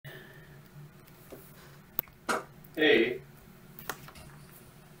Hey.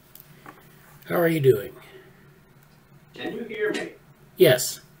 How are you doing? Can you hear me?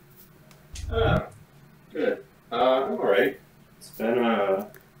 Yes. Ah, good. I'm alright. It's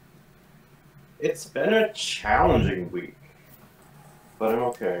been a challenging week, but I'm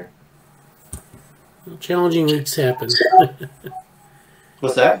okay. Well, challenging weeks happen.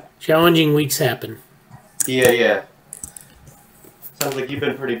 What's that? Challenging weeks happen. Yeah. Sounds like you've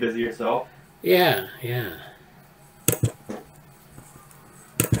been pretty busy yourself. Yeah.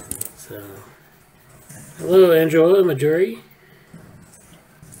 So, hello, Angela, Madhuri.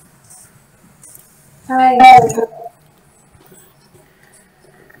 Hi.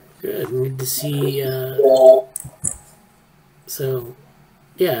 Good. Good to see. So,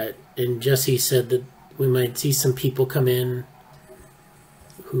 yeah, and Jesse said that we might see some people come in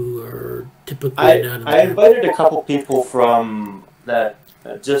who are typically not. I invited a couple people from that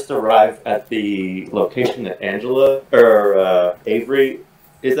just arrived at the location that Angela or Avery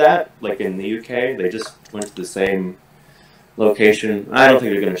is at, like in the UK. They just went to the same location. I don't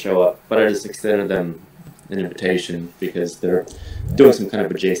think they're going to show up, but I just extended them an invitation because they're doing some kind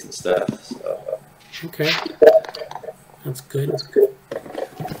of adjacent stuff. So. Okay, that's good.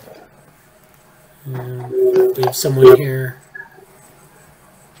 We have someone here.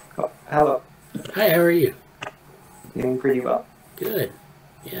 Oh, hello. Hi, how are you? Doing pretty well. Good.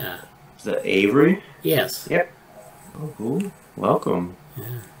 Yeah. Is that Avery? Yes. Yep. Oh, cool. Welcome.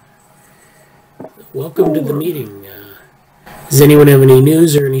 Yeah. Welcome to the meeting. Does anyone have any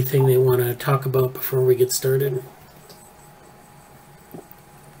news or anything they want to talk about before we get started?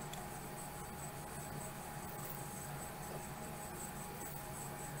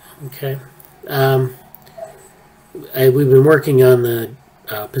 Okay. We've been working on the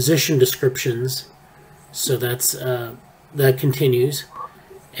position descriptions, so that continues.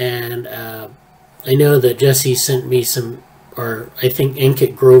 And I know that Jesse sent me some, or I think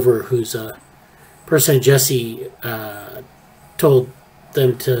Ankit Grover, who's a person Jesse told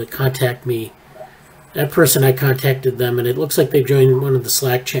them to contact me. That person, I contacted them, and it looks like they've joined one of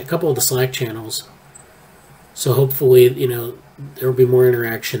the couple of the Slack channels. So hopefully, there will be more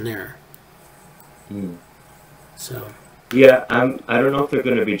interaction there. So. Yeah, I don't know if they're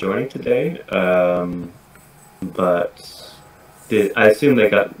going to be joining today, but I assume they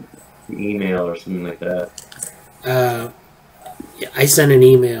got an email or something like that. Yeah, I sent an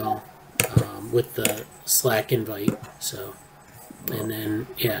email with the Slack invite, so, and then,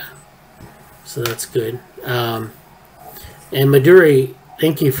 yeah, so that's good. And Madhuri,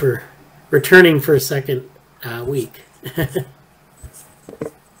 thank you for returning for a second week.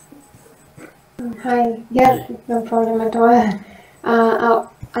 Hi. Yeah, no problem at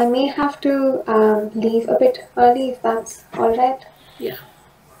all. I may have to leave a bit early if that's all right. Yeah.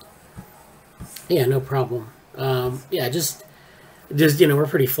 Yeah, no problem. Yeah, just we're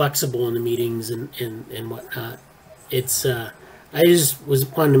pretty flexible in the meetings and whatnot. It's I just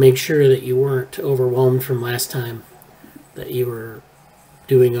wanted to make sure that you weren't overwhelmed from last time, that you were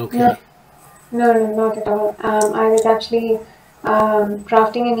doing okay. No, not at all. I was actually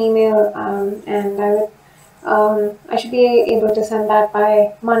drafting an email, and I should be able to send that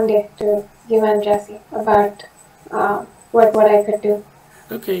by Monday to you and Jesse about what I could do.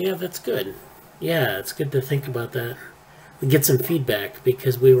 Okay, yeah, that's good. Yeah, it's good to think about that. We get some feedback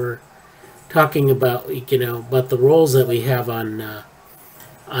because we were talking about about the roles that we have on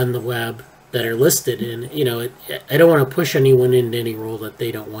the web that are listed, and I don't want to push anyone into any role that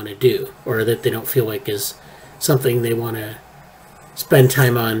they don't want to do or that they don't feel like is something they want to spend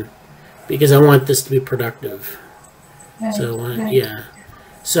time on, because I want this to be productive. Right, So right. yeah.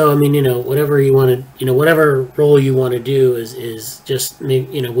 So I mean, whatever you want to, whatever role you want to do is just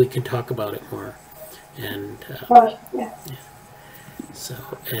we can talk about it more, and Yeah. so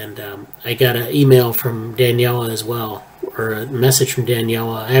and I got an email from Daniela as well, or a message from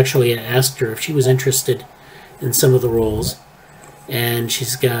Daniela. Actually, I asked her if she was interested in some of the roles, and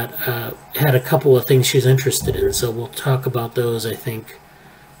she's got had a couple of things she's interested in. So we'll talk about those, I think,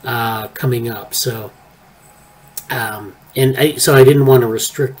 coming up. So. So I didn't want to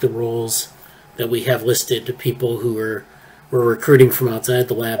restrict the roles that we have listed to people who we're recruiting from outside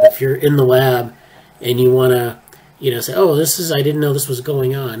the lab. If you're in the lab and you want to, say, oh, I didn't know this was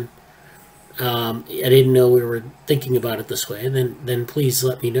going on. I didn't know we were thinking about it this way. And then please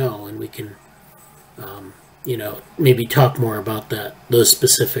let me know, and we can, maybe talk more about those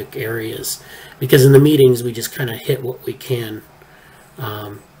specific areas. Because in the meetings, we just kind of hit what we can,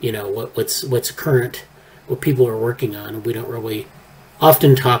 what's current, what people are working on, and we don't really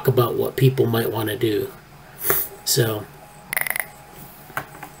often talk about what people might want to do. So,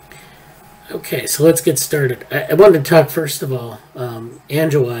 Okay, so let's get started. I wanted to talk first of all,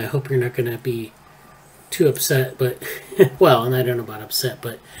 Angela, I hope you're not going to be too upset, but, well, and I don't know about upset,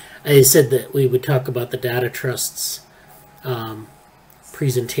 but I said that we would talk about the data trusts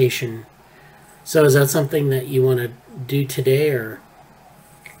presentation. So is that something that you want to do today, or?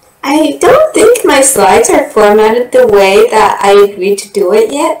 I don't think my slides are formatted the way that I agreed to do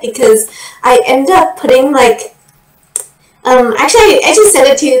it yet, because I end up putting like, actually I just sent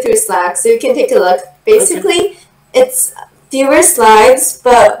it to you through Slack so you can take a look. Basically, it's fewer slides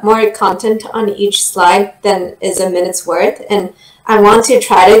but more content on each slide than is a minute's worth, and I want to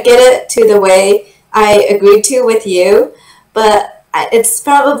try to get it to the way I agreed to with you, but it's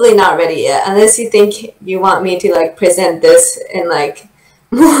probably not ready yet unless you think you want me to like present this in like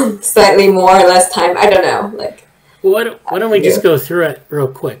slightly more or less time. I don't know. Like, well, why don't we just go through it real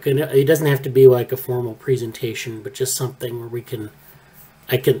quick? And it doesn't have to be like a formal presentation, but just something where we can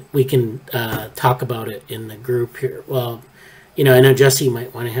talk about it in the group here. Well, you know, I know Jesse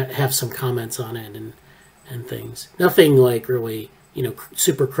might want to have some comments on it and things. Nothing like really, you know,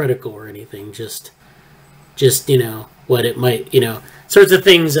 super critical or anything. Just you know what it might, you know, sorts of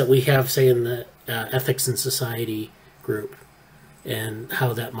things that we have, say, in the ethics and society group, and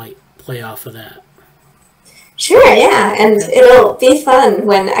how that might play off of that. Sure, yeah, and it'll be fun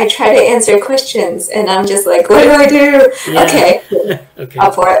when I try to answer questions and I'm just like, what do I do? Yeah. Okay, Okay.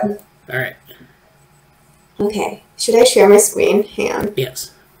 up for it. All right. Okay, should I share my screen? Hang on.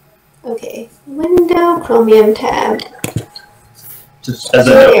 Yes. Okay, Window, Chromium tab. Just as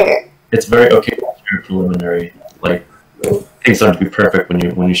a note, it's very okay to share preliminary. Like, things don't have to be perfect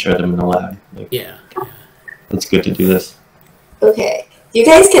when you share them in the lab. Like, Yeah. it's good to do this. Okay, you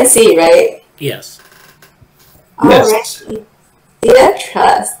guys can see, right? Yes. Yes. Alright. Data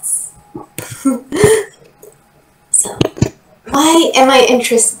trusts. So, why am I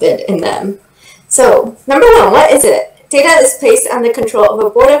interested in them? So, number one, what is it? Data is placed on the control of a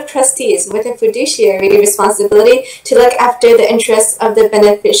board of trustees with a fiduciary responsibility to look after the interests of the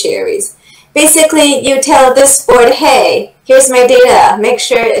beneficiaries. Basically, you tell this board, hey, here's my data, make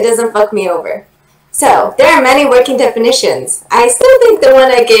sure it doesn't fuck me over. So, there are many working definitions. I still think the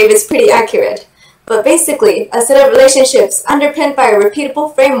one I gave is pretty accurate. But basically, a set of relationships underpinned by a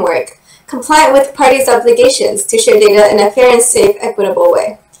repeatable framework, compliant with parties' obligations to share data in a fair and safe, equitable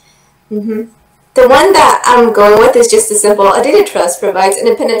way. The one that I'm going with is just as simple. A data trust provides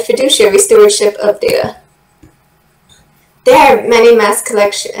independent fiduciary stewardship of data. There are many mass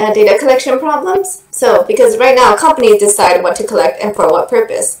data collection problems. So, because right now companies decide what to collect and for what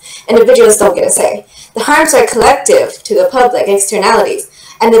purpose, individuals don't get a say. The harms are collective to the public externalities,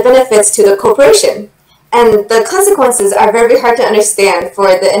 and the benefits to the corporation. And the consequences are very hard to understand for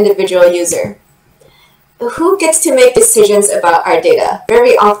the individual user. Who gets to make decisions about our data?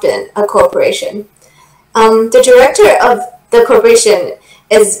 Very often, a corporation. The director of the corporation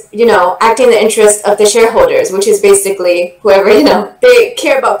is, you know, acting in the interest of the shareholders, which is basically whoever, you know, they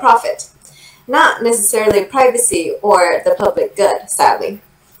care about profit, not necessarily privacy or the public good, sadly.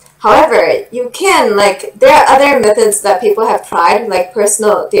 However, you can, like, there are other methods that people have tried, like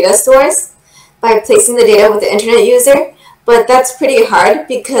personal data stores, by placing the data with the internet user, but that's pretty hard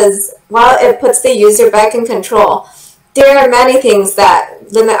because while it puts the user back in control, there are many things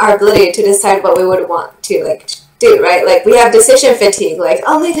that limit our ability to decide what we would want to, like, do, right? Like, we have decision fatigue, like,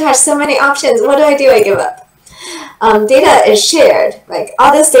 oh my gosh, so many options, what do? I give up. Data is shared, like,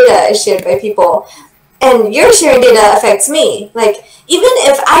 all this data is shared by people, and your sharing data affects me. Like, even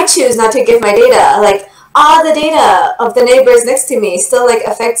if I choose not to give my data, like, all the data of the neighbors next to me still, like,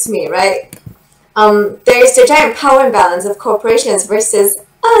 affects me, right? There's the giant power imbalance of corporations versus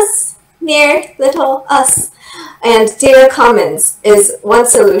us, mere little us. And data commons is one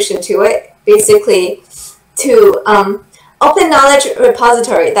solution to it, basically to open knowledge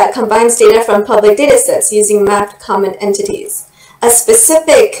repository that combines data from public datasets using mapped common entities. A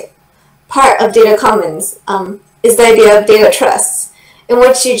specific part of data commons is the idea of data trusts, in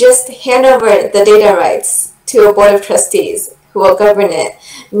which you just hand over the data rights to a board of trustees who will govern it,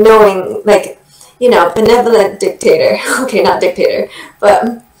 knowing, like, you know, benevolent dictator. Okay, not dictator,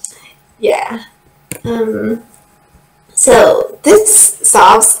 but yeah. So this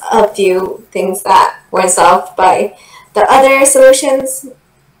solves a few things that weren't solved by the other solutions,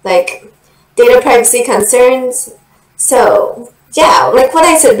 like data privacy concerns. So yeah, like what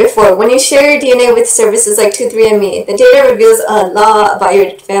I said before, when you share your DNA with services like 23andMe, the data reveals a lot about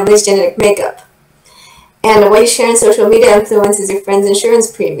your family's genetic makeup. And what you share on social media influences your friends'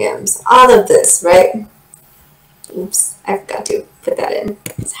 insurance premiums. All of this, right? Oops, I forgot to put that in.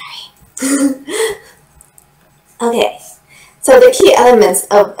 Sorry. Okay. So the key elements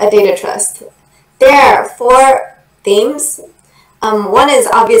of a data trust. There are 4 themes. One is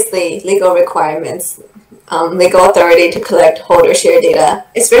obviously legal requirements, legal authority to collect, hold, or share data,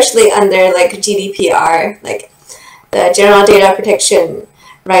 especially under like GDPR, like the General Data Protection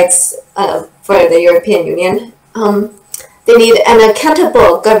Rights for the European Union. They need an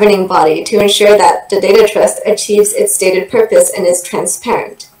accountable governing body to ensure that the data trust achieves its stated purpose and is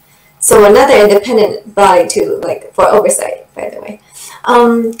transparent. So another independent body for oversight, by the way.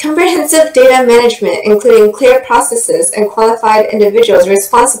 Comprehensive data management, including clear processes and qualified individuals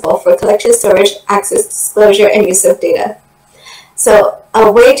responsible for collection, storage, access, disclosure, and use of data. So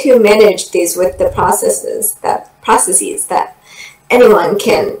a way to manage these with the processes that anyone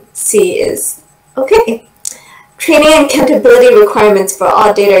can see is okay. Training and accountability requirements for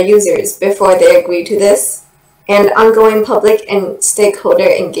all data users before they agree to this, and ongoing public and stakeholder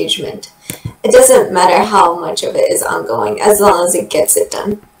engagement. It doesn't matter how much of it is ongoing as long as it gets it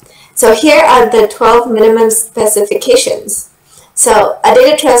done. So here are the 12 minimum specifications. So a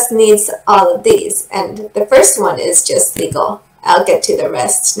data trust needs all of these, and the first one is just legal. I'll get to the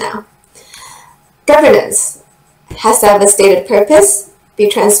rest now. Governance has to have a stated purpose, be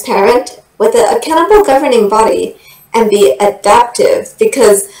transparent, with an accountable governing body, and be adaptive,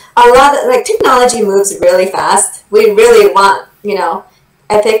 because a lot of technology moves really fast. We really want,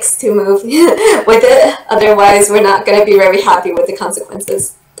 ethics to move with it. Otherwise, we're not going to be very happy with the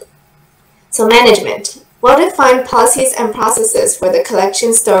consequences. So management. Well-defined policies and processes for the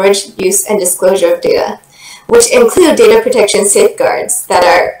collection, storage, use, and disclosure of data, which include data protection safeguards that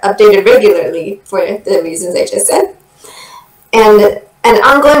are updated regularly for the reasons I just said. And an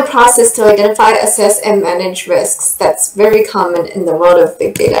ongoing process to identify, assess, and manage risks. That's very common in the world of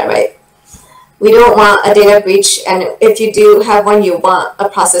big data, right? We don't want a data breach, and if you do have one, you want a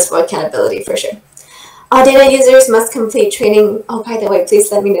process for accountability for sure. All data users must complete training. Oh, by the way,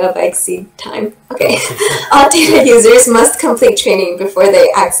 please let me know if I exceed time. Okay. All data users must complete training before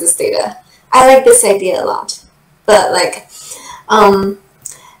they access data. I like this idea a lot, but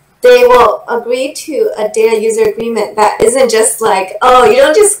they will agree to a data user agreement that isn't just oh, you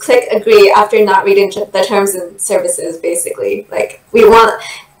don't just click agree after not reading the terms and services, basically. We want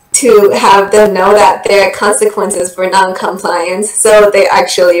to have them know that there are consequences for non-compliance, so they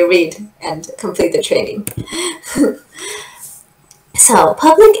actually read and complete the training. So,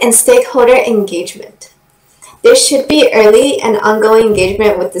 public and stakeholder engagement. There should be early and ongoing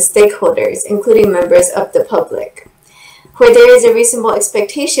engagement with the stakeholders, including members of the public, where there is a reasonable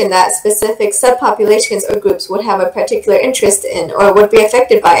expectation that specific subpopulations or groups would have a particular interest in or would be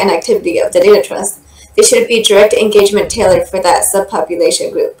affected by an activity of the data trust. There should be direct engagement tailored for that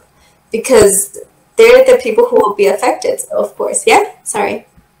subpopulation group, because they're the people who will be affected, of course. Yeah? Sorry.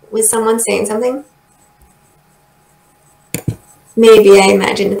 Was someone saying something? Maybe I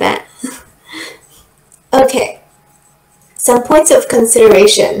imagined that. Okay. Some points of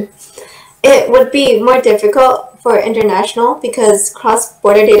consideration. It would be more difficult for international because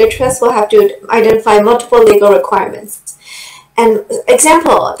cross-border data trusts will have to identify multiple legal requirements. And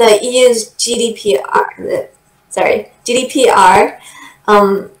example, the EU's GDPR,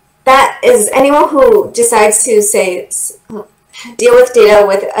 that is anyone who decides to say deal with data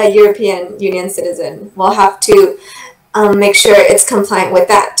with a European Union citizen will have to make sure it's compliant with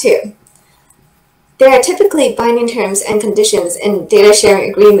that too. There are typically binding terms and conditions in data sharing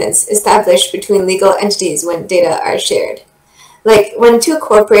agreements established between legal entities when data are shared. Like when two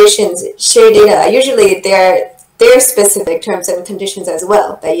corporations share data, usually there are specific terms and conditions as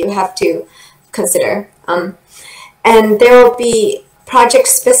well that you have to consider. And there will be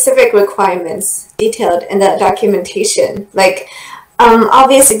project-specific requirements detailed in the documentation. Like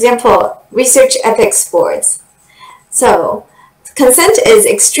obvious example, research ethics boards. So consent is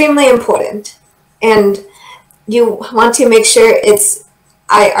extremely important, and you want to make sure it's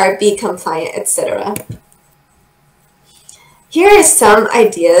IRB compliant, etc. Here are some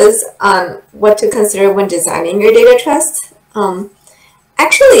ideas on what to consider when designing your data trust.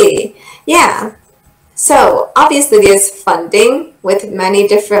 So obviously there's funding with many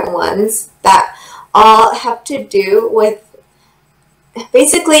different ones that all have to do with,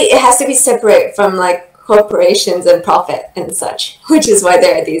 basically it has to be separate from like corporations and profit and such, which is why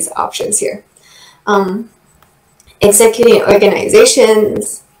there are these options here. Executing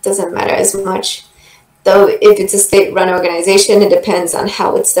organizations doesn't matter as much, though if it's a state-run organization, it depends on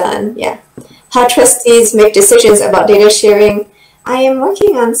how it's done. Yeah. How trustees make decisions about data sharing. I am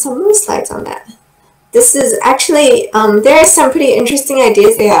working on some more slides on that. This is actually, there are some pretty interesting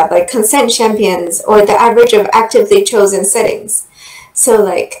ideas they have, like consent champions or the average of actively chosen settings. So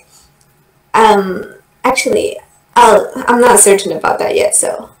like, actually, I'm not certain about that yet,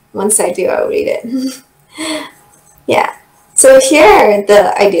 so once I do, I'll read it. Yeah. So here are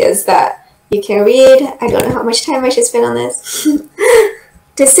the ideas that you can read. I don't know how much time I should spend on this.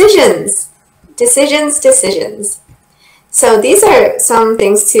 Decisions. Decisions, decisions. So these are some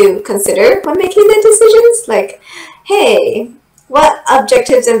things to consider when making the decisions, like, hey, what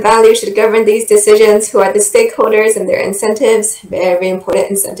objectives and values should govern these decisions? Who are the stakeholders and their incentives? Very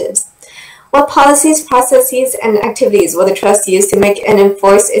important incentives. What policies, processes, and activities will the trust use to make and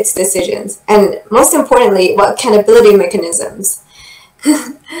enforce its decisions? And most importantly, what accountability mechanisms?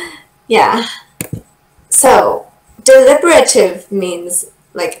 Yeah. So, deliberative means,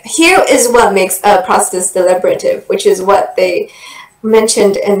 like, here is what makes a process deliberative, which is what they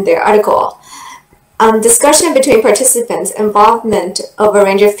mentioned in their article. Discussion between participants, involvement of a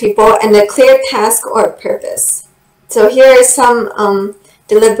range of people, and a clear task or purpose. So here are some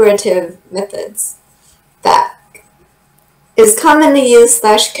deliberative methods that is commonly used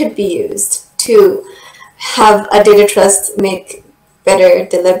 / could be used to have a data trust make better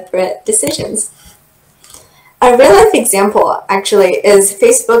deliberate decisions. A real-life example, actually, is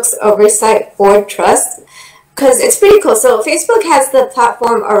Facebook's Oversight Board Trust, because it's pretty cool. So Facebook has the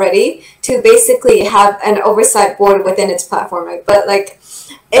platform already to basically have an oversight board within its platform, right? But like,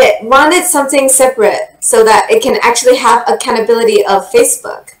 it wanted something separate so that it can actually have accountability of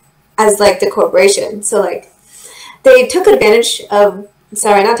Facebook as like the corporation. So like, they took advantage of,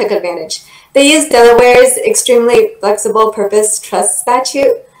 sorry, not took advantage. They used Delaware's extremely flexible purpose trust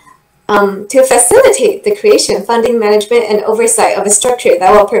statute to facilitate the creation, funding, management, and oversight of a structure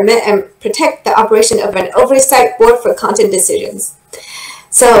that will permit and protect the operation of an oversight board for content decisions.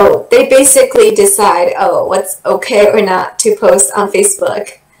 So they basically decide, oh, what's okay or not to post on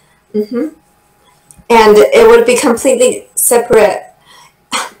Facebook. And it would be completely separate.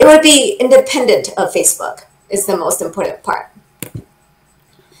 It would be independent of Facebook is the most important part.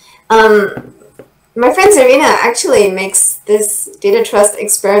 My friend Zarina actually makes this data trust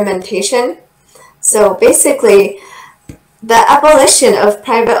experimentation. So basically, the abolition of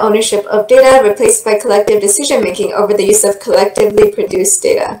private ownership of data replaced by collective decision-making over the use of collectively produced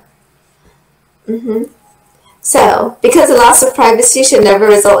data. So, because the loss of privacy should never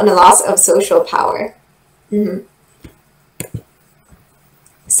result in a loss of social power.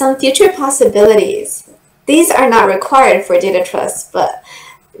 Some future possibilities. These are not required for data trust, but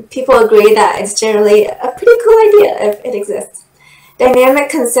people agree that it's generally a pretty cool idea if it exists. Dynamic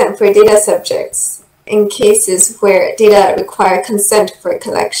consent for data subjects in cases where data require consent for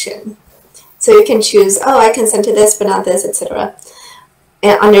collection. So you can choose, oh, I consent to this, but not this, etc.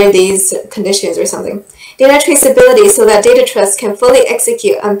 And under these conditions or something. Data traceability so that data trust can fully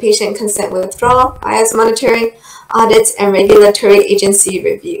execute on patient consent withdrawal, bias monitoring, audits, and regulatory agency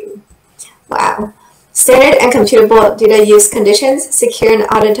review. Wow. Standard and computable data use conditions, secure and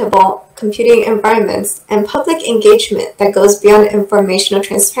auditable computing environments, and public engagement that goes beyond informational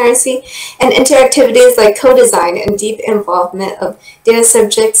transparency, and interactivities like co-design and deep involvement of data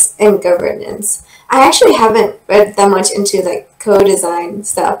subjects and governance. I actually haven't read that much into like co-design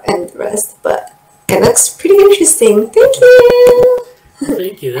stuff and the rest, but it looks pretty interesting. Thank you!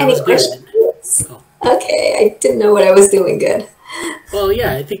 Thank you, that was good. Oh. Okay, I didn't know what I was doing good. Well,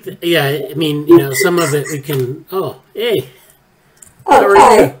 yeah, I think that, yeah, I mean, you know, some of it we can, oh, hey. Oh,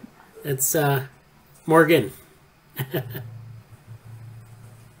 hi. It's Morgan.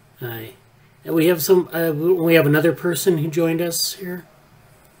 Hi. And we have some, we have another person who joined us here.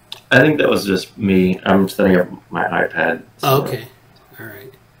 I think that was just me. I'm setting up my iPad. So. Oh, okay. All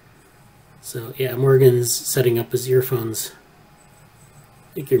right. So, yeah, Morgan's setting up his earphones.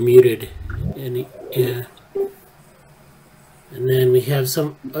 I think you're muted. And yeah. And then we have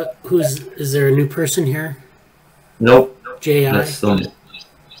some, is there a new person here? Nope. J.I.? That's still...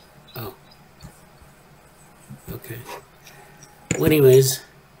 Oh. Okay. Well, anyways,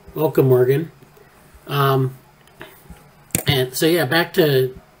 welcome, Morgan. And so, yeah, back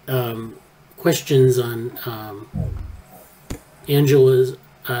to questions on Angela's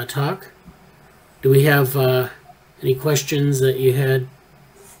talk. Do we have any questions that you had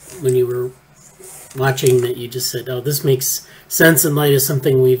when you were watching that you just said, oh, this makes sense in light of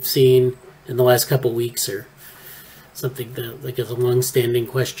something we've seen in the last couple weeks, or something that like is a long-standing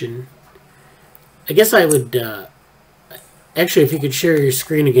question? I guess I would actually, if you could share your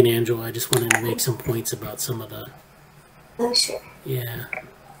screen again, Angela, I just wanted to make some points about some of the... Oh, sure. Yeah.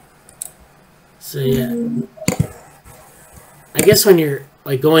 So, yeah. I guess when you're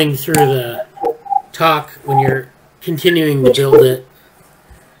like going through the talk, when you're continuing to build it,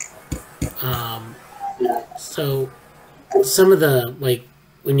 so some of the, like,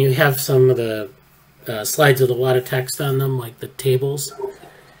 when you have some of the slides with a lot of text on them, like the tables.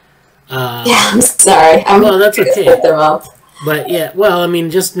 Yeah, I'm sorry. Well, that's okay. Put them up. But yeah, well, I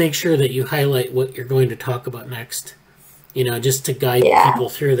mean, just make sure that you highlight what you're going to talk about next. You know, just to guide people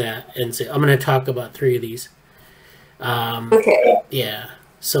through that and say, I'm going to talk about 3 of these. Okay. Yeah.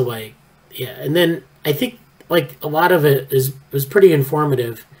 So like, yeah, and then I think like a lot of it was pretty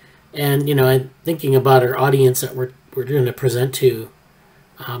informative, and you know, I'm thinking about our audience that we're going to present to.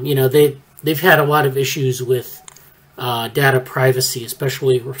 You know, they've had a lot of issues with data privacy,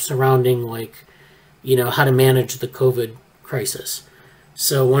 especially surrounding like, you know, how to manage the COVID crisis.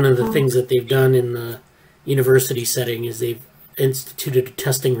 So one of the things that they've done in the university setting is they've instituted a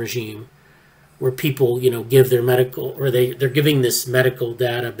testing regime where people, you know, give their medical, or they're giving this medical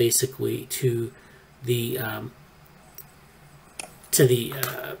data basically to the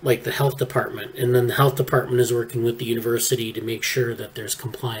like the health department, and then the health department is working with the university to make sure that there's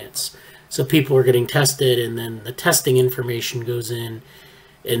compliance. So people are getting tested, and then the testing information goes in,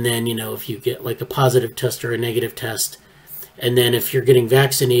 and then, you know, if you get like a positive test or a negative test, and then if you're getting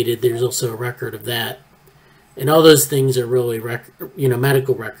vaccinated, there's also a record of that. And all those things are really, you know,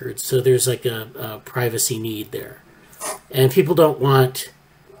 medical records. So there's like a privacy need there. And people don't want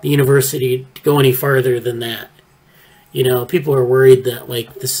the university to go any farther than that. You know, people are worried that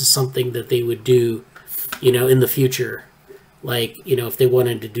like this is something that they would do, you know, in the future. Like, you know, if they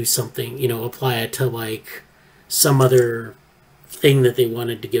wanted to do something, you know, apply it to like some other thing that they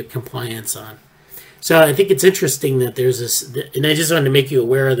wanted to get compliance on. So I think it's interesting that there's this, and I just wanted to make you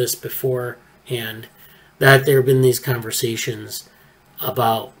aware of this beforehand, that there have been these conversations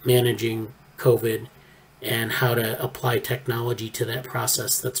about managing COVID and how to apply technology to that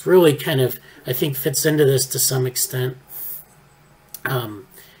process. That's really kind of, I think, fits into this to some extent.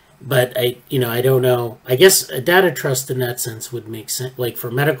 But I don't know. I guess a data trust in that sense would make sense. Like for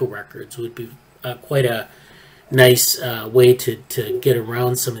medical records would be quite a nice way to get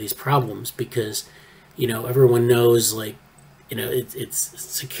around some of these problems, because, you know, everyone knows, like, you know, it's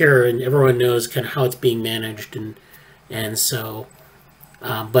secure and everyone knows kind of how it's being managed, and so,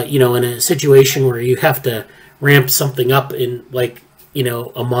 but, you know, in a situation where you have to ramp something up in, like, you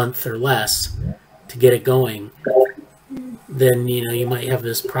know, a month or less to get it going, then, you know, you might have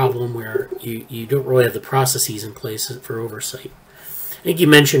this problem where you don't really have the processes in place for oversight. I think you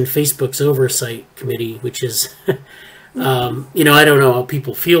mentioned Facebook's oversight committee, which is, you know, I don't know how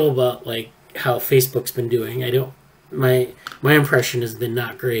people feel about like how Facebook's been doing. My impression has been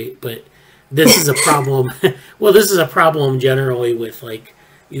not great, but this is a problem. Well, this is a problem generally with like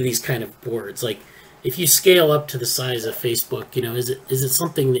these kind of boards. Like if you scale up to the size of Facebook, you know, is it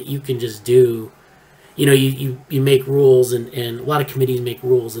something that you can just do? You know, you make rules, and a lot of committees make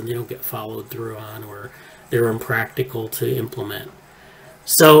rules and they don't get followed through on, or they're impractical to implement.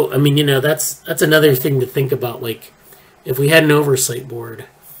 So, I mean, you know, that's another thing to think about. Like, if we had an oversight board,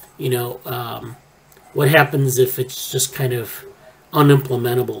 you know, what happens if it's just kind of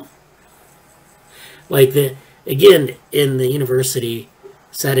unimplementable? Like, again, in the university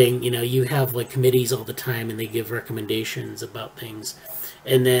setting, you know, you have like committees all the time and they give recommendations about things.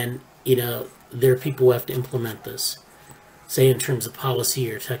 And then, you know, there are people who have to implement this, say in terms of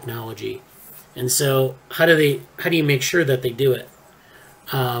policy or technology. And so how do you make sure that they do it?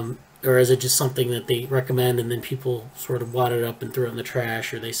 Or is it just something that they recommend and then people sort of wad it up and throw it in the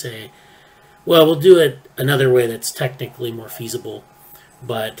trash, or they say, well, we'll do it another way that's technically more feasible,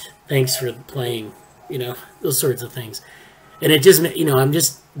 but thanks for playing, you know, those sorts of things. And it just, you know,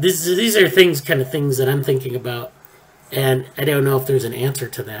 these are kind of things that I'm thinking about, and I don't know if there's an answer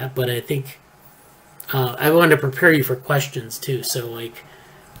to that, but I think I want to prepare you for questions too. So like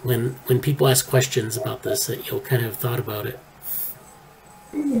when people ask questions about this, that you'll kind of have thought about it.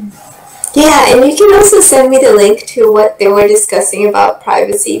 Yeah, and you can also send me the link to what they were discussing about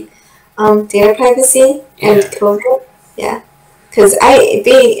privacy, data privacy and COVID. Yeah, because I'd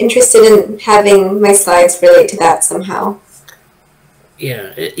be interested in having my slides relate to that somehow.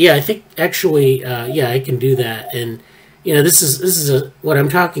 Yeah, I think actually, yeah, I can do that. And you know, this is what I'm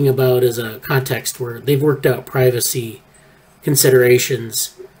talking about is a context where they've worked out privacy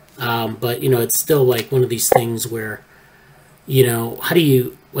considerations, but you know, it's still like one of these things where, you know, how do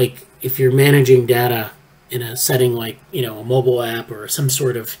you, like, if you're managing data in a setting like, you know, a mobile app or some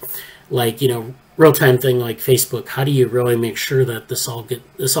sort of like, you know, real-time thing like Facebook, how do you really make sure that this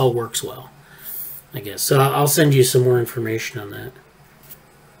all works well, I guess. So I'll send you some more information on that.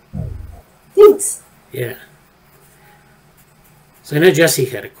 Thanks. Yeah. So I know Jesse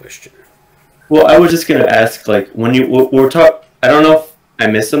had a question. Well, I was just going to ask, like, when we're talking, I don't know if I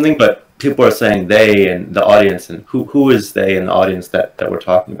missed something, but people are saying they and the audience, and who is they in the audience that we're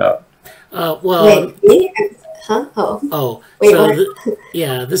talking about? Well, Wait, me? Huh? Oh. oh, Wait, so what?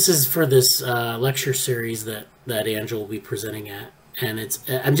 yeah, this is for this lecture series that Angela will be presenting at, and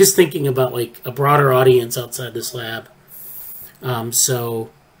I'm just thinking about like a broader audience outside this lab. So,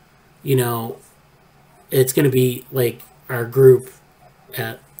 you know, it's going to be like our group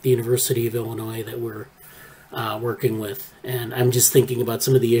at the University of Illinois that we're working with, and I'm just thinking about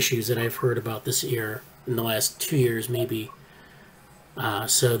some of the issues that I've heard about this year in the last 2 years, maybe.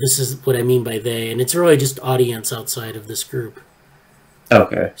 So this is what I mean by they, and it's really just audience outside of this group.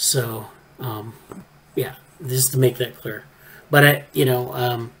 Okay. So, yeah, just to make that clear. But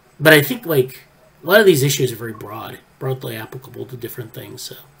but I think like a lot of these issues are very broadly applicable to different things.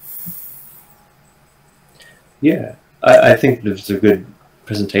 So. Yeah, I think it was a good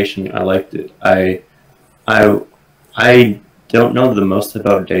presentation. I liked it. I don't know the most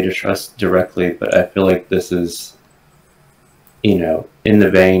about data trust directly, but I feel like this is, you know, in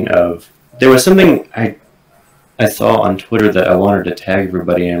the vein of, there was something I saw on Twitter that I wanted to tag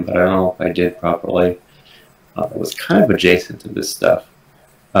everybody in, but I don't know if I did properly. It was kind of adjacent to this stuff.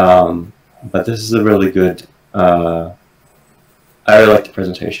 But this is a really good, I really liked the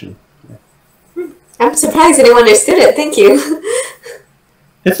presentation. I'm surprised anyone understood it. Thank you.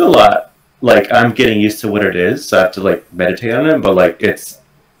 It's a lot. Like, I'm getting used to what it is, so I have to, like, meditate on it, but, like, it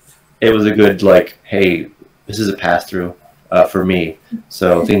was a good, like, hey, this is a pass-through for me.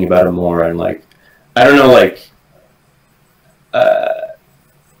 So thinking about it more and, like, I don't know, like,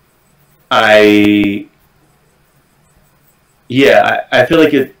 I feel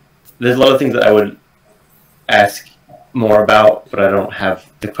like there's a lot of things that I would ask more about, but I don't have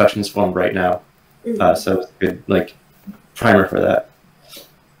the questions for them right now. So it's a good, like, primer for that.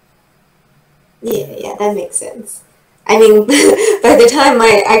 Yeah, that makes sense. I mean, by the time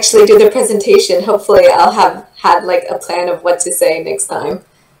I actually do the presentation, hopefully I'll have had like a plan of what to say next time.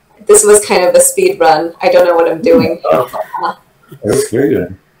 This was kind of a speed run. I don't know what I'm doing. Very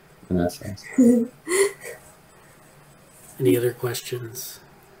good in that sense. Any other questions?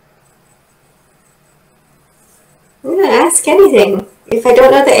 I'm gonna ask anything. If I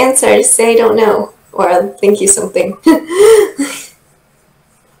don't know the answer, just say I don't know, or I'll think you something.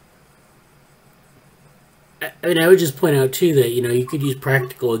 I mean, I would just point out too that, you know, you could use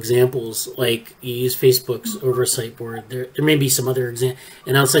practical examples, like you use Facebook's oversight board. There may be some other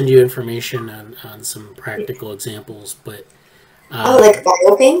and I'll send you information on some practical examples. But like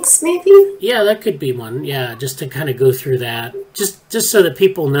biobanks, maybe. Yeah, that could be one. Yeah, just to kind of go through that, just so that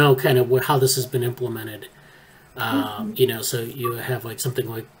people know kind of how this has been implemented. You know, so you have like something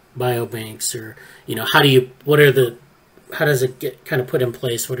like biobanks, or you know, how does it get kind of put in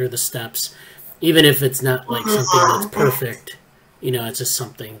place? What are the steps? Even if it's not like something that's perfect, you know, it's just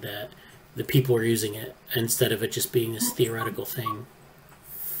something that the people are using it instead of it just being this theoretical thing.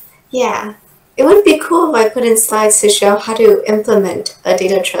 Yeah. It would be cool if I put in slides to show how to implement a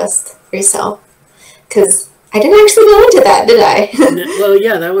data trust for yourself. Because I didn't actually go into that, did I? Well,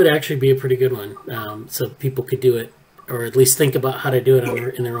 yeah, that would actually be a pretty good one. So people could do it, or at least think about how to do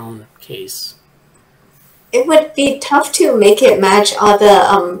it in their own case. It would be tough to make it match all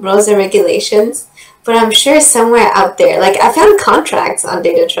the rules and regulations, but I'm sure somewhere out there, like I found contracts on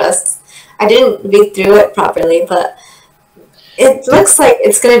data trusts. I didn't read through it properly, but it looks like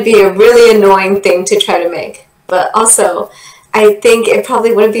it's going to be a really annoying thing to try to make. But also, I think it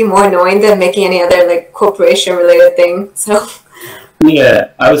probably wouldn't be more annoying than making any other like corporation-related thing. So.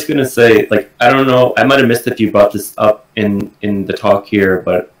 Yeah, I was going to say, like, I don't know, I might have missed if you brought this up in the talk here,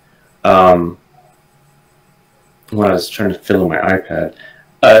 but when I was trying to fill in my iPad,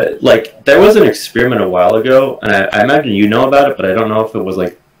 like, there was an experiment a while ago, and I imagine you know about it, but I don't know if it was,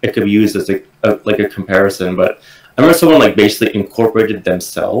 like, it could be used as, like a comparison, but I remember someone, like, basically incorporated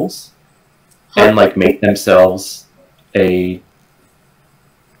themselves and, like, made themselves like,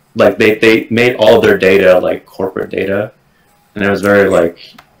 they made all of their data, like, corporate data, and it was very,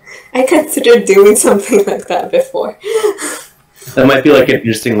 like... I considered doing something like that before. That might be, like, an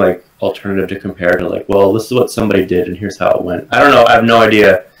interesting, like, alternative to compare to, like, well, this is what somebody did and here's how it went. I don't know. I have no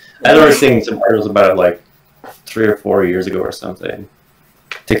idea. I remember seeing some articles about it, like, 3 or 4 years ago or something,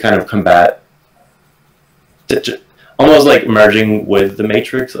 to kind of combat, almost like merging with the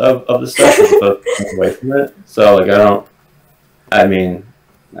matrix of the stuff as opposed to away from it. So, like, I'm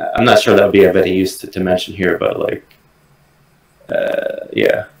not sure that would be of any use to mention here, but, like,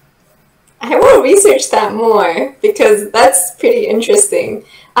 yeah. I will research that more, because that's pretty interesting.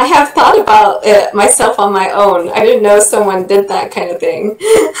 I have thought about it myself on my own. I didn't know someone did that kind of thing.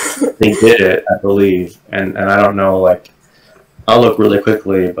 They did it, I believe, and I don't know, like, I'll look really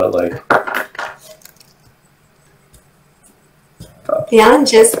quickly, but, like... Beyond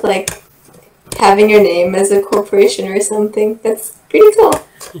just, like, having your name as a corporation or something. That's pretty cool.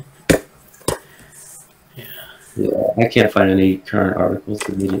 Yeah, I can't find any current articles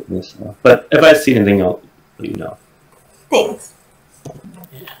immediately, so. But if I see anything, I'll let you know. Thanks.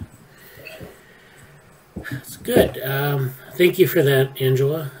 Yeah. That's good. Thank you for that,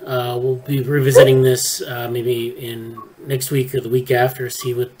 Angela. We'll be revisiting this maybe in next week or the week after,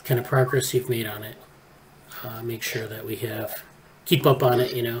 see what kind of progress you've made on it. Make sure that we keep up on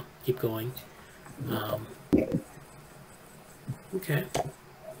it, keep going. Okay.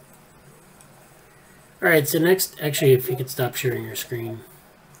 All right, so next, actually, if you could stop sharing your screen.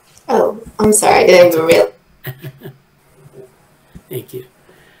 Oh, I'm sorry, I didn't even realize. Thank you.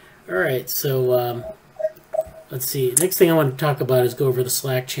 All right, so let's see. Next thing I want to talk about is go over the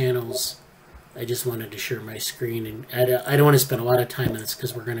Slack channels. I just wanted to share my screen, and I don't want to spend a lot of time on this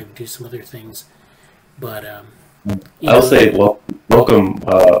because we're going to do some other things. But I'll say welcome,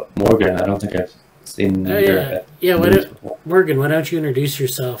 Morgan. I don't think I've seen you. Yeah. Morgan, why don't you introduce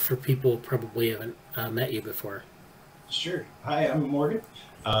yourself for people who probably haven't met you before? Sure. Hi, I'm Morgan.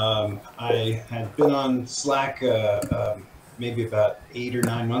 I had been on Slack maybe about 8 or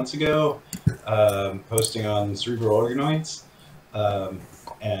 9 months ago, posting on cerebral organoids,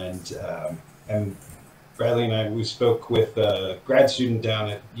 and Bradley and I, we spoke with a grad student down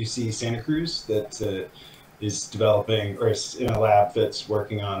at UC Santa Cruz that is developing, or is in a lab that's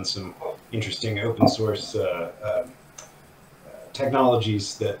working on some interesting open source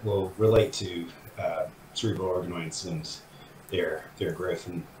technologies that will relate to cerebral organoids and their growth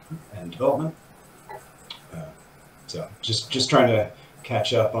and development. So just trying to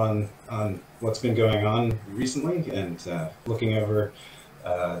catch up on what's been going on recently, and looking over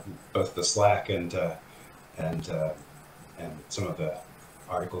both the Slack and some of the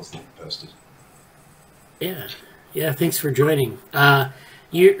articles that you posted. Yeah. Thanks for joining.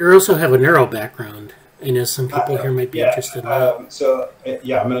 You also have a neuro background. I know some people here might be interested in that.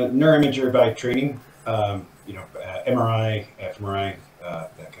 I'm a neuroimager by training. MRI, fMRI,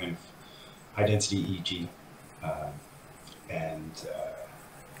 that kind of high density EEG, and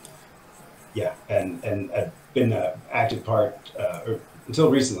I've been an active part, or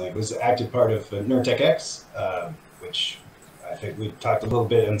until recently, was an active part of Neurotech X, which I think we talked a little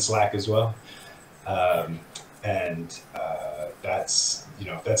bit in Slack as well.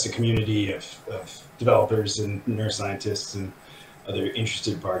 That's a community of developers and neuroscientists and other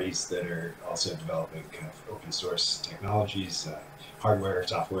interested parties that are also developing kind of open source technologies, hardware,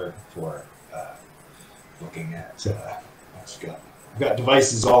 software for looking at. I've got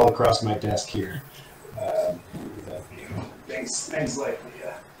devices all across my desk here. Things like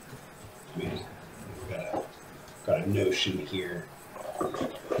got a Notion here.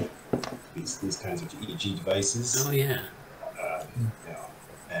 These kinds of EEG devices. Oh yeah.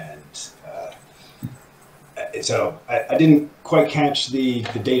 So I didn't quite catch the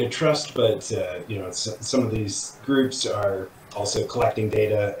data trust, but some of these groups are also collecting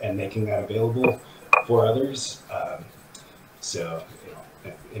data and making that available for others. In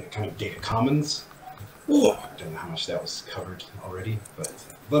a kind of data commons. Yeah. I don't know how much that was covered already, but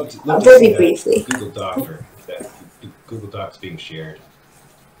love to very see briefly. Google Doc or that Google Docs being shared.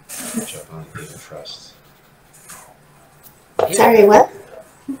 Catch up on data trust. Sorry, what?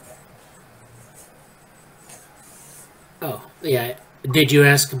 Oh, yeah. Did you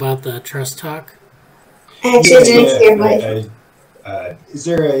ask about the trust talk? I actually didn't hear what. Is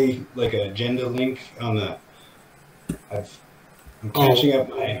there a agenda link on the? I'm catching up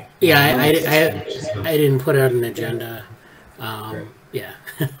my. Yeah, I didn't put out an agenda. Yeah,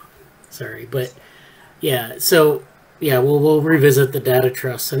 sorry, but yeah. So yeah, we'll revisit the data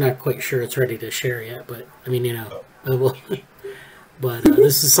trust. I'm not quite sure it's ready to share yet, but I mean, I will. But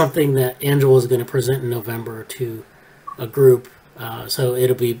this is something that Angela is going to present in November to a group, so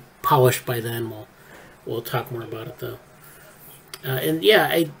it'll be polished by then. We'll talk more about it though. And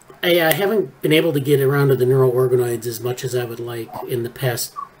yeah, I haven't been able to get around to the neural organoids as much as I would like in the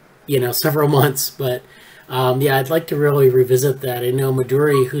past, several months. But yeah, I'd like to really revisit that. I know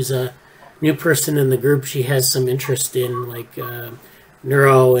Madhuri, who's a new person in the group, she has some interest in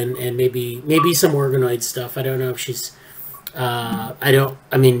neuro and maybe some organoid stuff. I don't know if she's, she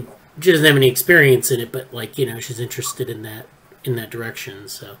doesn't have any experience in it, but she's interested in that direction.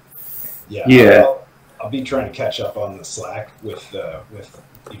 So yeah. I'll be trying to catch up on the Slack with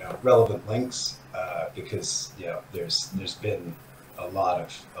relevant links because there's been a lot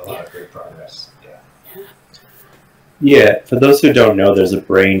of great progress. Yeah. For those who don't know, there's a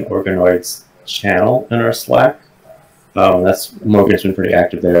brain organoids channel in our Slack. That's Morgan's been pretty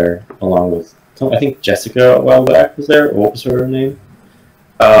active there, along with I think Jessica a while back was there. What was her name?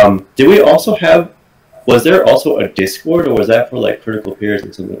 Did we also have? Was there also a Discord, or was that for like critical periods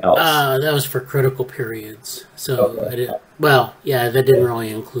and something else? That was for critical periods. So Okay. that didn't really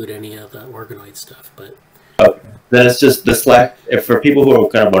include any of the organoid stuff, but. Okay. Then it's just the Slack. If for people who are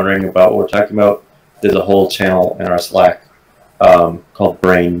kind of wondering about what we're talking about, there's a whole channel in our Slack called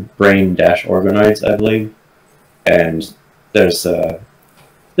Brain-Organoids, I believe. And there's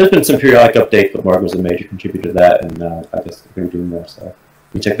been some periodic updates, but Mark was a major contributor to that, and I guess we're doing more. So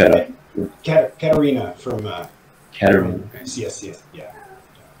you check that out. Katerina from Katerina. Yes, yeah.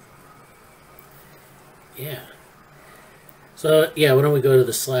 Yeah. So yeah, why don't we go to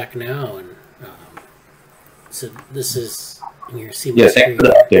the Slack now? And so this is in your see. Yeah, thanks for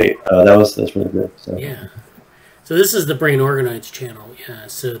the update. That's really good. So. Yeah. So this is the Brain Organoids channel. Yeah.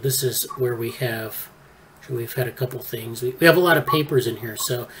 So this is where we've had a couple things. We have a lot of papers in here.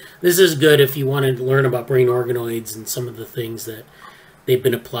 So this is good if you want to learn about brain organoids and some of the things that they've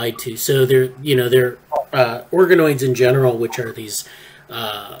been applied to. So they're organoids in general, which are these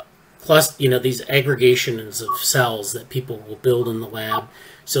these aggregations of cells that people will build in the lab.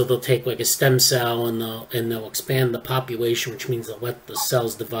 So they'll take like a stem cell and they'll expand the population, which means they'll let the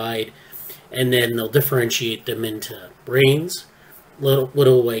cells divide, and then they'll differentiate them into brains,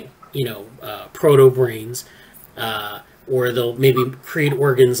 little like proto brains, or they'll maybe create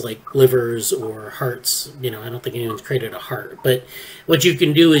organs like livers or hearts. I don't think anyone's created a heart, but what you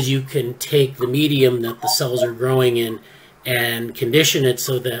can do is you can take the medium that the cells are growing in and condition it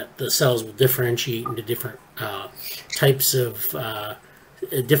so that the cells will differentiate into different types of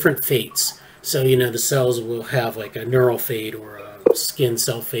different fates. So the cells will have like a neural fate or a skin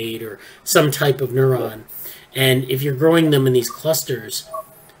cell fate or some type of neuron, and if you're growing them in these clusters,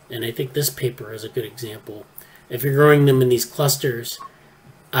 and I think this paper is a good example. If you're growing them in these clusters,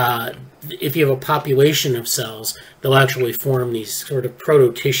 if you have a population of cells, they'll actually form these sort of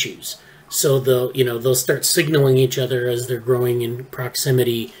proto-tissues. So they'll start signaling each other as they're growing in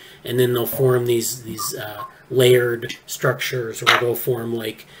proximity, and then they'll form these layered structures, or they'll form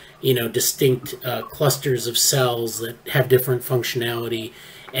like distinct clusters of cells that have different functionality,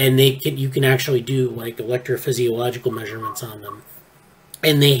 and you can actually do like electrophysiological measurements on them.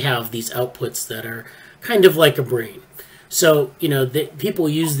 And they have these outputs that are kind of like a brain. So, people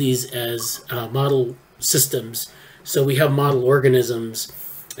use these as model systems. So we have model organisms,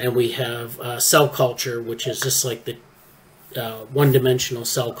 and we have cell culture, which is just like the one-dimensional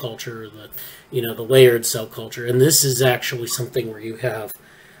cell culture, the layered cell culture. And this is actually something where you have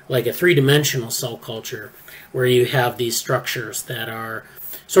like a three-dimensional cell culture, where you have these structures that are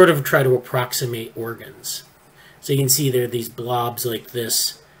sort of try to approximate organs. So you can see there are these blobs like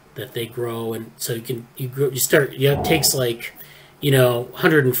this that they grow, and so it takes like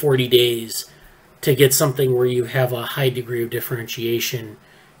 140 days to get something where you have a high degree of differentiation,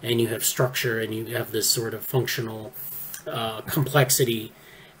 and you have structure, and you have this sort of functional complexity.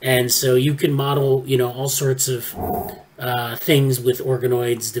 And so you can model all sorts of things with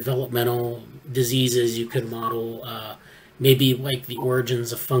organoids, developmental diseases. You can model maybe like the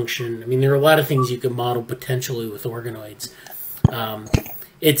origins of function. I mean, there are a lot of things you can model potentially with organoids.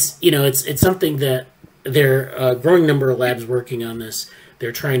 It's something that there are a growing number of labs working on this.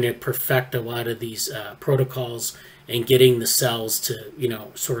 They're trying to perfect a lot of these protocols and getting the cells to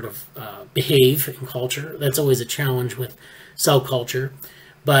sort of behave in culture. That's always a challenge with cell culture.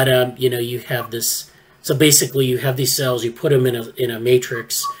 But you have this. So basically, you have these cells. You put them in a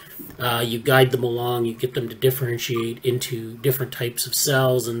matrix. You guide them along, you get them to differentiate into different types of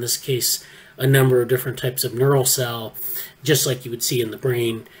cells, in this case, a number of different types of neural cell, just like you would see in the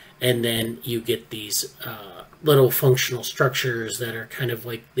brain, and then you get these little functional structures that are kind of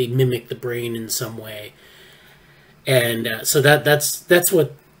like, they mimic the brain in some way. And so that's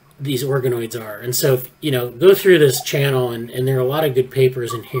what these organoids are. And so, go through this channel, and there are a lot of good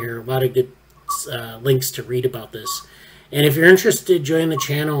papers in here, a lot of good links to read about this. And if you're interested, join the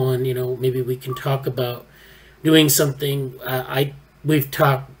channel, and maybe we can talk about doing something. We've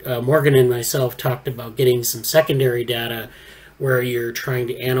talked, Morgan and myself talked about getting some secondary data where you're trying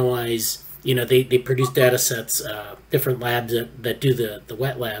to analyze. They produce data sets. Different labs that do the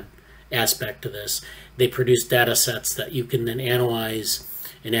wet lab aspect of this. They produce data sets that you can then analyze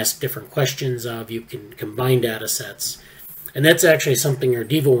and ask different questions of. You can combine data sets, and that's actually something our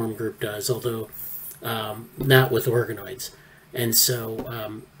DevaWorm group does, although not with organoids. And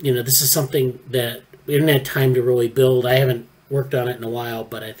so, this is something that we didn't have time to really build. I haven't worked on it in a while,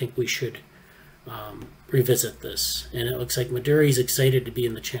 but I think we should revisit this. And it looks like Madhuri's excited to be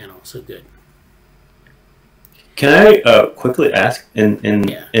in the channel, so good. Can I quickly ask, in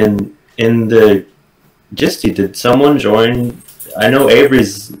the GIST, did someone join I know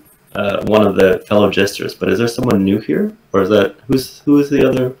Avery's one of the fellow jesters, but is there someone new here, or is that who is the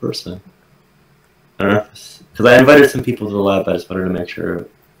other person? I don't know, because I invited some people to the lab. I just wanted to make sure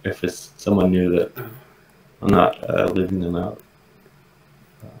if it's someone new that I'm not leaving them out.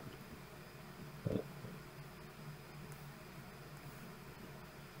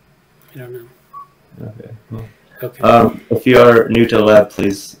 I don't know. Okay. Well, Okay. if you are new to the lab,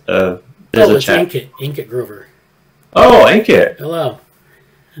 please. There's a it's chat. Ankit Grover. Oh, Ankit. Hello.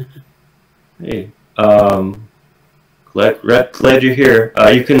 Hey. Glad you're here.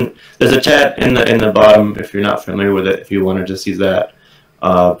 You can. There's a chat in the bottom if you're not familiar with it. If you want to just use that.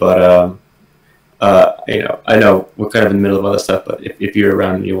 You know, I know we're kind of in the middle of other stuff, but if you're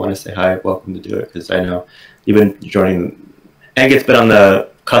around and you want to say hi, welcome to do it, because I know you've been joining. Ankit's been on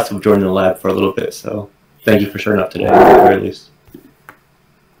the cusp of joining the lab for a little bit, so thank you for showing up today, at the very least.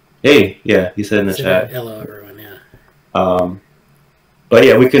 Hey, yeah, he said in the chat. Hello, everyone. Yeah. But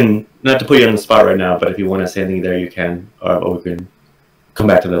yeah, we can, not to put you on the spot right now, but if you want to say anything there, you can, or we can come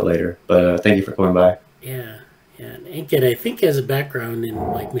back to that later. But thank you for coming by. Yeah, yeah. And Ankit, I think, has a background in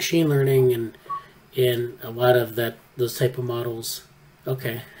like machine learning and in a lot of those type of models.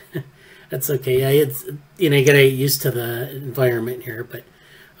 Okay, that's okay. Yeah, it's, you know, you gotta get used to the environment here, but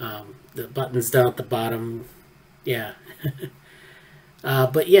the buttons down at the bottom, yeah.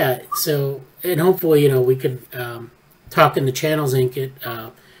 But yeah, so, and hopefully, you know, we could talk in the channels, Ankit.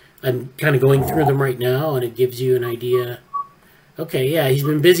 I'm kind of going through them right now, and it gives you an idea. Okay, yeah, he's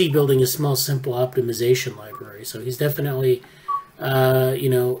been busy building a small, simple optimization library, so he's definitely, you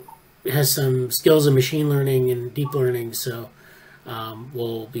know, has some skills in machine learning and deep learning, so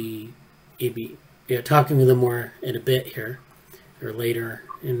we'll be talking with him more in a bit here, or later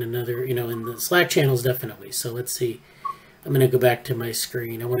in another, you know, in the Slack channels, definitely. So let's see. I'm going to go back to my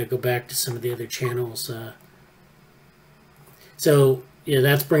screen. I want to go back to some of the other channels. So, yeah,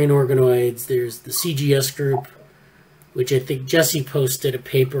 that's brain organoids. There's the CGS group, which I think Jesse posted a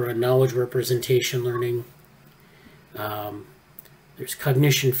paper on knowledge representation learning. There's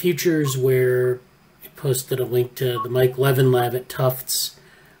Cognition Futures, where I posted a link to the Mike Levin lab at Tufts,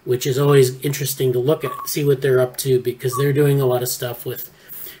 which is always interesting to look at, see what they're up to, because they're doing a lot of stuff with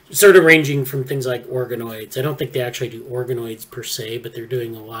sort of ranging from things like organoids. I don't think they actually do organoids per se, but they're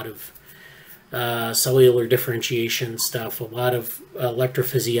doing a lot of cellular differentiation stuff, a lot of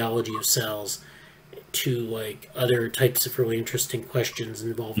electrophysiology of cells, to like other types of really interesting questions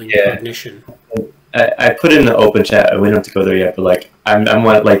involving cognition. I put in the open chat. We don't have to go there yet, but like I'm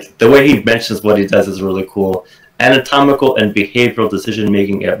like the way he mentions what he does is really cool. Anatomical and behavioral decision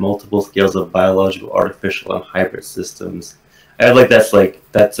making at multiple scales of biological, artificial, and hybrid systems. I like that's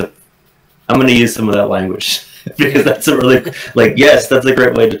a. I'm going to use some of that language because that's a really like yes, that's a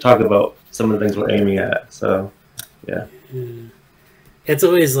great way to talk about some of the things we're aiming at. So yeah. It's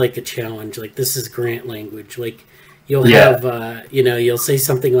always like a challenge. Like this is grant language. Like you'll have you know, you'll say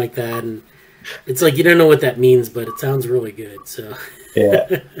something like that, and it's like you don't know what that means, but it sounds really good. So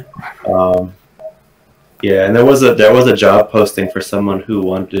yeah, yeah. And there was a job posting for someone who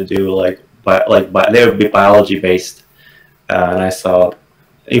wanted to do they would be biology based, and I saw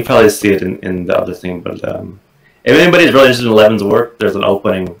you probably see it in the other thing. But if anybody's really interested in Levin's work, there's an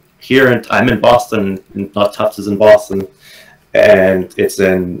opening here, and I'm in Boston. Not Tufts is in Boston. And it's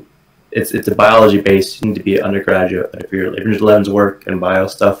a biology based. You need to be an undergraduate, but if you're interested in Levin's work and bio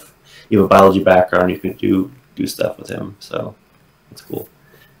stuff, you have a biology background, you can do stuff with him. So it's cool.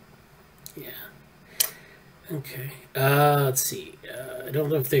 Yeah. Okay. Let's see. I don't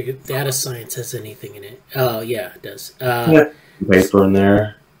know if the data science has anything in it. Oh yeah, it does. Paper in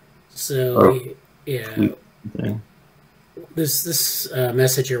there. So yeah. This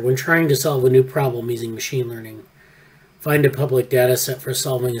message here: when trying to solve a new problem using machine learning, find a public data set for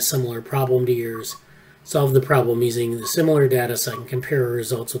solving a similar problem to yours. Solve the problem using the similar data set and compare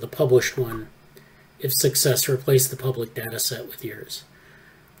results with a published one. If success, replace the public data set with yours.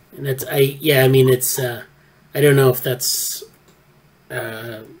 And that's I mean it's I don't know if that's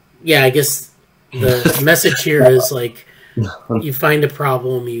I guess the message here is like you find a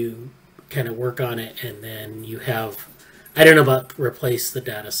problem, you kind of work on it, and then you have, I don't know about replace the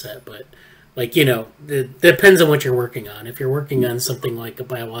data set, but like, you know, it depends on what you're working on. If you're working on something like a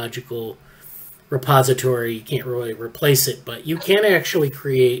biological repository, you can't really replace it, but you can actually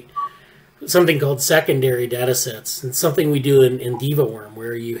create something called secondary data sets. It's something we do in DivaWorm,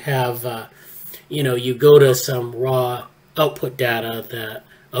 where you have, you know, you go to some raw output data that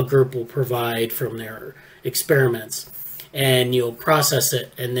a group will provide from their experiments, and you'll process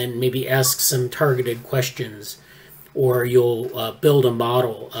it and then maybe ask some targeted questions, or you'll build a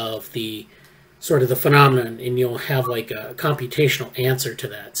model of the sort of the phenomenon, and you'll have like a computational answer to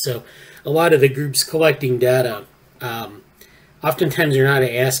that. So a lot of the groups collecting data, oftentimes they're not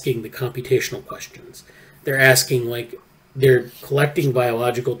asking the computational questions. They're asking, like, they're collecting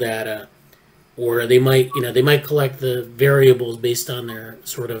biological data, or they might, they might collect the variables based on their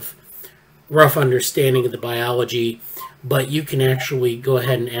sort of rough understanding of the biology, but you can actually go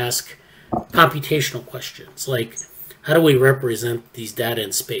ahead and ask computational questions, like, how do we represent these data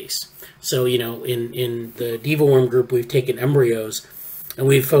in space? So, in the DevoWorm group, we've taken embryos, and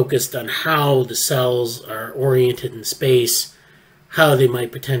we've focused on how the cells are oriented in space, how they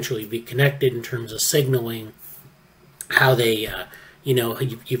might potentially be connected in terms of signaling, how they,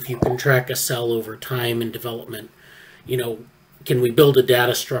 if you can track a cell over time and development, can we build a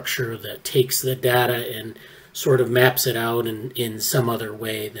data structure that takes the data and sort of maps it out in some other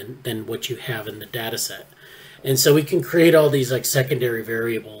way than what you have in the data set. And so we can create all these like secondary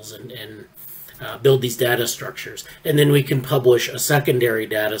variables and build these data structures. And then we can publish a secondary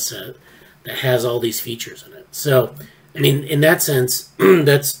data set that has all these features in it. So, I mean, in that sense,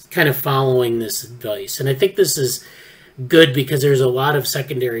 that's kind of following this advice. And I think this is good because there's a lot of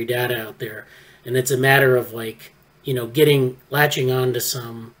secondary data out there. And it's a matter of like, latching onto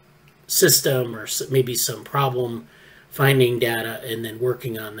some system or maybe some problem, finding data, and then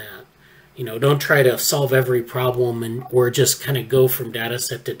working on that. Don't try to solve every problem or just kind of go from data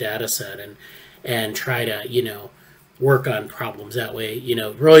set to data set and try to, work on problems that way.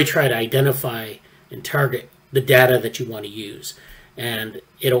 Really try to identify and target the data that you want to use. And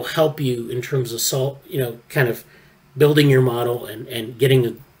it'll help you in terms of kind of building your model and getting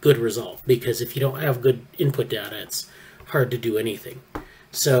a good result. Because if you don't have good input data, it's hard to do anything.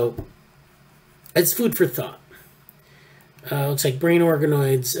 So it's food for thought. Looks like brain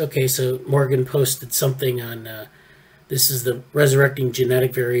organoids. Okay, so Morgan posted something on, this is the resurrecting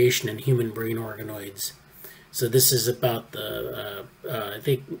genetic variation in human brain organoids. So this is about the, I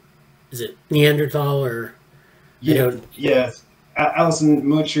think, is it Neanderthal or? Yeah, Alison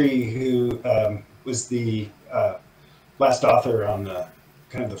Moultrie, who was the last author on the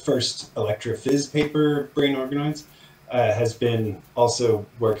kind of the first electrophys paper, brain organoids, has been also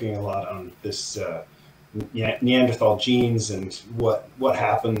working a lot on this Neanderthal genes and what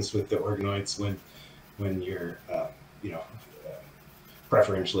happens with the organoids when you're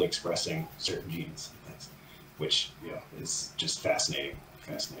preferentially expressing certain genes, which is just fascinating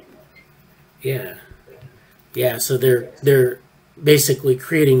work. Yeah. So they're basically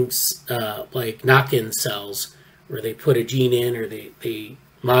creating like knock-in cells where they put a gene in, or they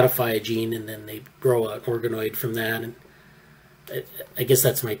modify a gene and then they grow an organoid from that. And I guess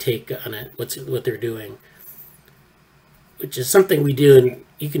that's my take on it. What they're doing, which is something we do,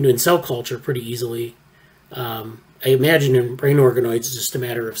 you can do in cell culture pretty easily. I imagine in brain organoids, it's just a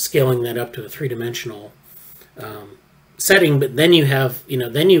matter of scaling that up to a three-dimensional setting. But then you have,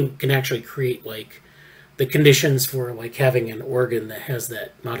 then you can actually create like the conditions for like having an organ that has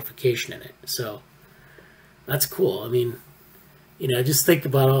that modification in it. So that's cool. I mean, just think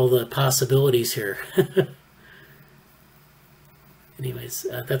about all the possibilities here. Anyways,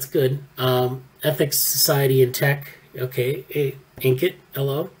 that's good. Ethics, Society, and Tech. Okay, hey, Ankit,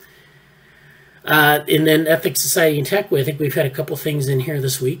 hello. And then Ethics, Society, and Tech, I think we've had a couple things in here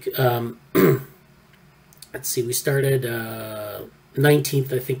this week. Let's see, we started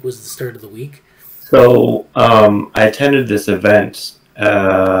 19th, I think, was the start of the week. So I attended this event.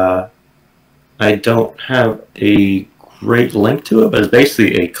 I don't have a great link to it, but it's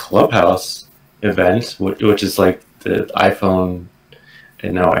basically a Clubhouse event, which is like the iPhone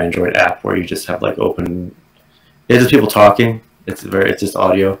and now Android app where you just have like open. It's just people talking. It's just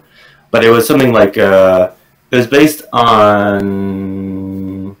audio, but it was something like it was based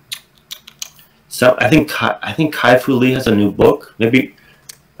on. So I think Kai-Fu Lee has a new book. Maybe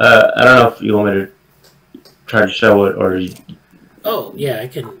I don't know if you want me to try to show it or. Oh yeah, I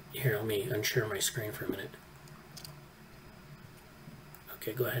can. Here, let me unshare my screen for a minute.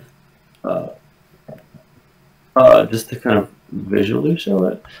 Okay, go ahead. Just to kind of visually show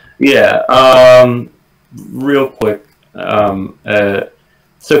it. Yeah. Real quick. So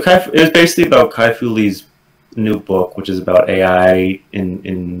it was basically about Kai-Fu Lee's new book, which is about AI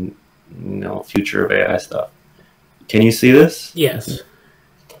in future of AI stuff. Can you see this? Yes.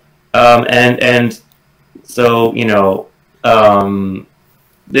 And so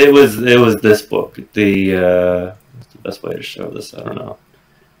it was this book. What's the best way to show this? I don't know.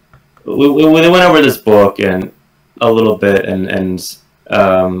 We went over this book and a little bit, and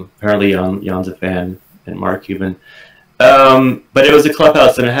apparently Jan's a fan, and Mark Cuban. But it was a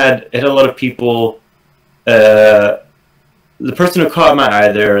Clubhouse, and it had a lot of people the person who caught my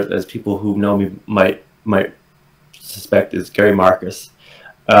eye there, as people who know me might suspect, is Gary Marcus.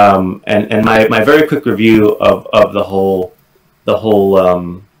 And my very quick review of the whole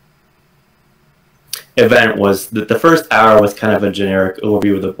event was that the first hour was kind of a generic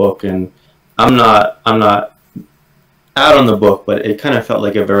overview of the book, and I'm not out on the book, but it kind of felt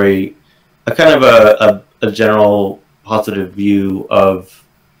like a general positive view of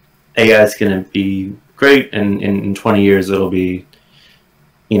AI is going to be great, and in 20 years it'll be,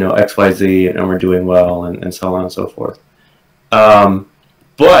 you know, XYZ, and we're doing well, and so on and so forth.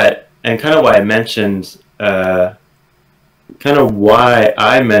 But, and kind of why I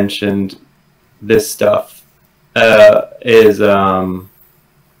mentioned, this stuff is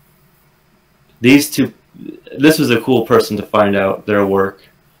these two. This was a cool person to find out their work,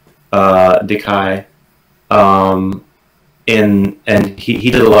 Dekai, and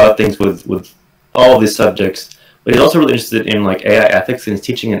he did a lot of things with all of these subjects, but he's also really interested in like AI ethics, and he's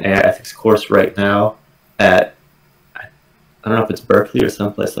teaching an AI ethics course right now at, I don't know if it's Berkeley or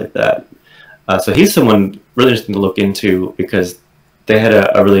someplace like that. So he's someone really interesting to look into, because they had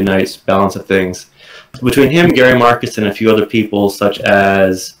a really nice balance of things. So between him, Gary Marcus, and a few other people, such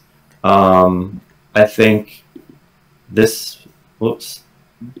as, I think this, whoops,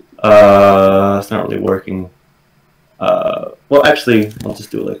 it's not really working. Well, actually, I'll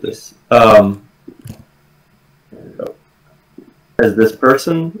just do it like this. As this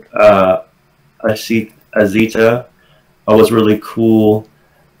person, Azita, was really cool.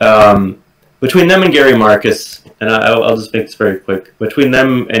 Between them and Gary Marcus, and I'll just make this very quick. Between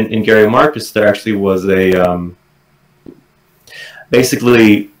them and Gary Marcus, there actually was a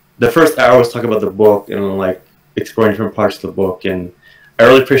basically the first hour was talking about the book and like exploring different parts of the book. And I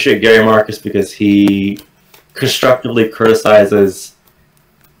really appreciate Gary Marcus because he constructively criticizes.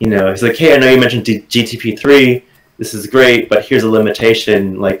 You know, he's like, "Hey, I know you mentioned GTP3. This is great, but here's a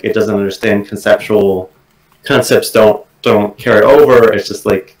limitation. Like, it doesn't understand conceptual concepts. Don't carry over. It's just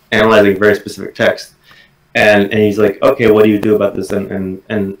like analyzing very specific text." And he's like, "Okay, what do you do about this?" And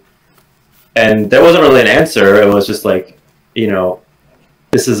there wasn't really an answer. It was just like, you know,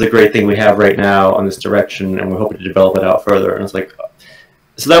 this is a great thing we have right now on this direction, and we're hoping to develop it out further. And it's like,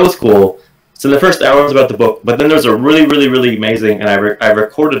 so that was cool. So the first hour was about the book, but then there was a really amazing, and I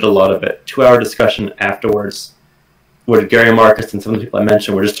recorded a lot of it, 2-hour discussion afterwards, where Gary Marcus and some of the people I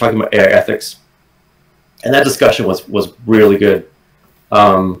mentioned were just talking about AI ethics. And that discussion was really good.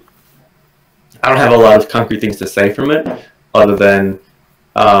 I don't have a lot of concrete things to say from it, other than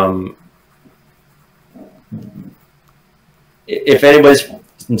if anybody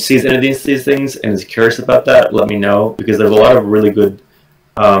sees any of these things and is curious about that, let me know, because there's a lot of really good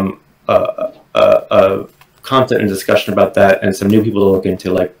content and discussion about that, and some new people to look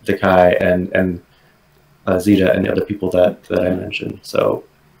into, like Dekai and Zeta and the other people that I mentioned. So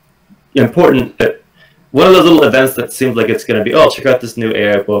important. One of those little events that seems like it's going to be, oh, check out this new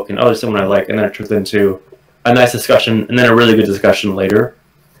AI book, and oh, there's someone I like, and then it turns into a nice discussion, and then a really good discussion later.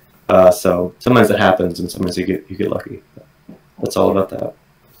 So sometimes it happens, and sometimes you get lucky. That's all about that.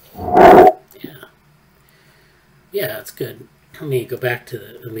 Yeah, that's good. Let me go back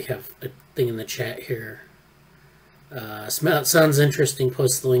to we have a thing in the chat here. Sounds interesting.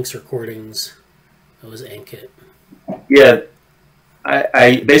 Post the links, recordings. That was Ankit. Yeah,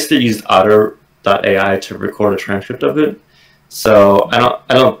 I basically used Otter.ai to record a transcript of it. So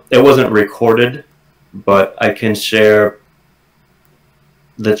it wasn't recorded, but I can share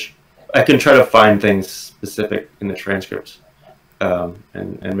I can try to find things specific in the transcript,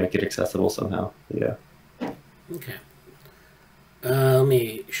 and make it accessible somehow. Yeah. Okay. Let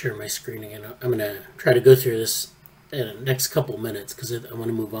me share my screen again. I'm going to try to go through this in the next couple minutes because I want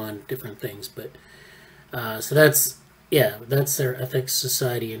to move on to different things. But so that's their Ethics,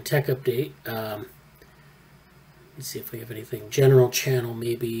 Society, and Tech update. Let's see if we have anything. General channel,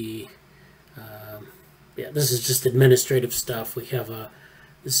 maybe. Yeah, this is just administrative stuff. We have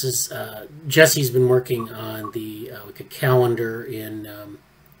this is Jesse's been working on the like a calendar in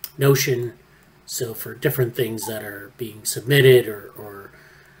Notion. So for different things that are being submitted or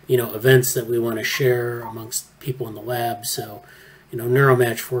you know, events that we want to share amongst people in the lab. So, you know,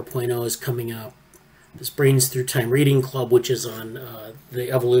 Neuromatch 4.0 is coming up. This Brains Through Time Reading Club, which is on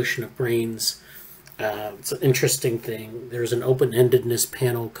the evolution of brains. It's an interesting thing. There's an open-endedness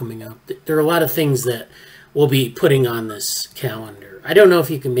panel coming up. There are a lot of things that we'll be putting on this calendar. I don't know if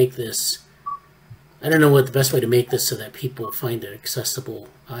you can make this. I don't know what the best way to make this so that people find it accessible.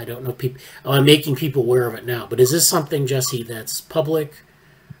 I don't know. I'm making people aware of it now. But is this something, Jesse, that's public?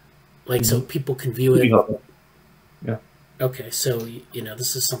 Like, so people can view it? Yeah. Okay, so, you know,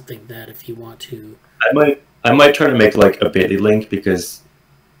 this is something that if you want to... I might try to make like a Bitly link because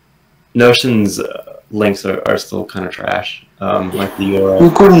Notion's links are still kind of trash. Like the URL.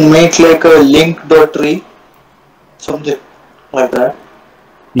 You could make like a link.tree, something like that.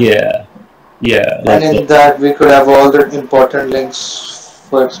 Yeah. Yeah. Like, And in that we could have all the important links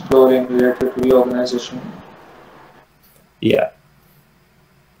for exploring related to the organization. Yeah.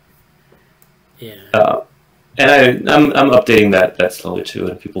 Yeah. And I'm updating that slowly too,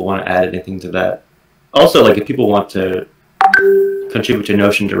 and if people want to add anything to that. Also, like if people want to contribute to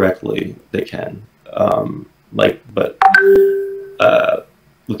Notion directly, they can. But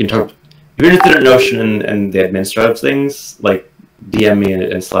we can talk. If you're interested in Notion and the administrative things, like DM me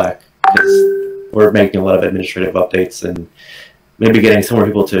in Slack, because we're making a lot of administrative updates and maybe getting some more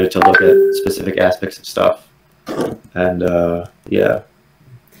people to look at specific aspects of stuff. And yeah,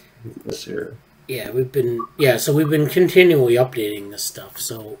 this here. Yeah, we've been continually updating this stuff.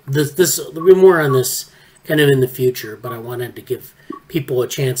 So there'll be more on this kind of in the future, but I wanted to give people a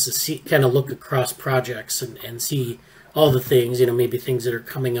chance to see, kind of look across projects and see all the things, maybe things that are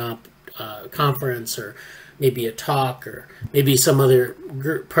coming up, conference, or maybe a talk, or maybe some other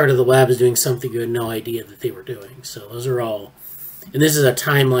part of the lab is doing something you had no idea that they were doing. So those are all, and this is a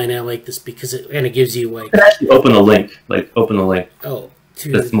timeline. I like this because it kind of gives you like... Actually open the link, Oh.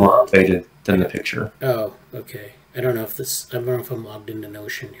 That's more updated than the picture. Oh, okay. I don't know if I'm logged into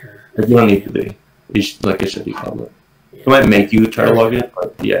Notion here. You don't need to be. It should be public. Yeah. It might make you try to log in,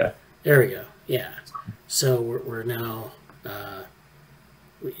 but yeah. There we go. Yeah. So we're now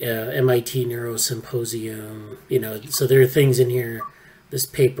MIT Neurosymposium. So there are things in here. This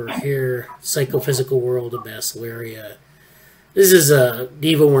paper here, Psychophysical World of Basilaria. This is a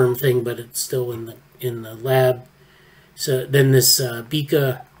Diva worm thing, but it's still in the lab. So then this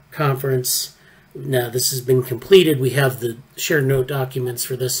BICA conference, now this has been completed. We have the shared note documents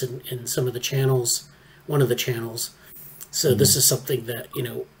for this in some of the channels, one of the channels. So this is something that,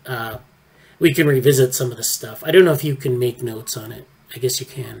 we can revisit some of the stuff. I don't know if you can make notes on it. I guess you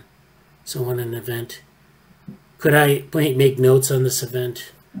can. So on an event. Could I make notes on this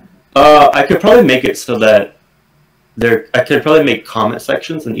event? I could probably make it so that I could probably make comment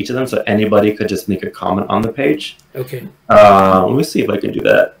sections in each of them, so anybody could just make a comment on the page. Okay. Let me see if I can do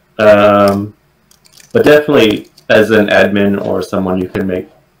that. But definitely, as an admin or someone, you can make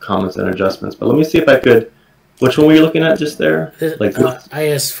comments and adjustments. But let me see if I could. Which one were you looking at just there? Like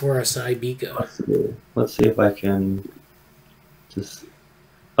IS4SI BICA. Let's see if I can just.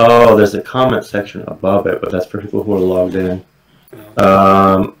 Oh, there's a comment section above it, but that's for people who are logged in.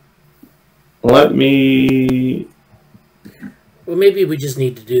 Oh. Let me. Well, maybe we just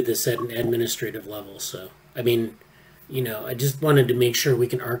need to do this at an administrative level. So, I mean, I just wanted to make sure we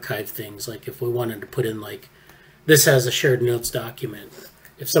can archive things. Like if we wanted to put in like, this has a shared notes document.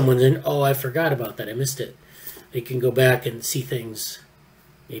 If someone's in, oh, I forgot about that, I missed it. They can go back and see things,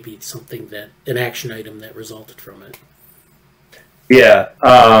 maybe something an action item that resulted from it. Yeah,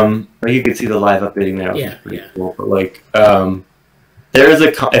 you can see the live updating now. Yeah, cool. But like, there is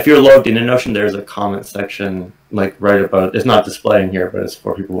if you're logged in Notion, there's a comment section like right above. It's not displaying here, but it's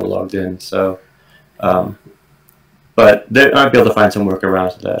for people who are logged in. So, but they might be able to find some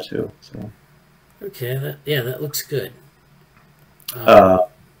workarounds to that too. So. Okay. That looks good.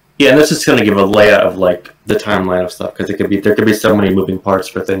 Yeah, and this is going to give a layout of like the timeline of stuff because there could be so many moving parts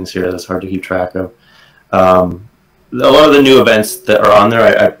for things here that it's hard to keep track of. A lot of the new events that are on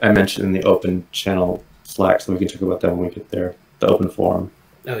there, I mentioned in the open channel Slack, so we can talk about that when we get there. The open forum.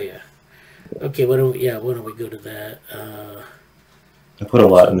 Oh yeah. Okay. Why don't we go to that? I put a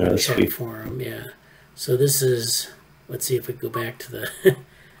lot in there this week. Forum. Yeah. So this is. Let's see if we go back to the.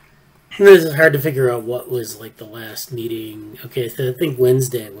 This is hard to figure out what was like the last meeting. Okay, so I think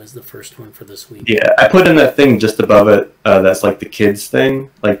Wednesday was the first one for this week. Yeah, I put in that thing just above it. That's like the kids thing.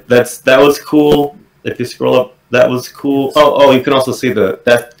 Like that was cool. If you scroll up, that was cool. Oh, you can also see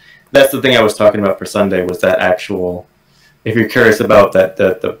that's the thing I was talking about for Sunday was that actual. If you're curious about that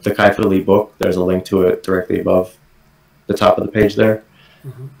the Kai-Fu Lee book, there's a link to it directly above the top of the page there.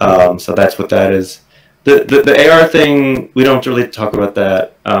 Mm-hmm. So that's what that is. The AR thing, we don't really talk about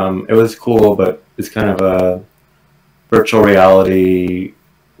that. It was cool, but it's kind of a virtual reality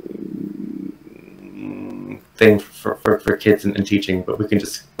thing for kids and teaching, but we can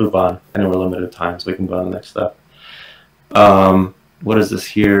just move on. I know we're limited of time, so we can go on to the next stuff. What is this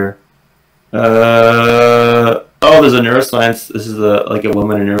here? There's a neuroscience. This is like a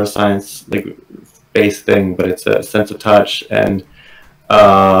woman in neuroscience based thing, but it's a sense of touch and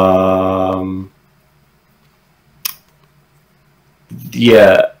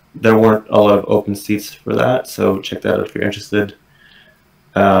yeah, there weren't a lot of open seats for that, so check that out if you're interested.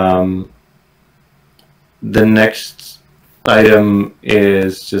 the next item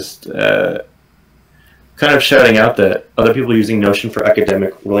is just kind of shouting out that other people are using Notion for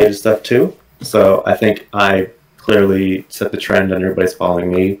academic related stuff too. So I think I clearly set the trend and everybody's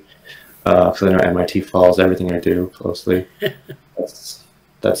following me. Because I know MIT follows everything I do closely.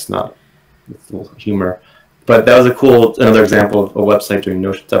 That's not humor. But that was another example of a website doing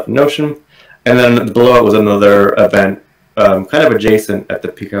Notion stuff in Notion. And then below it was another event, kind of adjacent at the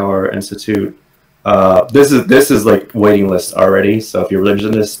Peak Hour Institute. This is like waiting list already. So if you're really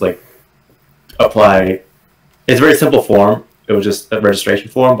interested in this, like apply. It's a very simple form. It was just a registration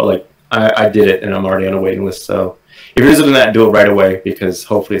form, but like I did it and I'm already on a waiting list. So if you're interested in that, do it right away because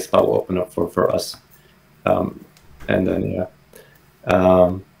hopefully a spot will open up for us. And then yeah.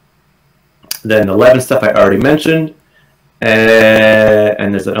 Then 11 stuff I already mentioned,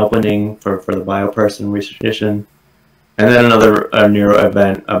 and there's an opening for the bio person research edition, and then another neuro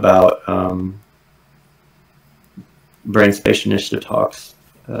event about brain space initiative talks.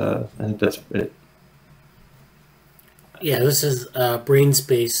 I think that's it. Yeah, this is brain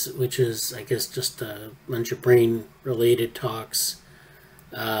space, which is I guess just a bunch of brain related talks.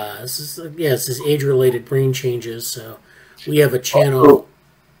 This is age related brain changes. So we have a channel.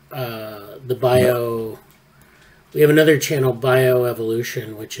 We have another channel,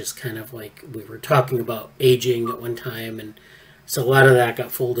 Bioevolution, which is kind of like we were talking about aging at one time, and so a lot of that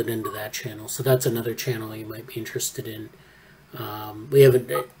got folded into that channel. So that's another channel you might be interested in. We haven't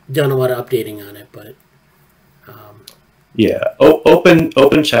done a lot of updating on it, but yeah,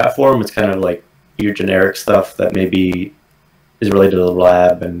 open chat forum is kind of like your generic stuff that maybe is related to the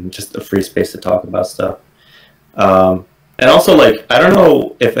lab and just a free space to talk about stuff. And also, like, I don't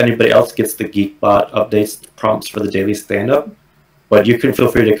know if anybody else gets the Geekbot updates prompts for the daily stand-up, but you can feel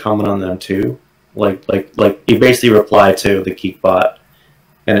free to comment on them too. Like you basically reply to the Geekbot,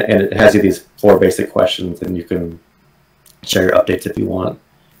 and it has you these 4 basic questions, and you can share your updates if you want.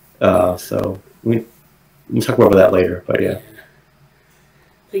 So we can talk more about that later, but yeah.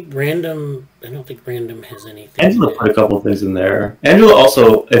 I don't think Random has anything. Angela put a couple of things in there. Angela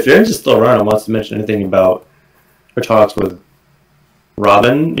also, if Angela's still around and wants to mention anything about her talks with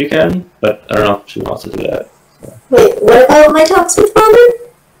Robin, you can, but I don't know if she wants to do that. So. Wait, what about my talks with Robin?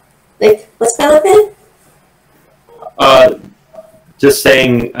 Like, what's relevant? Just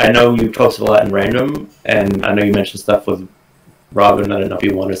saying, I know you posted a lot in Random, and I know you mentioned stuff with Robin. I don't know if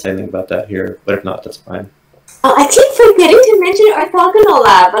you want to say anything about that here, but if not, that's fine. I keep forgetting to mention Orthogonal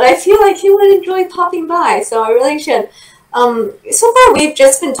Lab, but I feel like he would enjoy popping by, so I really should. So far we've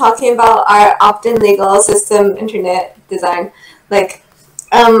just been talking about our opt-in legal system internet design, like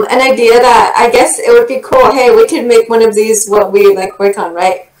an idea that I guess it would be cool. Hey, we could make one of these what we like work on,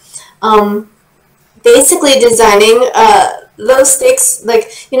 right? Basically designing low stakes,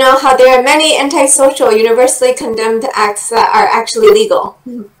 like you know how there are many antisocial, universally condemned acts that are actually legal.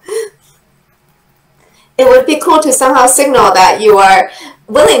 It would be cool to somehow signal that you are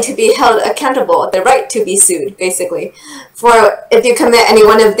willing to be held accountable, the right to be sued, basically, for if you commit any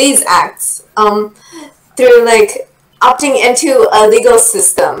one of these acts, through like opting into a legal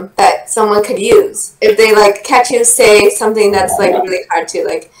system that someone could use. If they like catch you say something that's like really hard to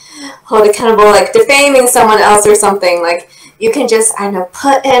like hold accountable, like defaming someone else or something, like you can just, I don't know,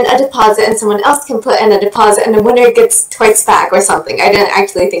 put in a deposit and someone else can put in a deposit and the winner gets twice back or something. I didn't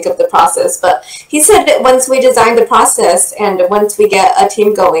actually think of the process, but he said that once we design the process and once we get a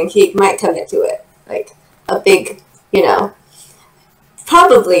team going, he might commit to it. Like a big, you know,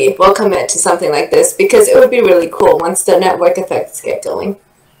 probably will commit to something like this because it would be really cool once the network effects get going.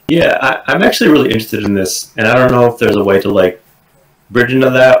 Yeah, I'm actually really interested in this, and I don't know if there's a way to like bridge into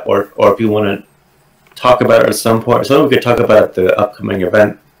that, or if you want to talk about it at some point. So we could talk about the upcoming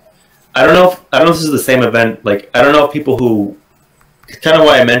event. I don't know if this is the same event. Like I don't know if people who, it's kind of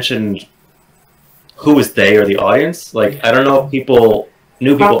why I mentioned who is they or the audience. Like I don't know if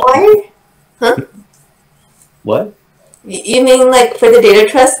new people. Huh? What? You mean like for the data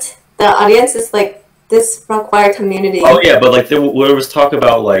trust, the audience is like this Rockwire community? Oh yeah, but like there was talk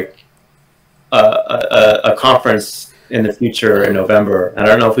about like a conference in the future in November, and I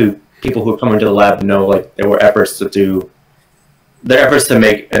don't know if people who come into the lab know like there were efforts to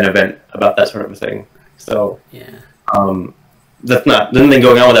make an event about that sort of a thing. So yeah, that's not there's nothing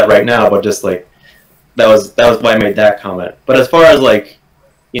going on with that right now, but just like that was why I made that comment. But as far as like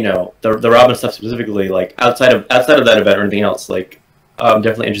you know the Robin stuff specifically, like outside of that event or anything else, like I'm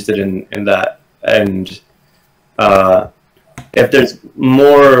definitely interested in that. And if there's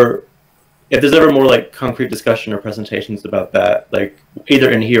ever more like concrete discussion or presentations about that, like either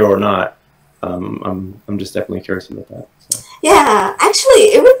in here or not, I'm just definitely curious about that. So. Yeah,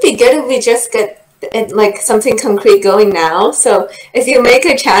 actually, it would be good if we just get like something concrete going now. So if you make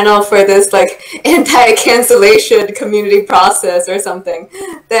a channel for this like anti-cancellation community process or something,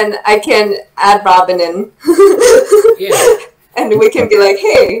 then I can add Robin in. Yeah. And we can be like,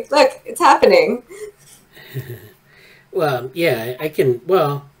 hey, look, it's happening. Well, yeah, I can.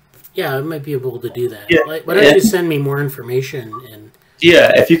 Well, yeah, I might be able to do that. Yeah. Like, why don't you send me more information? And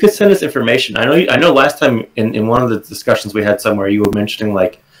yeah, if you could send us information. I know last time in one of the discussions we had somewhere, you were mentioning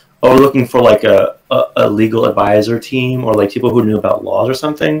like, oh, we're looking for like a legal advisor team or like people who knew about laws or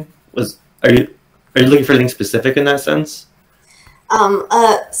something. Are you looking for anything specific in that sense?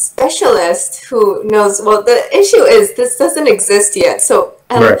 A specialist who knows. Well, the issue is this doesn't exist yet. So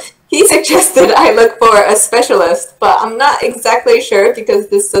Right. he suggested I look for a specialist, but I'm not exactly sure because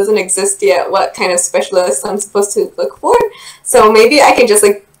this doesn't exist yet. What kind of specialist I'm supposed to look for? So maybe I can just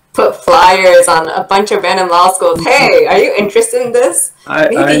like put flyers on a bunch of random law schools. Hey, are you interested in this?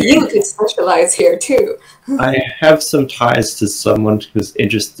 Maybe you could specialize here too. I have some ties to someone who's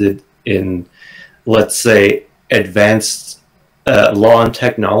interested in, let's say, advanced law and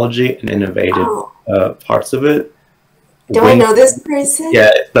technology and innovative parts of it. Do I know this person?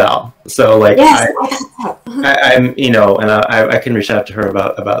 Yeah, Val. So like, yes, I'm, you know, and I can reach out to her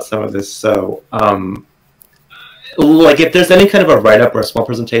about some of this. So, like, if there's any kind of a write-up or a small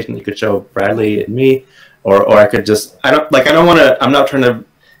presentation you could show Bradley and me, or I could just, I don't want to. I'm not trying to.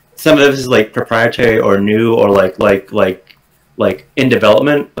 Some of this is like proprietary or new or like in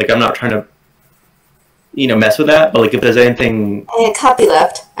development. Like, I'm not trying to, you know, mess with that. But like, if there's anything, copy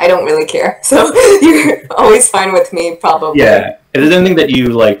left, I don't really care. So you're always fine with me, probably. yeah. If there's anything that you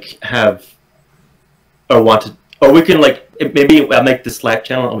like have or want to, or we can like maybe I'll make the Slack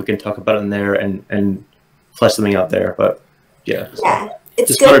channel and we can talk about it in there and flesh something out there. But yeah,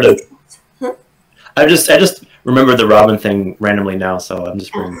 it's just good. I just remembered the Robin thing randomly now, so I'm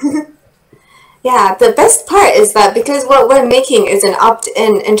just bringing. Yeah, the best part is that because what we're making is an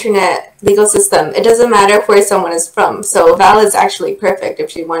opt-in internet legal system, it doesn't matter where someone is from. So Val is actually perfect if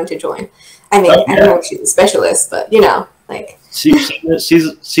she wanted to join. I mean, I don't know if she's a specialist, but you know, like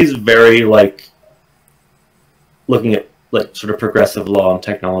she's very like looking at like sort of progressive law and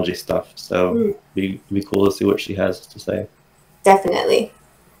technology stuff. So it'd be cool to see what she has to say. Definitely.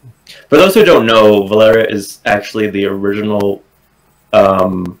 For those who don't know, Valeria is actually the original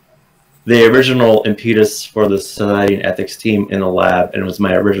impetus for the Society and Ethics team in the lab, and was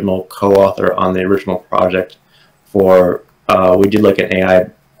my original co-author on the original project for, we did like an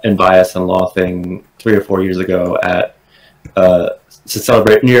AI and bias and law thing 3 or 4 years ago at to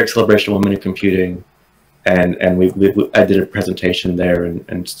celebrate New York Celebration of Women in Computing, and I did a presentation there,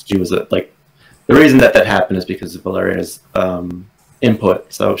 and she was like, the reason that happened is because of Valeria's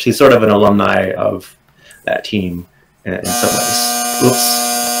input. So she's sort of an alumni of that team in some ways. Oops.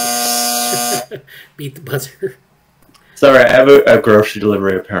 Beat the buzzer. Sorry, I have a grocery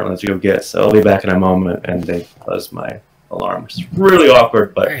delivery apparently to go get, so I'll be back in a moment, and they buzzed my alarm, which is really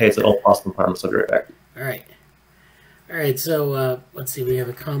awkward, but hey, it's an old Boston apartment, so I'll be right back. All right, so let's see, we have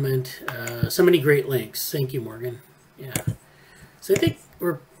a comment. So many great links. Thank you, Morgan. Yeah. So I think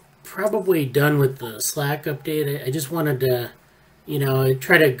we're probably done with the Slack update. I just wanted to, you know, I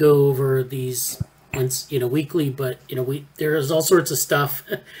try to go over these once, you know, weekly, but, you know, there's all sorts of stuff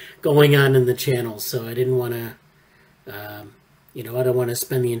going on in the channel, so I didn't want to, you know, I don't want to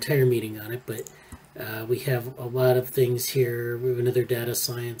spend the entire meeting on it, but we have a lot of things here. We have another data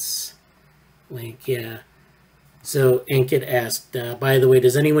science link, yeah. So Ankit asked, by the way,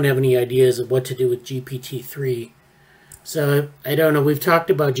 does anyone have any ideas of what to do with GPT-3? So I don't know, we've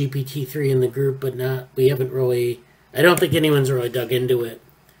talked about GPT-3 in the group, but we haven't really, I don't think anyone's really dug into it.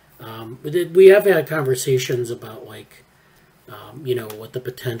 We have had conversations about, like, you know, what the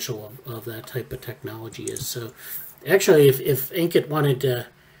potential of that type of technology is. So actually, if Ankit wanted to,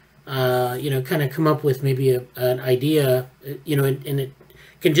 you know, kind of come up with maybe an idea, you know, and it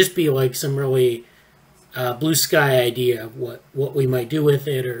can just be like some really blue sky idea of what we might do with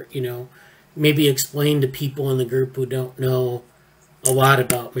it, or, you know, maybe explain to people in the group who don't know a lot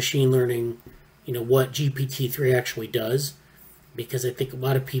about machine learning, you know, what GPT-3 actually does, because I think a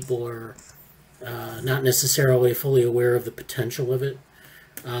lot of people are not necessarily fully aware of the potential of it.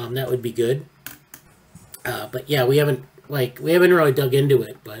 That would be good. But yeah, we haven't really dug into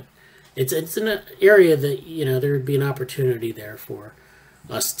it, but it's an area that, you know, there would be an opportunity there for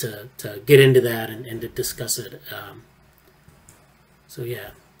us to get into that and to discuss it. So yeah.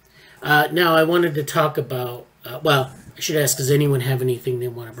 Now I wanted to talk about, well, I should ask, does anyone have anything they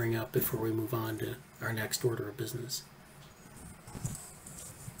want to bring up before we move on to our next order of business?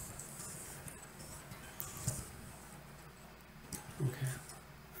 Okay.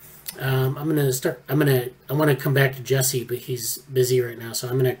 I'm gonna start. I want to come back to Jesse, but he's busy right now, so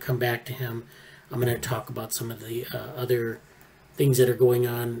I'm gonna come back to him. I'm gonna talk about some of the other things that are going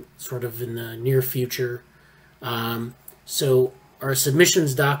on, sort of in the near future. So our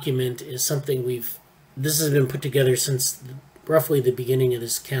submissions document is something this has been put together since roughly the beginning of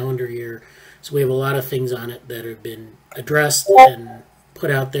this calendar year. So we have a lot of things on it that have been addressed and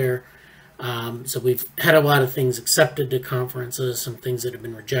put out there. So we've had a lot of things accepted to conferences, some things that have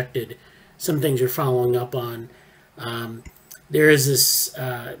been rejected, some things we're following up on. There is this,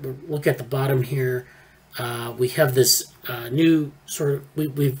 look at the bottom here, we have this new sort of,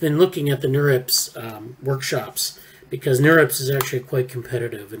 we've been looking at the NeurIPS workshops, because NeurIPS is actually quite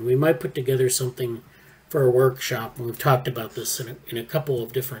competitive, and we might put together something for a workshop, and we've talked about this in a couple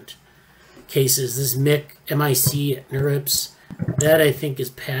of different cases. This MIC at NeurIPS, that I think is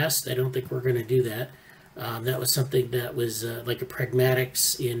passed. I don't think we're going to do that. That was something that was like a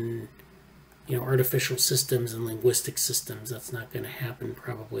pragmatics in artificial systems and linguistic systems. That's not going to happen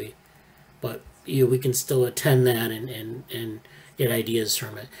probably, but we can still attend that and get ideas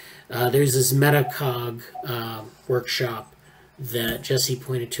from it. There's this Metacog workshop that Jesse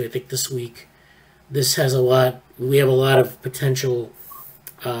pointed to, I think this week. This has we have a lot of potential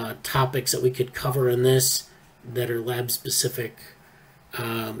topics that we could cover in this that are lab specific,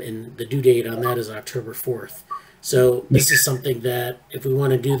 and the due date on that is October 4th. So this is something that if we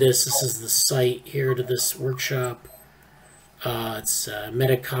want to do this is the site here to this workshop. It's on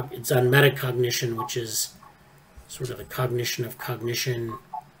metacognition, which is sort of the cognition of cognition.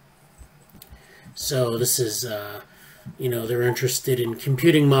 So this is, they're interested in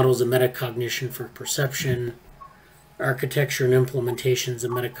computing models of metacognition for perception, architecture and implementations of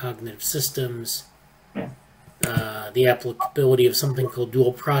metacognitive systems, the applicability of something called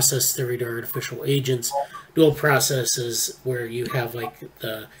dual process theory to artificial agents. Dual process is where you have like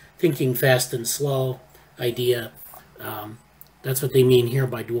the thinking fast and slow idea. That's what they mean here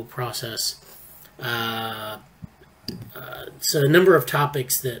by dual process. So a number of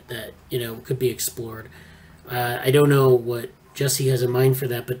topics that could be explored. I don't know what Jesse has in mind for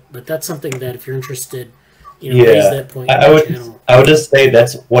that, but that's something that if you're interested, raise that point. I would just say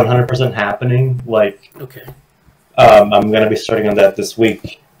that's 100% happening. Like, okay, I'm going to be starting on that this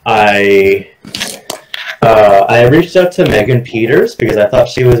week. I reached out to Megan Peters because I thought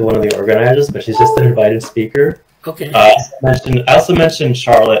she was one of the organizers, but she's just an invited speaker. Okay. I also mentioned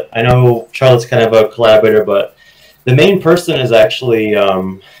Charlotte. I know Charlotte's kind of a collaborator, but the main person is actually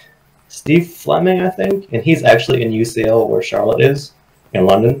Steve Fleming, I think, and he's actually in UCL, where Charlotte is, in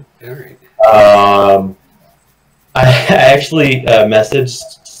London. All right. I actually messaged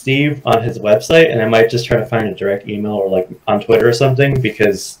Steve on his website, and I might just try to find a direct email or like on Twitter or something,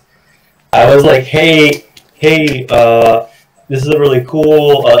 because I was like, hey, this is really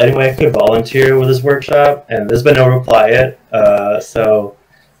cool. Anyway, I could volunteer with this workshop, and there's been no reply yet. But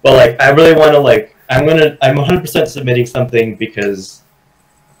like, I really want to like, I'm 100% submitting something because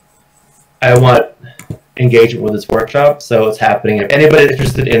I want engagement with this workshop. So it's happening. If anybody's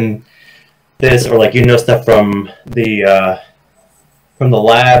interested in this, or like stuff from the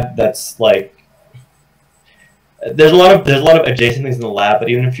lab, that's like, there's a lot of adjacent things in the lab. But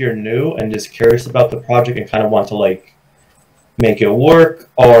even if you're new and just curious about the project and kind of want to like make it work,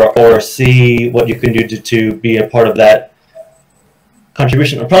 or see what you can do to be a part of that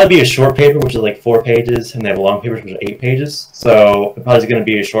contribution. It'll probably be a short paper, which is like 4 pages, and they have long papers, which are 8 pages. So it probably is going to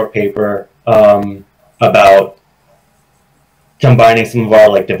be a short paper about combining some of our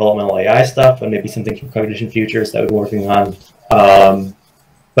like developmental AI stuff and maybe something from Cognition Futures that we're working on.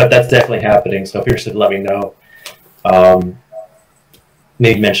 But that's definitely happening. So if you're interested, let me know.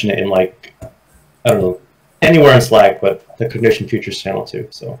 Maybe mention it in like, I don't know, anywhere in Slack, but the Cognition Futures channel too.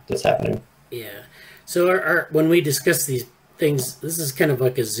 So that's happening. Yeah. So when we discuss these things, this is kind of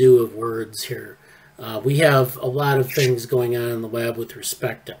like a zoo of words here. We have a lot of things going on in the lab with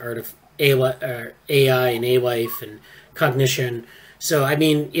respect to AI and A-Life and cognition. So, I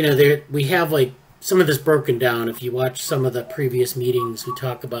mean, we have like some of this broken down. If you watch some of the previous meetings, we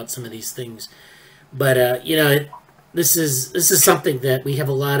talk about some of these things. But, this is something that we have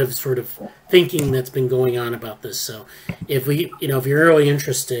a lot of sort of thinking that's been going on about this. So if if you're really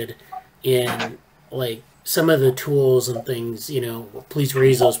interested in like some of the tools and things, please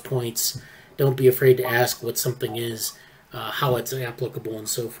raise those points. Don't be afraid to ask what something is, how it's applicable, and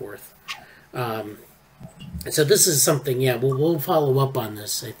so forth. So this is something, we'll follow up on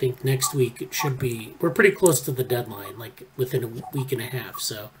this. I think next week it should be, we're pretty close to the deadline, like within a week and a half.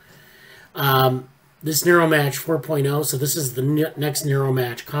 So this NeuroMatch 4.0, so this is the next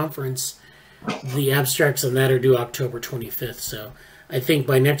NeuroMatch conference. The abstracts on that are due October 25th. So I think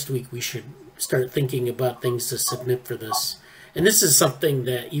by next week we should start thinking about things to submit for this. And this is something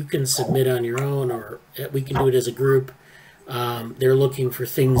that you can submit on your own, or we can do it as a group. They're looking for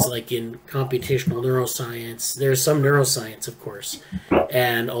things like in computational neuroscience. There's some neuroscience, of course,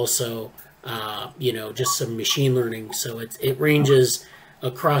 and also, you know, just some machine learning. So it ranges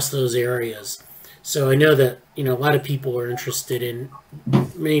across those areas. So I know that, you know, a lot of people are interested in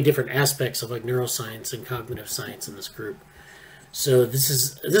many different aspects of like neuroscience and cognitive science in this group. So this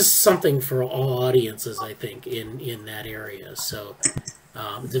is something for all audiences, I think, in that area. So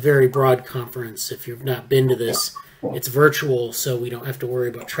it's a very broad conference. If you've not been to this, it's virtual, so we don't have to worry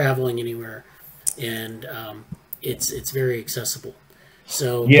about traveling anywhere, and it's very accessible.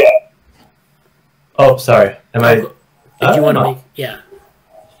 So yeah. Oh, sorry. Am I? Did you want to make? Yeah.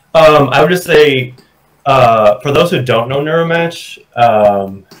 I would just say, for those who don't know Neuromatch,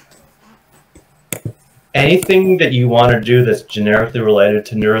 anything that you want to do that's generically related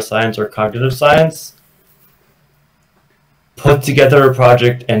to neuroscience or cognitive science, put together a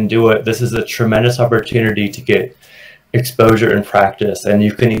project and do it. This is a tremendous opportunity to get exposure and practice, and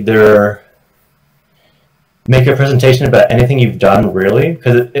you can either make a presentation about anything you've done, really,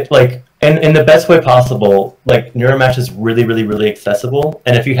 because it like, and in the best way possible, like Neuromatch is really, really, really accessible,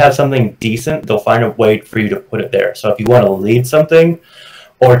 and if you have something decent, they'll find a way for you to put it there. So if you want to lead something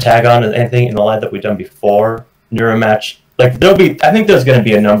or tag on to anything in the lab that we've done before, Neuromatch, like I think there's going to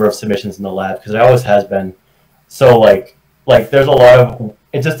be a number of submissions in the lab, because there always has been. So like there's a lot of,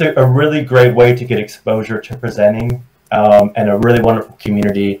 it's just a really great way to get exposure to presenting, and a really wonderful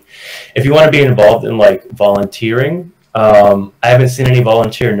community. If you want to be involved in like volunteering, I haven't seen any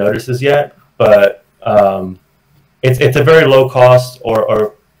volunteer notices yet, but it's a very low cost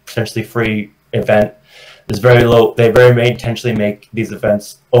or potentially free event. It's very low. They may intentionally make these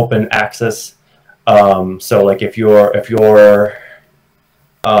events open access. So like if you're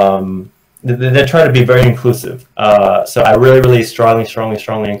they try to be very inclusive. So I really, really strongly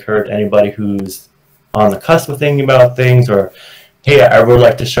encourage anybody who's on the cusp of thinking about things, or hey, I would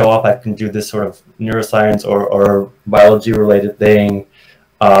like to show off, I can do this sort of neuroscience or biology related thing.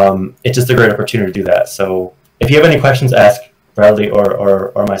 It's just a great opportunity to do that. So if you have any questions, ask Bradley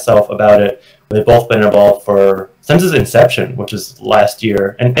or myself about it. We've both been involved since its inception, which is last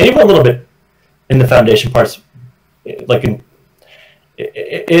year, and even a little bit in the foundation parts. Like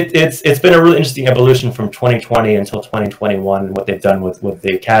it's been a really interesting evolution from 2020 until 2021, and what they've done with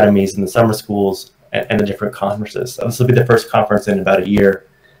the academies and the summer schools and the different conferences. So this will be the first conference in about a year,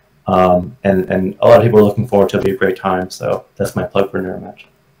 and a lot of people are looking forward to it. It'll be a great time. So that's my plug for Neuromatch.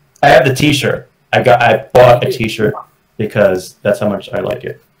 I have the T-shirt. I bought a T-shirt because that's how much I like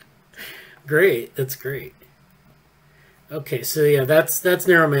it. Great, that's great. Okay, so yeah, that's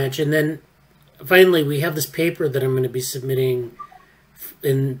Neuromatch, and then finally we have this paper that I'm going to be submitting,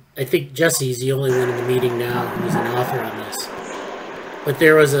 and I think Jesse's the only one in the meeting now who's an author on this. But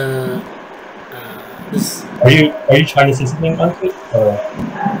there was a this. Are you trying to say something about it?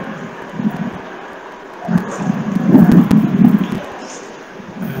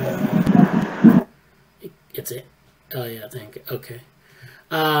 It's it. Oh yeah, thank you. Okay.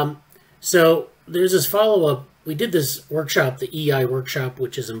 So there's this follow-up. We did this workshop, the EI workshop,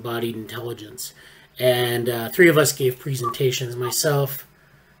 which is embodied intelligence. And 3 of us gave presentations. Myself,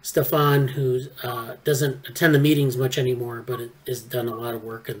 Stefan, who doesn't attend the meetings much anymore, but has done a lot of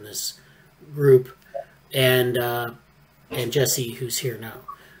work in this group, and Jesse, who's here now.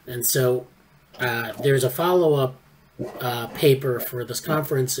 And so there's a follow-up paper for this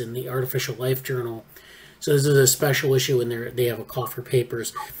conference in the Artificial Life Journal. So this is a special issue, and they have a call for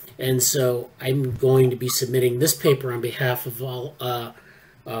papers. And so I'm going to be submitting this paper on behalf of all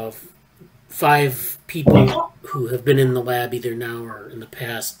of 5 people who have been in the lab either now or in the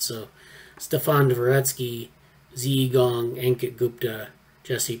past. So Stefan Dvoretsky, Zi Gong, Ankit Gupta,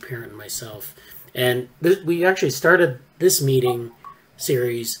 Jesse Parent, and myself. And we actually started this meeting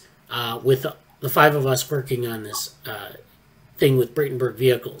series with the 5 of us working on this thing with Braitenberg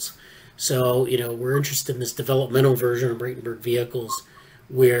Vehicles. So, you know, we're interested in this developmental version of Braitenberg Vehicles,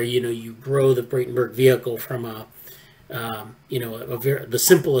 where, you know, you grow the Braitenberg vehicle from the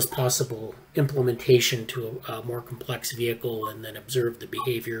simplest possible implementation to a more complex vehicle, and then observe the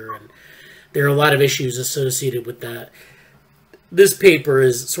behavior. And there are a lot of issues associated with that. This paper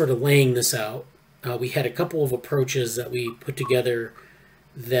is sort of laying this out. We had a couple of approaches that we put together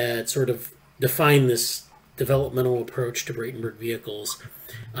that sort of define this developmental approach to Braitenberg vehicles.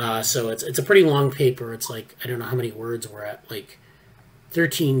 So it's a pretty long paper. It's like, I don't know how many words we're at, like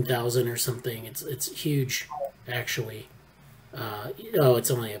 13,000 or something. It's huge, actually.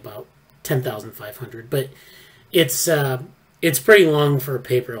 It's only about 10,500, but it's it's pretty long for a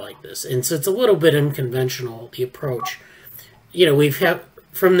paper like this, and so it's a little bit unconventional, the approach. You know,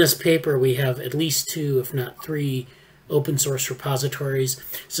 from this paper, we have at least 2, if not 3, open source repositories.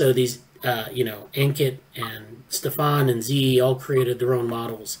 So these, you know, Ankit and Stefan and Z all created their own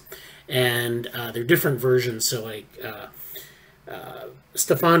models, and they're different versions. So like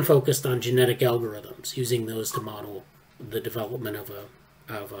Stefan focused on genetic algorithms, using those to model the development of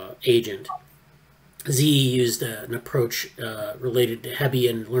a agent. Z used an approach related to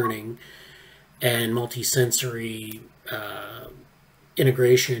Hebbian learning and multisensory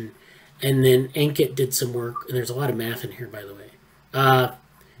integration, and then Ankit did some work, and there's a lot of math in here, by the way.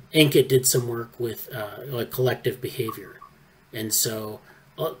 Ankit did some work with like collective behavior, and so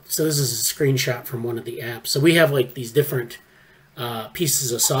this is a screenshot from one of the apps. So we have like these different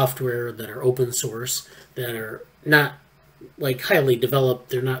pieces of software that are open source, that are not like highly developed.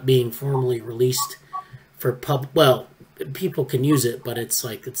 They're not being formally released for well, people can use it, but it's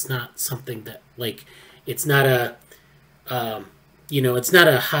like, it's not something that, like, it's not a you know, it's not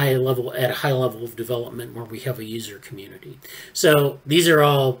a high level, at a high level of development where we have a user community. So these are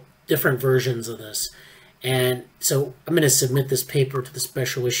all different versions of this, and so I'm going to submit this paper to the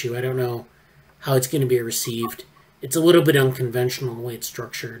special issue. I don't know how it's going to be received. It's a little bit unconventional the way it's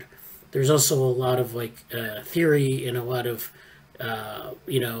structured. There's also a lot of like theory and a lot of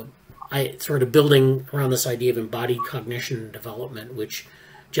you know, I sort of building around this idea of embodied cognition and development, which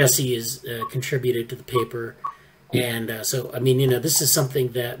Jesse has contributed to the paper. And so, I mean, you know, this is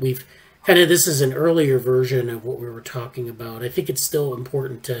something that we've kind of, this is an earlier version of what we were talking about. I think it's still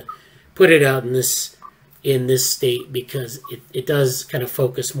important to put it out in this state, because it does kind of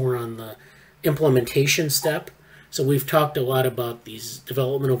focus more on the implementation step. So we've talked a lot about these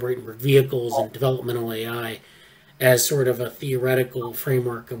developmental Braitenberg vehicles and developmental AI as sort of a theoretical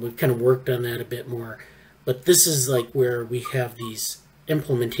framework, and we've kind of worked on that a bit more. But this is like where we have these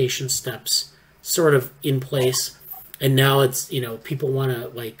implementation steps sort of in place, and now it's, you know, people want to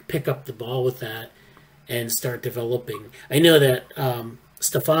like pick up the ball with that and start developing. I know that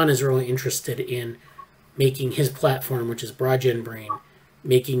Stefan is really interested in making his platform, which is Broadgen Brain,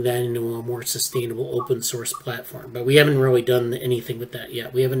 making that into a more sustainable open source platform. But we haven't really done anything with that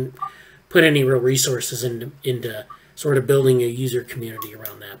yet. We haven't put any real resources into sort of building a user community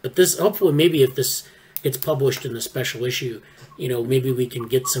around that. But this, hopefully, maybe if this gets published in the special issue, you know, maybe we can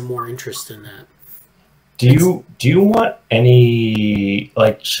get some more interest in that. Do you want any,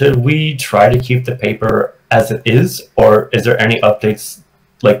 like, should we try to keep the paper as it is, or is there any updates?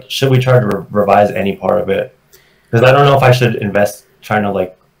 Like, should we try to revise any part of it? Because I don't know if I should invest trying to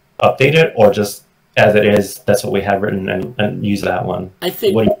like update it, or just as it is, that's what we have written, and use that one. I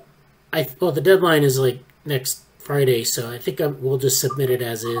think, well, the deadline is like next Friday, so I think we'll just submit it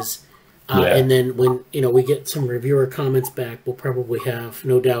as is. Yeah. And then when, you know, we get some reviewer comments back, we'll probably have,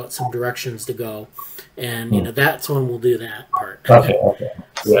 no doubt, some directions to go. And, you know, that's when we'll do that part. Okay, okay.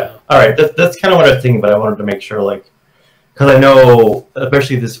 So, yeah. All right, that's kind of what I was thinking, but I wanted to make sure, like, because I know,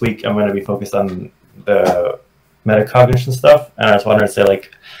 especially this week, I'm going to be focused on the metacognition stuff, and I just wanted to say,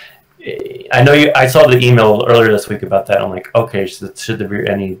 like, I know I saw the email earlier this week about that. I'm like, okay, should there be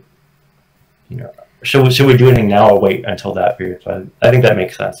any, you know, should we do anything now or wait until that period? So I think that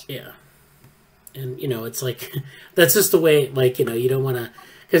makes sense. Yeah. And, you know, it's like, that's just the way, like, you know, you don't want to,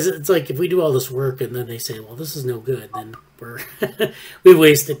 because it's like, if we do all this work and then they say, well, this is no good, then we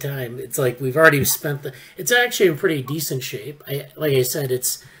wasted time. It's like, we've already spent it's actually in pretty decent shape. Like I said,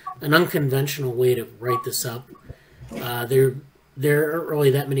 it's an unconventional way to write this up. There aren't really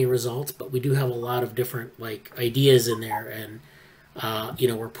that many results, but we do have a lot of different, like, ideas in there, and, you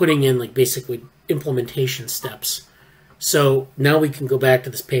know, we're putting in, like, basically implementation steps. So now we can go back to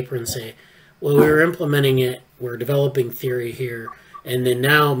this paper and say, well, we were implementing it, we're developing theory here, and then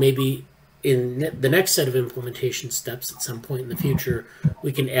now maybe in the next set of implementation steps at some point in the future,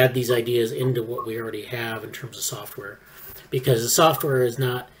 we can add these ideas into what we already have in terms of software. Because the software is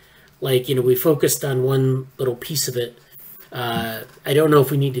not, like, you know, we focused on one little piece of it. I don't know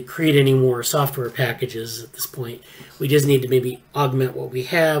if we need to create any more software packages at this point. We just need to maybe augment what we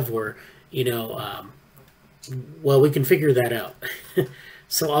have, or, you know, well, we can figure that out.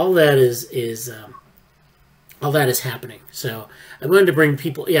 So all that is happening. So I wanted to bring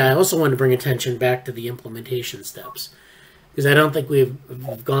people, yeah, I also wanted to bring attention back to the implementation steps, because I don't think we've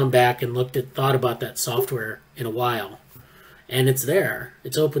gone back and thought about that software in a while. And it's there.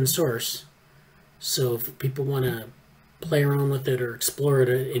 It's open source. So if people want to play around with it or explore it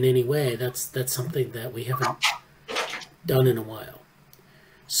in any way, that's something that we haven't done in a while.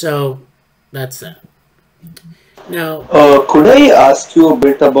 So that's that. Now, Could I ask you a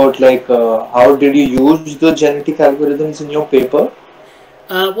bit about like how did you use the genetic algorithms in your paper?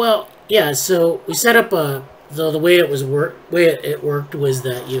 well, yeah. So we set up the way it worked was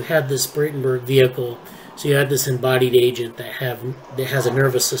that you had this Braitenberg vehicle. So you had this embodied agent that has a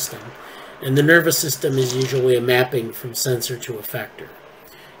nervous system, and the nervous system is usually a mapping from sensor to effector.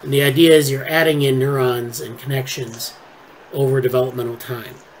 And the idea is you're adding in neurons and connections over developmental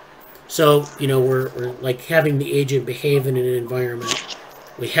time. So, you know, we're like having the agent behave in an environment.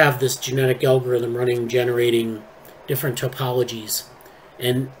 We have this genetic algorithm running, generating different topologies.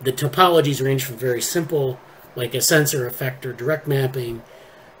 And the topologies range from very simple, like a sensor effector direct mapping,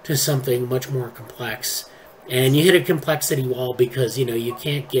 to something much more complex. And you hit a complexity wall because, you know, you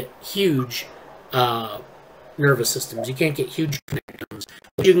can't get huge nervous systems. You can't get huge connections.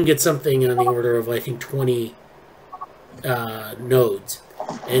 You can get something on the order of, I think, 20 nodes.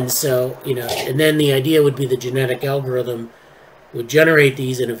 And so, you know, and then the idea would be the genetic algorithm would generate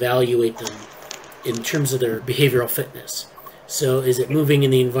these and evaluate them in terms of their behavioral fitness. So is it moving in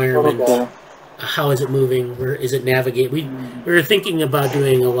the environment? Okay. How is it moving? Where is it navigate? We were thinking about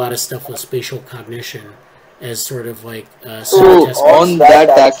doing a lot of stuff with spatial cognition as sort of like So on that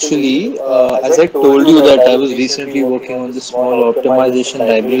actually, as I told you that I was recently working on this small optimization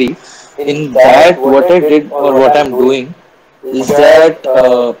library. In that, what I did or what I'm doing is that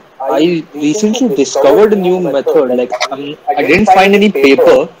I recently discovered a new method. Like I didn't find any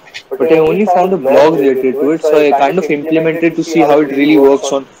paper, but I only found a blog related to it. So I kind of implemented to see how it really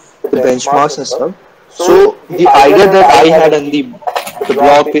works on the benchmarks and stuff. So the idea that I had and the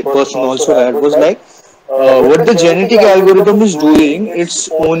blog person also had was like, what the genetic algorithm is doing, it's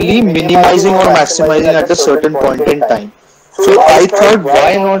only minimizing or maximizing at a certain point in time. So I thought,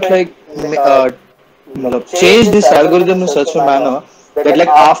 why not like change this algorithm in such a manner that like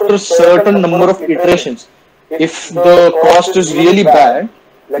after a certain number of iterations, if the cost is really bad,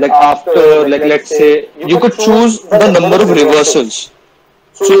 like after like let's say you could choose the number of reversals.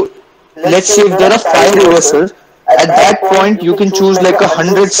 So let's say if there are 5 reversals, at that point you can choose like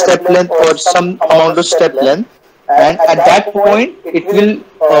 100 step length or some amount of step length, and at that point it will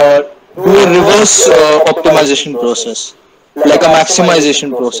do a reverse optimization process, like a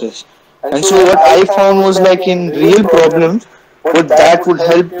maximization process. And so what I found was like in real problems, what that would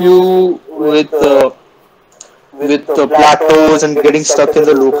help you with plateaus and getting stuck in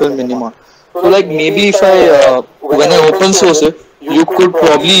the local minima. So like maybe if I when I open source it, you could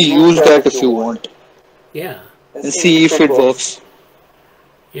probably use that if you want yeah, and see if it works.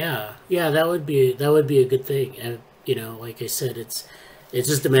 yeah, that would be a good thing. And you know, like I said, it's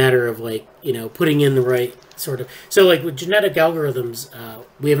just a matter of like, you know, putting in the right sort of. So like with genetic algorithms,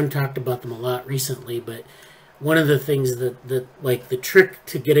 we haven't talked about them a lot recently, but one of the things that like the trick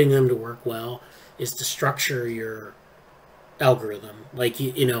to getting them to work well is to structure your algorithm. Like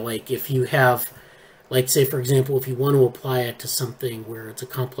you know, like if you have, like say for example, if you want to apply it to something where it's a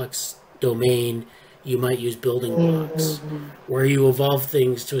complex domain, you might use building blocks, where you evolve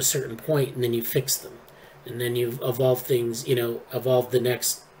things to a certain point and then you fix them. And then you evolve things, you know, evolve the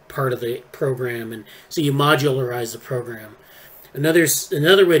next part of the program. And so you modularize the program.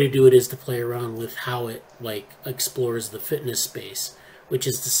 Another way to do it is to play around with how it like explores the fitness space, which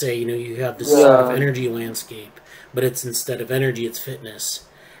is to say, you know, you have this sort of energy landscape, but it's instead of energy, it's fitness.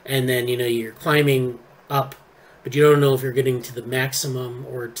 And then, you know, you're climbing up, but you don't know if you're getting to the maximum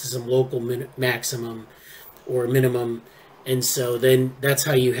or to some local maximum or minimum. And so then that's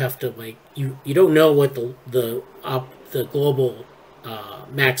how you have to like, you don't know what the global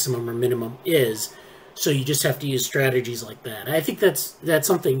maximum or minimum is. So you just have to use strategies like that. I think that's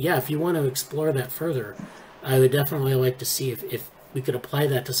something, yeah, if you want to explore that further, I would definitely like to see if we could apply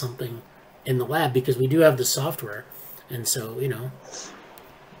that to something in the lab, because we do have the software. And so, you know.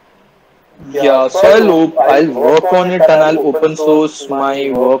 Yeah, so I'll work on it and I'll open source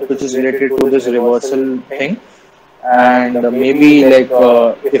my work which is related to this reversal thing. And maybe like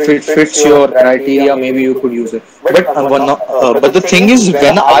if it fits your criteria, maybe you could use it. But the thing is,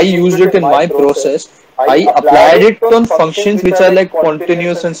 when I used it in my process, I applied it on functions which are like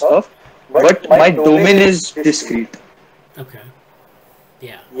continuous and stuff, but my domain is discrete. Okay.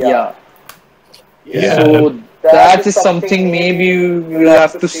 Yeah. So that is something maybe you will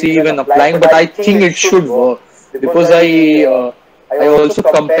have to see when applying, but I think it should work because I also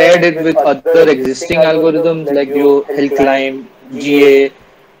compared it with other existing algorithms like your hill climb, GA,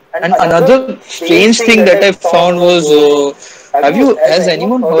 and another strange thing that I found was, has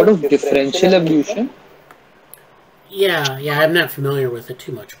anyone heard of differential evolution? Yeah, I'm not familiar with it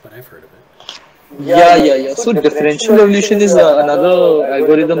too much, but I've heard of it. Yeah. So differential evolution is another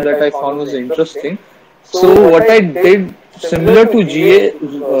algorithm that I found was interesting. So what I did similar to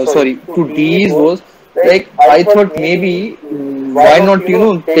to D's was like I thought maybe why not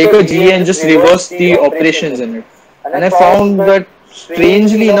take a GA and just reverse the operations in it, and I found that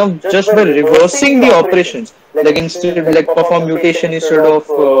strangely enough just by reversing the operations, like instead like perform mutation instead of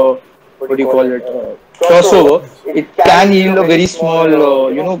what do you call it crossover, it can yield a very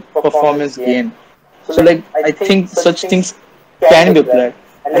small performance gain. So like I think such things can be applied,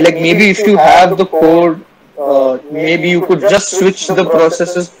 and like maybe if you have the code, maybe you could just switch the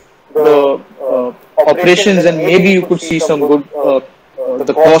processes, the operations, and maybe you could see some good.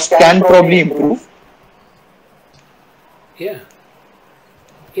 The cost can probably improve. Yeah.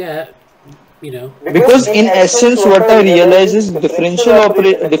 Yeah. Because in essence, what I realize is differential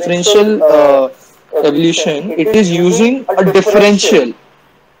evolution. It is using a differential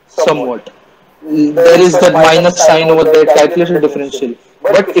somewhat. There is that minus sign over there, calculated differential.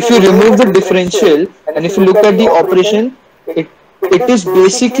 But if you remove the differential and if you look at the operation, it is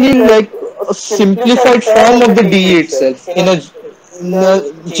basically like a simplified form of the DE itself in a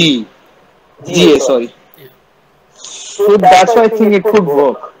GA, sorry. So that's why I think it could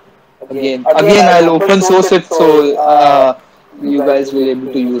work. Again, I'll open source it so you guys will be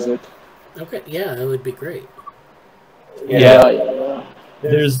able to use it. Okay, yeah, that would be great. Yeah.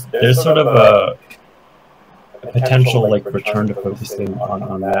 There's sort of a potential like return to focusing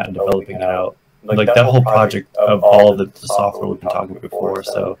on that and developing it out. Like that whole project of all of the software we've been talking about before.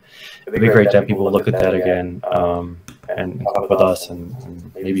 So it'd be great to have people look at that again and talk with us, and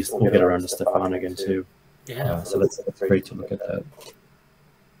maybe we'll get around to Stefan again too. Yeah. So that's great to look at that.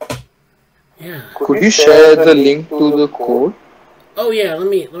 Yeah. Could you share the link to the code? Oh yeah,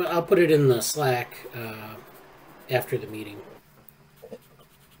 I'll put it in the Slack after the meeting.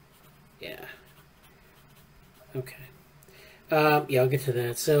 Yeah. Okay. Yeah, I'll get to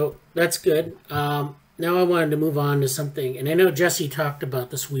that. So that's good. Now I wanted to move on to something, and I know Jesse talked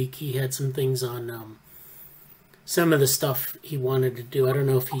about this week. He had some things on some of the stuff he wanted to do. I don't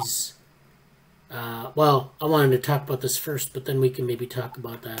know if he's. Well, I wanted to talk about this first, but then we can maybe talk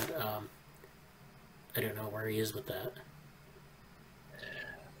about that. I don't know where he is with that.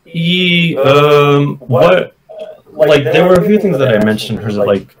 What? Like there were a few things that I mentioned. Because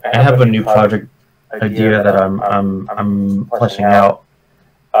like I have a new project idea that I'm fleshing out.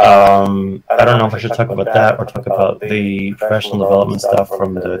 I don't know if I should talk about that or talk about the professional development stuff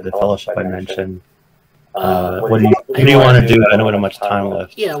from the fellowship I mentioned. What do you want to do? I don't have much time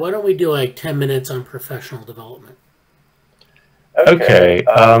left. Yeah, why don't we do like 10 minutes on professional development? Okay.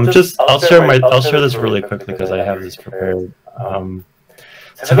 I'll share this really quickly because I have this prepared.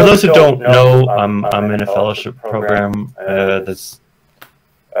 So for those who don't know, I'm in a fellowship program that's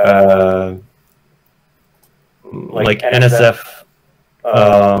like NSF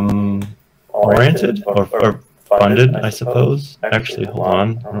oriented or funded, I suppose. Actually, hold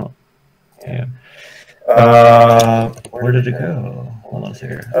on. Yeah. Where did it go? Hold on a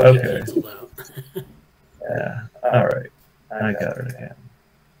second. Okay. Yeah. All right. I got it again.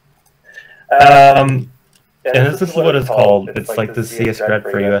 And this is what it's called. It's like the CS grad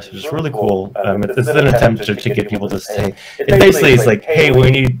for US, which is really cool. It's an attempt to get people to stay. It basically is like, hey,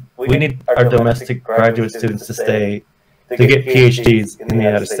 we need our domestic graduate students to stay to get PhDs in the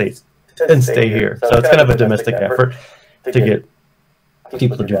United States and stay here. So it's kind of a domestic effort to get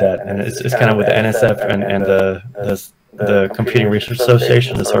people to do that, and it's kind of with the NSF and the Computing Research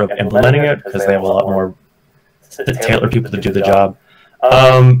Association is sort of implementing it because they have a lot more tailored people to do the job.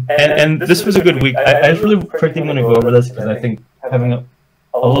 And this was a good week. I was really quickly going to go over this because I think having a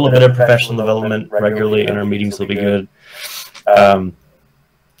little bit of professional development regularly in our meetings will be good. And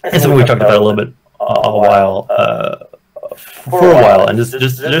so we talked about it a little bit for a while, and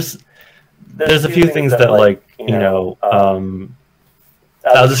there's a few things that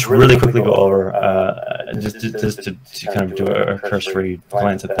I'll just really quickly go over just to kind of do a cursory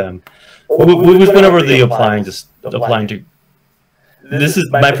glance at them. We just went over the applying to. This is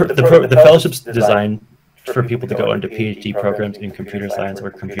the fellowship's designed for people to go into PhD programs in computer science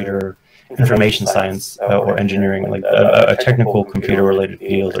or computer information science or engineering, like a technical computer-related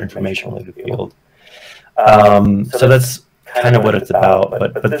field or information-related field. So that's kind of what it's about.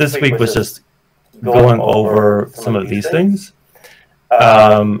 But this week was just going over some of these things.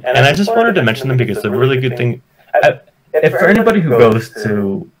 And I just wanted to mention them because it's a really good thing. If for anybody who goes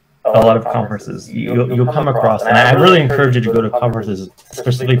to a lot of conferences, you'll come across, and I really encourage you to go to conferences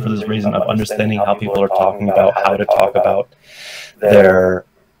specifically for this reason of understanding how people are talking about how to talk about their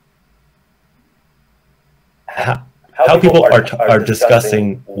how people are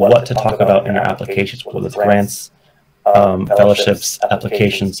discussing what to talk about in their applications, whether it's grants, fellowships,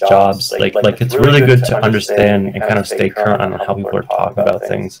 applications, jobs. Like it's really good to understand and kind of stay current on how people are talking about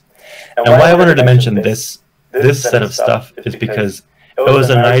things. And why I wanted to mention this set of stuff is because it was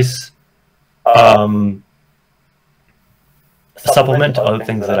a nice supplement to other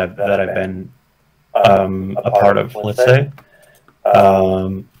things that I've been a part of. Let's say,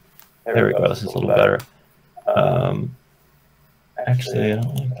 there we go. This is a little better. Actually, I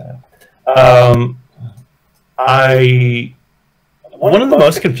don't like that. One of the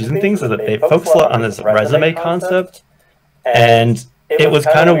most confusing things is that they focus a lot on this resume concept, and it was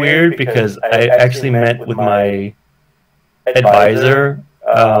kind of weird because I actually met with my advisor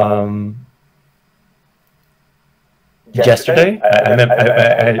yesterday.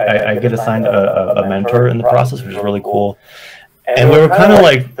 I get assigned a mentor in the process, which is really cool. And we were kind of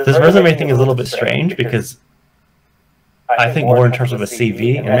like, this resume thing is a little bit strange because I think more in terms of a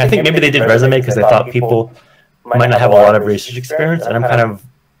CV, and I think maybe they did resume because they thought people might not have a lot of research experience, and I'm kind of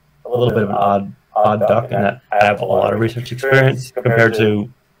a little bit of an odd duck in that I have a lot of research experience compared to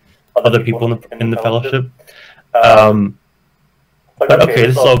other people in the fellowship. But okay,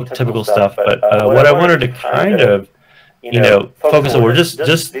 this is all typical stuff. But what I wanted to kind of, focus on were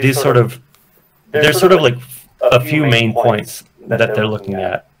just these sort of, there's sort of like a few main points that they're looking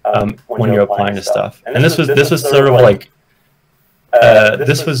at when you're applying to stuff, and this was sort of like.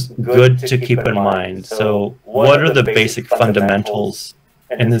 This was good to keep in mind. So, what are the basic fundamentals?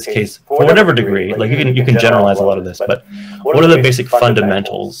 In this case, for whatever degree, like you can generalize a lot of this, but what are the basic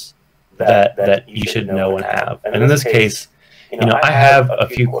fundamentals that you should know and have? And in this case, I have a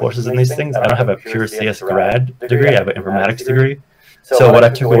few courses in these things. I don't have a pure CS grad degree. I have an informatics degree. So what I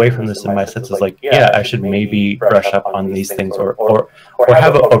took away from this in my sense is like, yeah, I should maybe brush up on these things or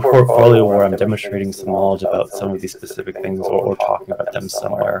have a portfolio where I'm demonstrating some knowledge about some of these specific things or talking about them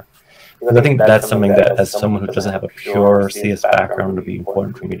somewhere. Because I think that's something that, as someone who doesn't have a pure CS background, would be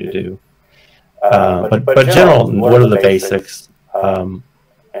important for me to do. But general, what are the basics?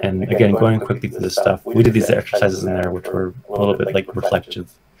 And again, going quickly through this stuff, we did these exercises in there which were a little bit like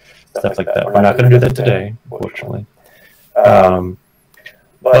reflective, stuff like that. We're not going to do that today, unfortunately.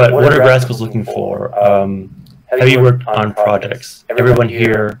 But what are grad schools looking for? Have you worked on projects? Everyone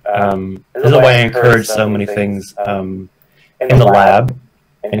here, this is why I encourage so many things in the lab,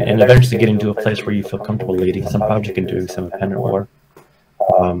 and eventually getting to a place where you feel comfortable leading some project and doing some independent work.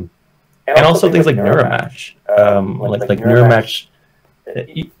 And also things like NeuroMatch. Like NeuroMatch,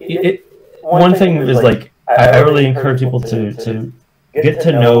 one thing is like, I really encourage people to get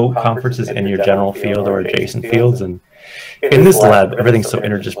to know conferences in your general field or adjacent fields, and in this lab, everything's so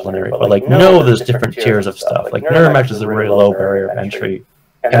interdisciplinary, but like, no, there's different tiers of stuff. Like NeuroMatch is a really low barrier of entry,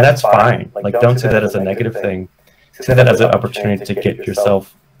 and that's fine. Like, don't see that as a negative thing. See that as an opportunity to get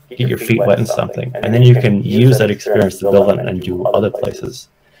your feet wet in something, and then you can use that experience to build on it and do other places.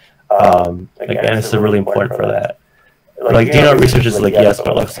 And it's really important for that. Like, research is like, yes,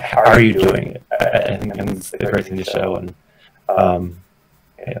 but like, how are you doing it? I think it's a great thing to show, and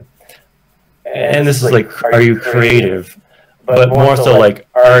yeah. And this is like, are you creative? But more so like,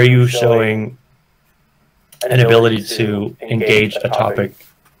 are you showing an ability to engage a topic,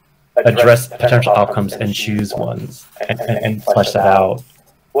 address potential outcomes, and choose ones, and flesh that out?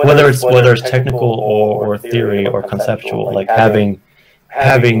 Whether it's technical or theory or conceptual, like having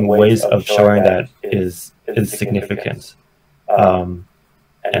ways of showing that is significant. And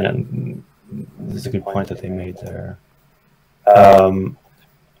this is a good point that they made there.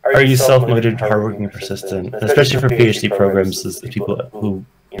 Are you self-motivated, hardworking, and persistent? Especially for PhD programs, as people who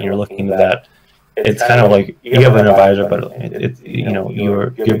you're looking at that, it's kind of like you have an advisor, but you're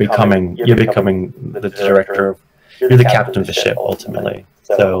becoming the director. You're the captain of the ship ultimately.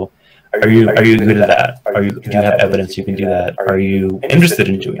 So, are you good at that? Do you have evidence you can do that? Are you interested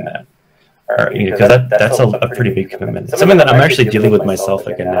in doing that? Because that's a pretty big commitment. It's something that I'm actually dealing with myself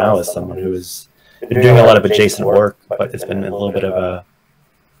again now as someone who has been doing a lot of adjacent work, but it's been a little bit of a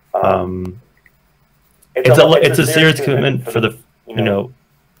it's a serious commitment for the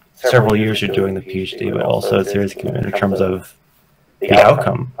several years you're doing the PhD, but also a serious commitment in terms of the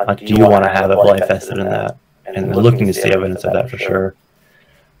outcome. Like, do you want to have a life vested in that? And we're looking to see evidence of that for sure.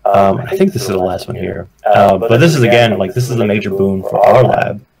 I think this is the last one here, but this is again this is a major boon for our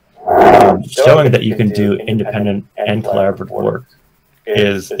lab. Showing that you can do independent and collaborative work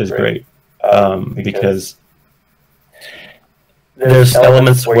is great, because there's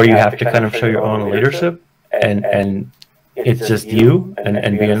elements where you have to kind of show your own leadership, and it's just you,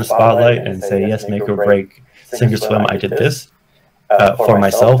 and be in the spotlight and say, yes, make or break, sink or swim, I did this. for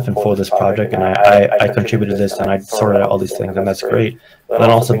myself and for this project, and I contributed this and I sorted out all these things, and that's great. But then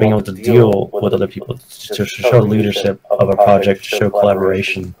also being able to deal with other people to show leadership of a project, to show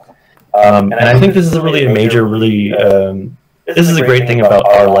collaboration. And I think this is really a major, this is a great thing about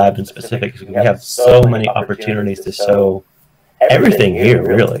our lab in specific. We have so many opportunities to show everything here,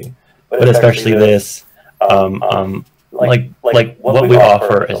 really, but especially this. Like what we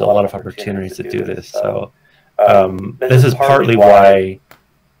offer is a lot of opportunities to do this. So this is partly why,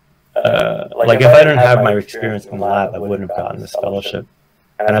 like, if I didn't have my experience in the lab, I wouldn't have gotten this fellowship.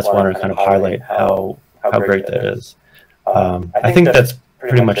 And I just wanted to kind of highlight how great that is. I think that's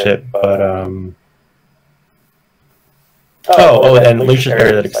pretty much it. But and leadership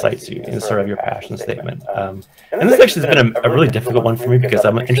area that excites you is sort of your passion statement. And this actually has been a really difficult one for me because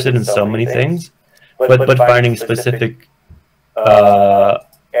I'm interested in so many things, but finding specific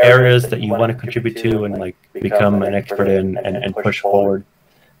areas that you want to contribute to and like become an expert in and push forward.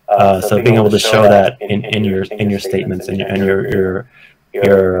 So being able to show that in your statements and your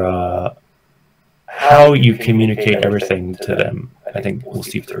how you communicate everything to them, I think will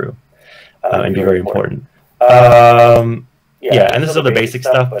seep through and be very important. Yeah, and this is other basic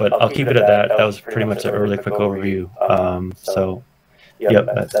stuff, but I'll keep it at that. That was pretty much a really quick overview. So, yep,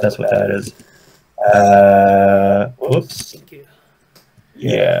 that's what that is. Whoops.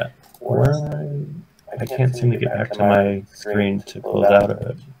 Yeah, I can't seem to get back to my screen to close out of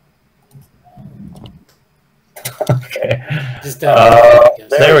it. Okay. Just,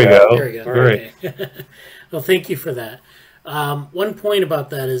 there we go. There we go. Great. Okay. Well, thank you for that. One point about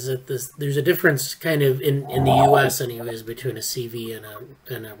that is that there's a difference kind of in the U.S. anyways between a CV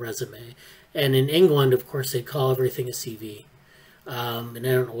and a resume. And in England, of course, they call everything a CV. And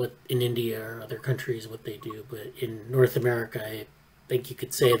I don't know what in India or other countries what they do, but in North America, I think you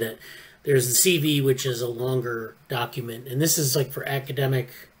could say that there's the CV, which is a longer document. And this is like for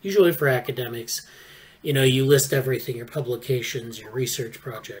usually for academics, you know, you list everything, your publications, your research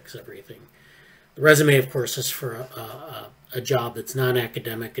projects, everything. The resume, of course, is for a job that's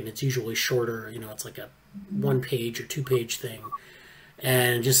non-academic, and it's usually shorter. You know, it's like a 1-page or 2-page thing,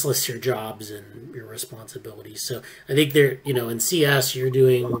 and it just lists your jobs and your responsibilities. So I think there, you know, in CS, you're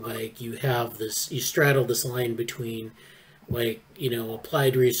doing like you straddle this line between like, you know,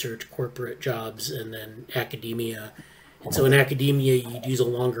 applied research, corporate jobs, and then academia. And so in academia, you'd use a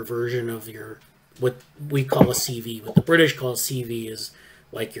longer version of what we call a CV. What the British call a CV is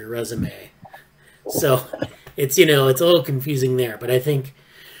like your resume. So it's, you know, it's a little confusing there, but I think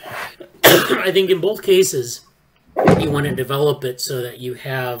in both cases you want to develop it so that you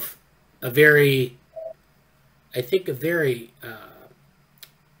have a very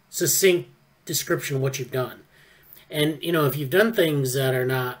succinct description of what you've done. And, you know, if you've done things that are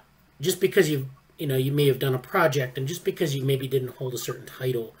not, just because you may have done a project, and just because you maybe didn't hold a certain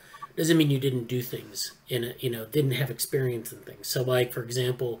title doesn't mean you didn't do things didn't have experience in things. So like, for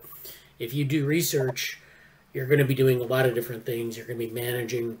example, if you do research, you're going to be doing a lot of different things. You're going to be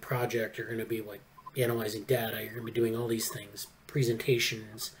managing project. You're going to be like analyzing data. You're going to be doing all these things,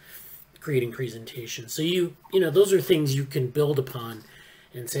 presentations, creating presentations. So you know, those are things you can build upon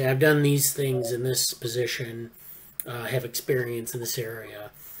and say, I've done these things in this position, have experience in this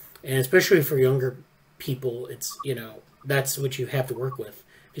area. And especially for younger people, it's, you know, that's what you have to work with,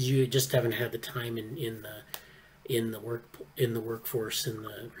 because you just haven't had the time in the workforce, in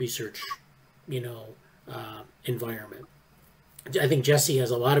the research, you know, environment. I think Jesse has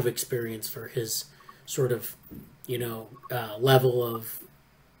a lot of experience for his sort of, you know, level of,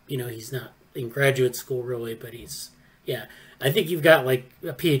 you know, he's not in graduate school really, but yeah, I think you've got like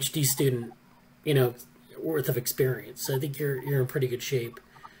a PhD student, you know, worth of experience. So I think you're in pretty good shape.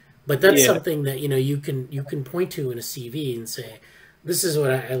 But that's something that, you know, you can point to in a CV and say, this is what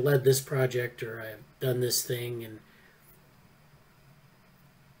I led this project, or I've done this thing. And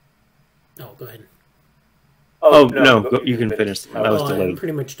go ahead. You can finish. I was delayed. I'm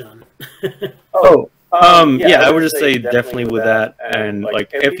pretty much done. Yeah, I would just say definitely with that. And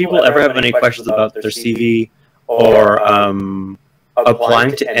like, if people ever have any questions about their CV or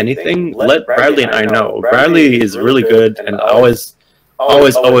applying to anything, let Bradley and I know. Bradley is really good and always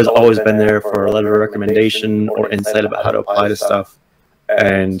been there for a letter of recommendation or insight about how to apply to stuff.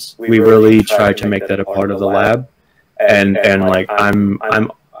 And we really try to make that a part of the lab. And like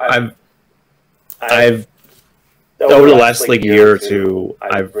I've over the last like year or two,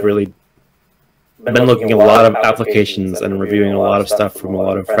 I've really been looking at a lot of applications and reviewing a lot of stuff from a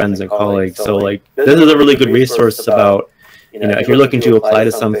lot of friends and colleagues. So like, this is a really good resource about, you know, if you're looking to apply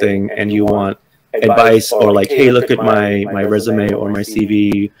to something and you want advice, or like, hey, look at my resume or my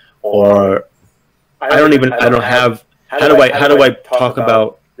CV, or I don't have how do I talk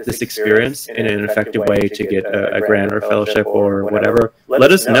about this experience in an effective way to get a grant or a fellowship or whatever?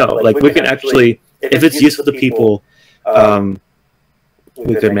 Let us know. Like, we can actually, if it's useful to people,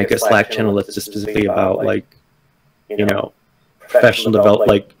 we could make a Slack channel that's just specifically about, like, you know, professional development.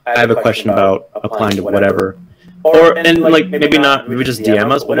 Like, I have a question about applying to whatever. Or, and like, maybe just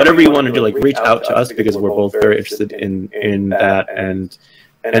DM us, but whatever you want to do, like, reach out to us, because we're both very interested in that. And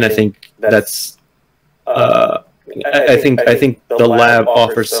I think that's, I think the lab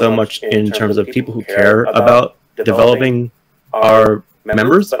offers so much in terms of people who care about developing our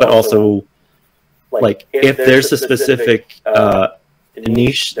members, but also, like, if there's a specific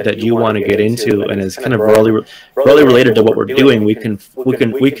niche that you want to get into and is kind of broadly related to what we're doing, we can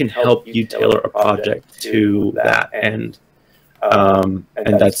help you tailor a project to that end. And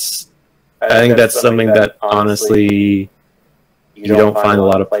that's, I think that's something that honestly you don't find a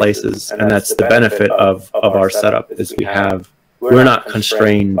lot of places, and that's the benefit of our setup, is we're not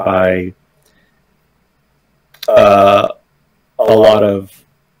constrained by a lot of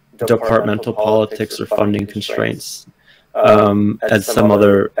departmental politics or funding constraints, as some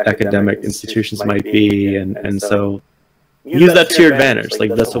other academic institutions might be, and so use that to your advantage.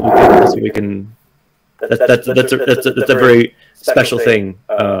 Like, that's what we can. That's a very special thing,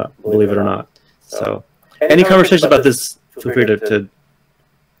 believe it or not. So, any conversations about this, feel free to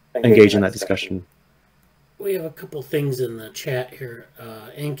engage in that discussion. We have a couple things in the chat here.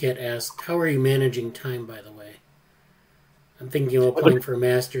 Ankit asked, how are you managing time, by the way? I'm thinking of applying for a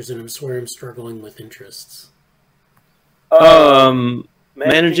master's, and I'm swear I'm struggling with interests.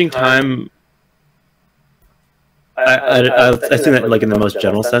 Managing time, I think that, like, in the most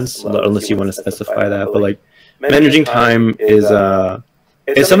general sense, unless you want to specify that, but, like, managing time is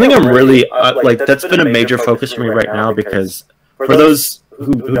something I'm really, like, that's been a major focus for me right now, because for those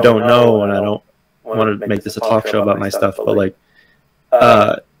who don't know, and I don't want to make this a talk show about my stuff, but, like,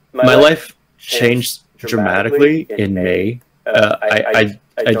 my life changed dramatically in May.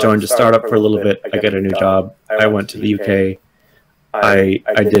 I joined a startup for a little bit. I got a new job. I went to the UK. I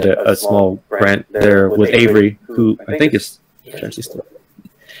did a small grant there with Avery, who I think is potentially still.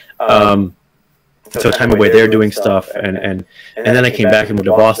 So time away there doing stuff, and then I came back and moved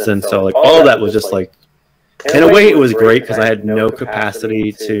to Boston. So, like, all of that was just, like, in a way it was great, because I had no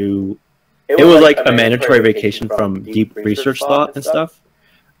capacity to. It was like a mandatory vacation from deep research thought and stuff,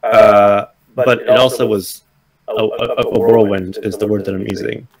 but it also was a whirlwind, is the word that I'm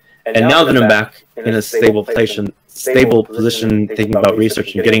using. And now that I'm back in a stable position, thinking about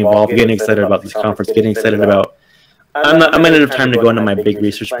research and getting involved, getting excited about this conference, getting excited about. I'm not have time to go into my big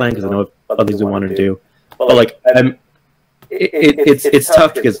research plan, because I know what other things we want to do. But, like, it's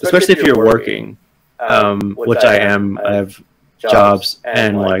tough, because especially if you're working, which I am. I have jobs,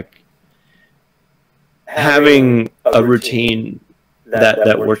 and, like, having a routine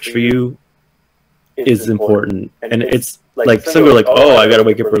that works for you is important. And it's like, some people are like, oh, I gotta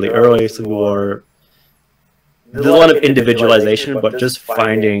wake up really early. Some people are, there's a lot of individualization, but just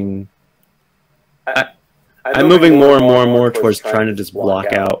finding. I'm moving more and more towards trying to just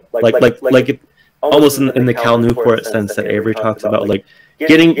block out, almost in the Cal Newport sense that Avery talks about, like,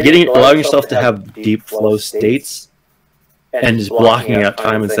 allowing yourself to have deep flow states, and just blocking out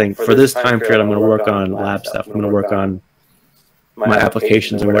time and saying, for this time period, I'm going to work on lab stuff. I'm going to work on my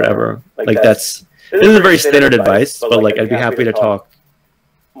applications or whatever. Like, this is very standard advice, but, like, I'd be happy to talk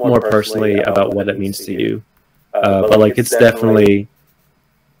more personally about what it means to you. But, like, it's definitely,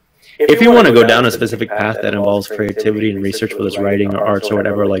 if you want to go down a specific path that involves creativity and research, whether it's writing or arts or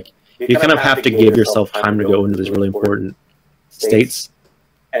whatever, like, you kind of have to give yourself time to go into these really important states.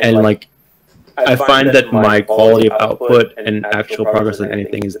 And, like, I find that my quality of output and actual progress in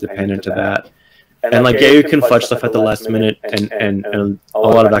anything is dependent to that. And, like, yeah, you can fudge stuff at the last minute, and a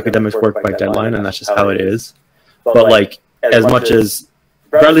lot of academics work by deadline, and that's just how it is. But, like, as much as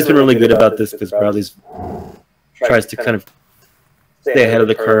Bradley's been really good about this, because Bradley's tries to kind of stay ahead of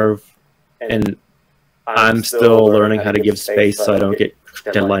the curve, and I'm still learning how to give space so I don't get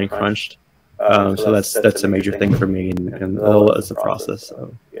deadline crunched. So that's a major thing for me, and all is a process.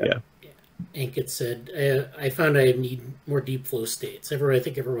 So yeah. Ankit said, I found I need more deep flow states. I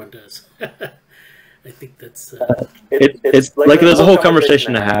think everyone does. I think that's it's like there's a whole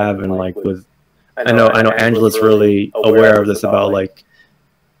conversation to have, and, like, with I know Angela's really aware of this, about, like,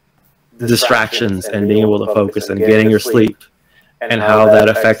 distractions and being able to focus and getting your sleep, and how that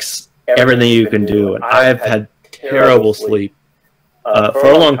affects everything you can do. And I've had terrible sleep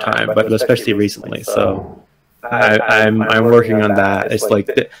for a long time, but especially recently. So I'm working on that. It's like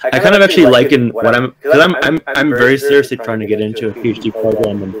I kind of actually liken what because I'm very seriously trying to get into a PhD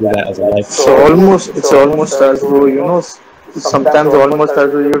program and do that as a life. It's almost as though, sometimes almost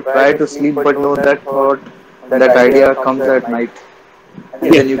as though you try to sleep, but no, that idea comes at night,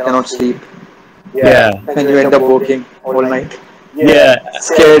 and then you cannot sleep. Yeah. And you end up working all night. Yeah.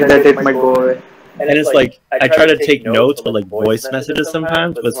 Scared that it might go away. And it's like I try to take notes or like voice messages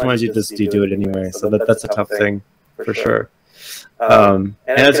sometimes, but sometimes you do it anyway. So that's a tough thing for sure. And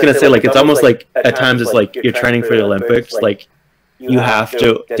I was gonna say, like, it's almost like at times it's like you're training for the Olympics, like you have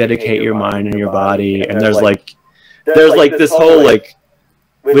to dedicate your mind and your body, and there's like this whole like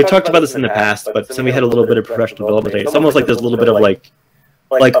we talked about this in the past, but then we had a little bit of professional development day. It's almost like there's a little bit of like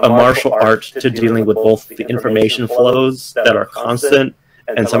a martial art to dealing with both the information flows that are constant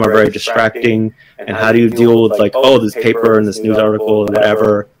and some are very distracting, and how do you deal with like, oh, this paper and this news article and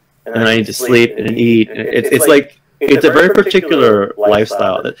whatever, and then I need to sleep and eat. It's like it's a very particular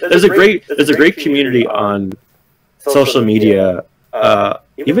lifestyle. There's a great community on social media,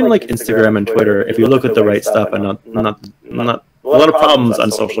 even like Instagram and Twitter. If you look at the right stuff, and not a lot of problems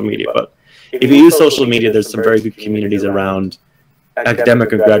on social media, but if you use social media, there's some very good communities around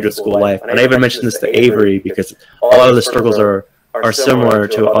academic and graduate school life. And I even mentioned this to Avery because a lot of the struggles are similar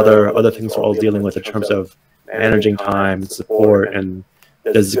to other things we're all dealing with in terms of managing time and support, and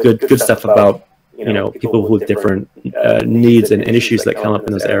there's good stuff about people with different needs and issues that come up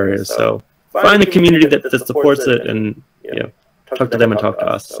in those areas. So find a community that supports it, and talk to them and talk to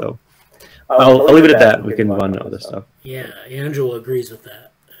us. So I'll leave it at that. We can move on to other stuff. Yeah, Angela agrees with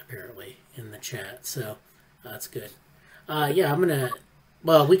that apparently in the chat, so that's good. Yeah,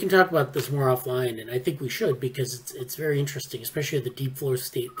 well, we can talk about this more offline, and I think we should, because it's very interesting, especially the deep flow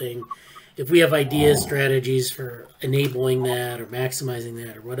state thing. If we have ideas, strategies for enabling that or maximizing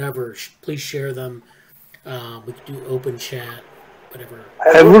that or whatever, please share them. We could do open chat, whatever.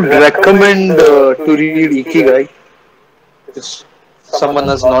 I would recommend to read Ikigai. If someone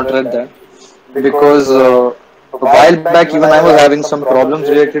has not read that, because a while back even I was having some problems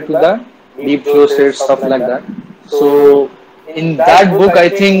related to that, deep flow state, stuff like that. So in that book, I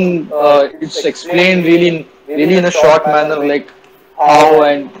think it's explained really in a short manner, like how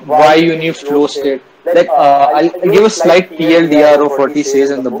and why you need flow state. Like I'll give a slight TLDR of what he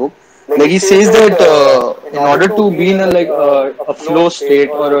says in the book. Like he says that in order to be in a flow state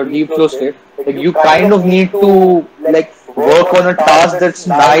or a deep flow state, like you kind of need to like work on a task that's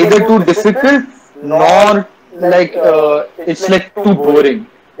neither too difficult nor like it's like too boring.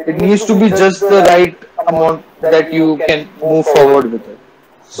 It needs to be just the right amount that you can move forward with it.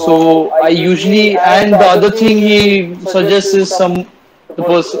 So I usually, and the other thing he suggests is the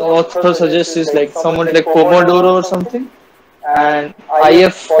author suggests is like someone like Pomodoro or something. And I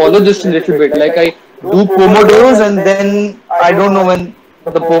have followed this a little bit. Like I do Pomodoros, and then I don't know when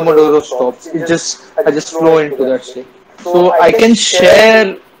the Pomodoro stops. I just flow into that state. So I can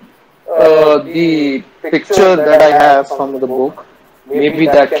share the picture that I have from the book. Maybe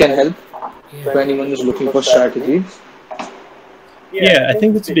that can help if anyone is looking for strategies. Yeah, I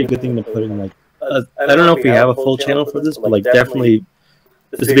think this would be a good thing to put in. Like, I don't know if we have a full channel for this, but like definitely,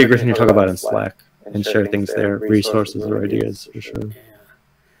 this would be a great thing to talk about in Slack and share things there, resources or ideas for sure.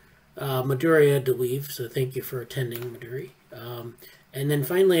 Yeah. Madhuri had to leave, so thank you for attending, Madhuri. And then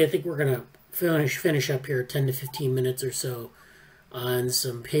finally, I think we're gonna finish up here 10 to 15 minutes or so on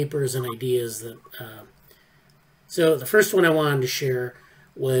some papers and ideas that. So the first one I wanted to share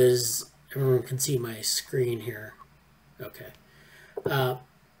was, everyone can see my screen here. Okay.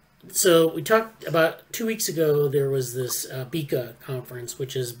 So we talked about 2 weeks ago, there was this BICA conference,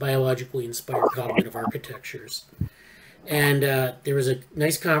 which is Biologically Inspired Cognitive Architectures. And there was a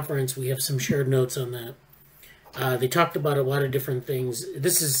nice conference. We have some shared notes on that. They talked about a lot of different things.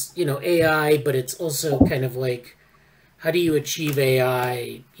 This is, AI, but it's also kind of like, how do you achieve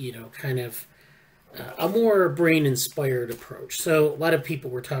AI, kind of a more brain-inspired approach. So a lot of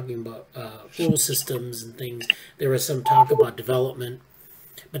people were talking about flow systems and things. There was some talk about development.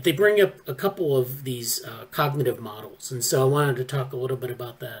 But they bring up a couple of these cognitive models. And so I wanted to talk a little bit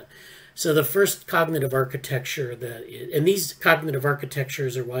about that. So the first cognitive architecture and these cognitive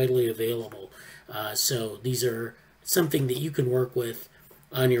architectures are widely available. So these are something that you can work with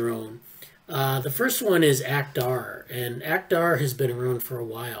on your own. The first one is ACT-R. And ACT-R has been around for a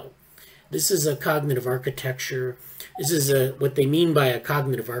while. This is a cognitive architecture. This is what they mean by a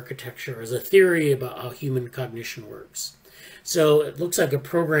cognitive architecture is a theory about how human cognition works. So it looks like a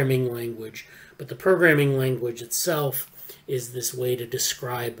programming language, but the programming language itself is this way to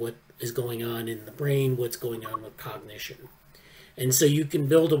describe what is going on in the brain, what's going on with cognition. And so you can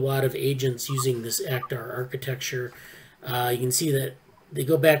build a lot of agents using this ACT-R architecture. You can see that they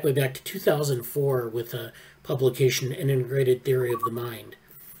go back way back to 2004 with a publication, An Integrated Theory of the Mind.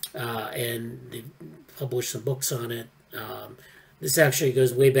 And they published some books on it. This actually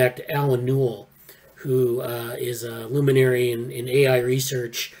goes way back to Alan Newell, who is a luminary in AI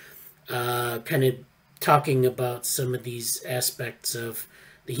research, kind of talking about some of these aspects of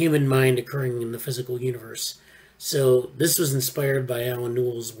the human mind occurring in the physical universe. So this was inspired by Alan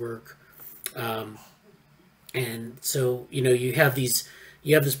Newell's work. And so, you have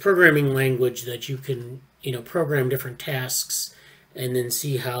this programming language that you can, program different tasks and then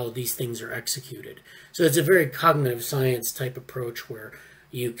see how these things are executed. So it's a very cognitive science type approach where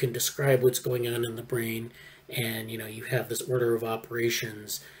you can describe what's going on in the brain, and you have this order of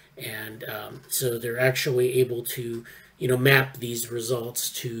operations, and so they're actually able to map these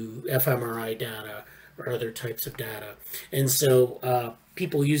results to fMRI data or other types of data. And so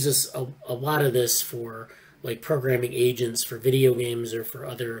people use this a lot of this for like programming agents for video games or for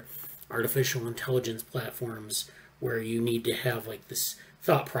other artificial intelligence platforms where you need to have like this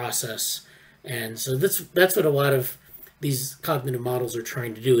thought process. And so that's what a lot of these cognitive models are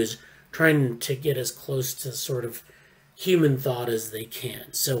trying to do, is trying to get as close to sort of human thought as they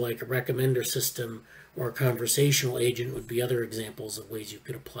can. So like a recommender system or a conversational agent would be other examples of ways you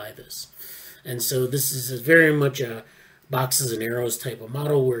could apply this. And so this is very much a boxes and arrows type of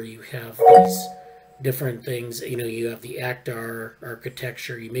model where you have these different things. You have the ACT-R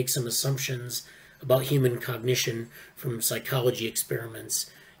architecture. You make some assumptions about human cognition from psychology experiments.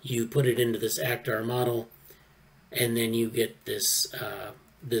 You put it into this ACT-R model, and then you get this,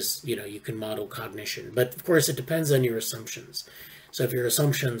 you can model cognition. But of course, it depends on your assumptions. So if your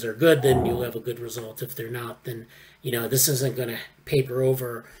assumptions are good, then you'll have a good result. If they're not, then, this isn't going to paper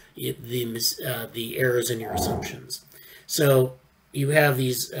over the errors in your assumptions. So you have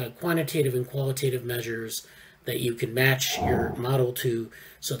these quantitative and qualitative measures that you can match your model to.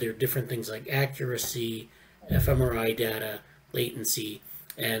 So there are different things like accuracy, fMRI data, latency,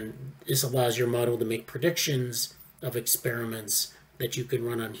 and this allows your model to make predictions of experiments that you can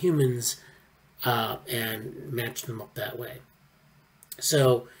run on humans and match them up that way.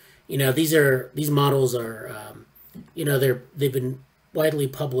 So, these models are, they've been widely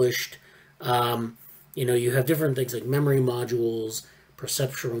published. You have different things like memory modules,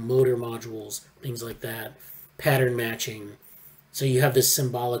 perceptual motor modules, things like that, pattern matching. So you have this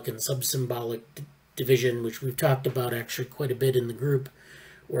symbolic and subsymbolic division, which we've talked about actually quite a bit in the group,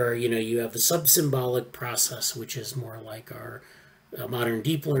 where, you have the subsymbolic process, which is more like our modern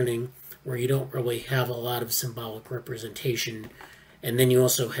deep learning, where you don't really have a lot of symbolic representation. And then you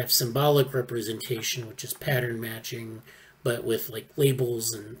also have symbolic representation, which is pattern matching, but with like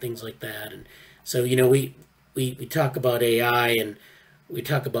labels and things like that. And so, we talk about AI, and we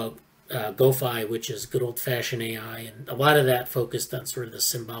talk about GoFi, which is good old-fashioned AI, and a lot of that focused on sort of the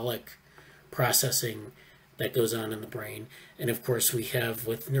symbolic processing that goes on in the brain. And of course, we have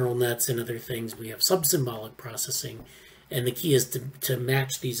with neural nets and other things, we have subsymbolic processing, and the key is to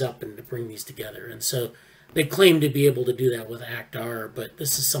match these up and to bring these together. And so they claim to be able to do that with ACT-R, but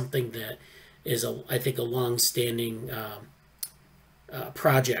this is something that is, I think, a long-standing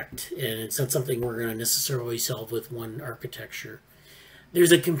project, and it's not something we're going to necessarily solve with one architecture.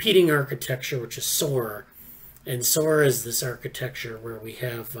 There's a competing architecture, which is SOAR, and SOAR is this architecture where we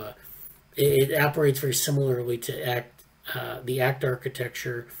have, it operates very similarly to the ACT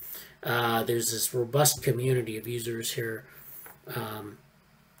architecture. There's this robust community of users here. I'm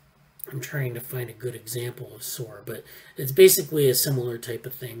trying to find a good example of SOAR, but it's basically a similar type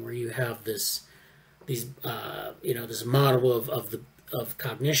of thing where you have this model of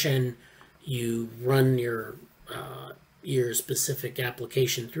cognition. You run your specific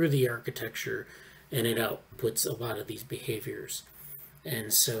application through the architecture, and it outputs a lot of these behaviors.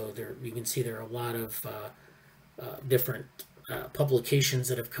 And so you can see there are a lot of different publications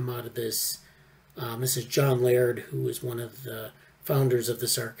that have come out of this. This is John Laird, who is one of the founders of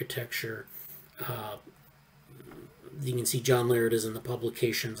this architecture. You can see John Laird is in the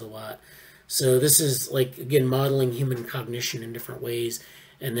publications a lot. So this is, like, again, modeling human cognition in different ways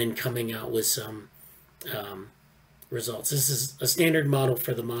and then coming out with some results. This is a standard model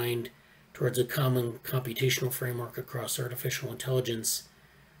for the mind towards a common computational framework across artificial intelligence,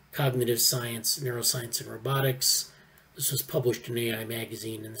 cognitive science, neuroscience, and robotics. This was published in AI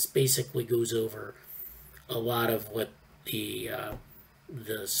Magazine, and this basically goes over a lot of what the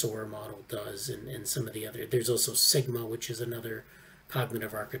SOAR model does, and some of the other. There's also Sigma, which is another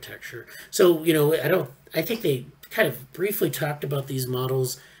cognitive architecture. So, I think they kind of briefly talked about these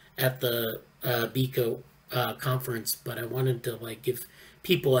models at the BICO conference, but I wanted to like give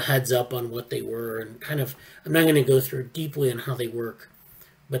people a heads up on what they were and kind of, I'm not going to go through deeply on how they work,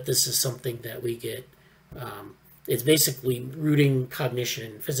 but this is something that we get. It's basically rooting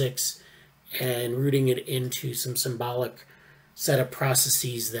cognition in physics and rooting it into some symbolic set of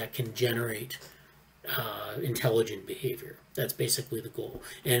processes that can generate intelligent behavior. That's basically the goal.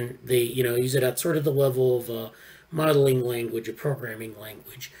 And they, use it at sort of the level of a modeling language, a programming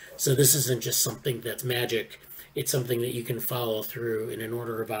language. So this isn't just something that's magic. It's something that you can follow through in an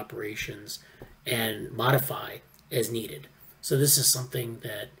order of operations and modify as needed. So this is something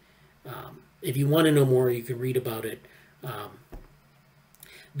that, if you want to know more, you can read about it.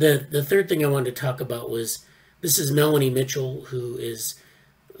 The third thing I wanted to talk about was, this is Melanie Mitchell, who is,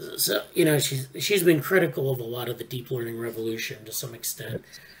 so she's been critical of a lot of the deep learning revolution to some extent.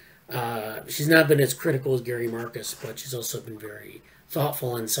 She's not been as critical as Gary Marcus, but she's also been very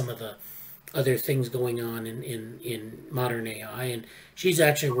thoughtful on some of the other things going on in modern AI. And she's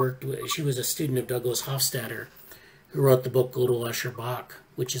actually worked with, she was a student of Douglas Hofstadter, who wrote the book Gödel, Escher, Bach,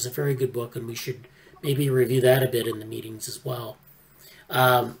 which is a very good book, and we should maybe review that a bit in the meetings as well.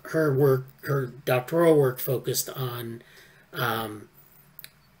 Her doctoral work focused on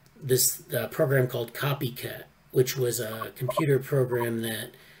this program called Copycat, which was a computer program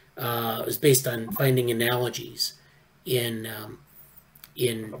that was based on finding analogies in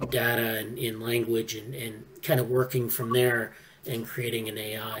data and in language and kind of working from there and creating an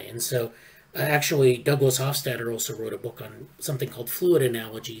AI. And so actually Douglas Hofstadter also wrote a book on something called fluid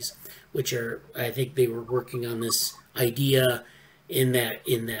analogies, which are, I think they were working on this idea in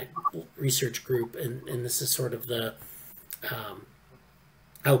that research group, and this is sort of the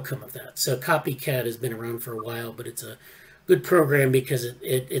outcome of that. So Copycat has been around for a while, but it's a good program because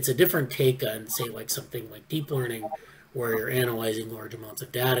it's a different take on, say, like something like deep learning, where you're analyzing large amounts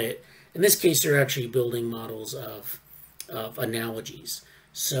of data. In this case, you're actually building models of analogies.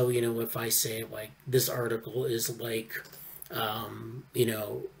 So, if I say, like, this article is like,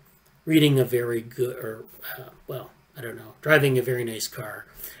 reading a very good, or, I don't know, driving a very nice car,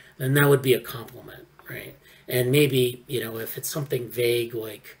 then that would be a compliment, right? And maybe, if it's something vague,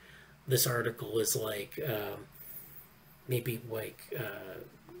 like this article is like, maybe like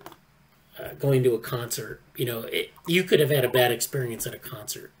going to a concert, you could have had a bad experience at a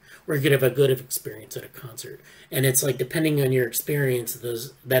concert, or you could have a good experience at a concert. And it's like, depending on your experience,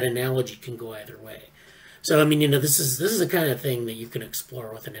 that analogy can go either way. So, I mean, this is the kind of thing that you can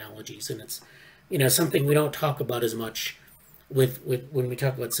explore with analogies, and it's, something we don't talk about as much with when we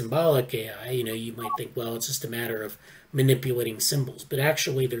talk about symbolic AI. You might think, well, it's just a matter of manipulating symbols, but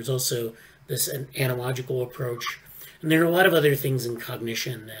actually there's also this analogical approach, and there are a lot of other things in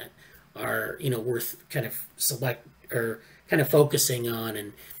cognition that are, worth kind of focusing on.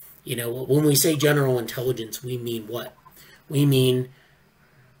 And, when we say general intelligence, we mean what? We mean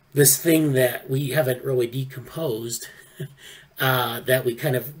this thing that we haven't really decomposed, that we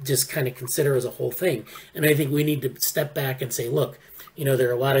kind of consider as a whole thing. And I think we need to step back and say, look, there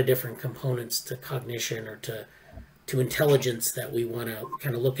are a lot of different components to cognition or to intelligence that we want to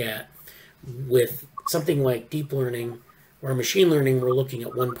kind of look at. With something like deep learning or machine learning, we're looking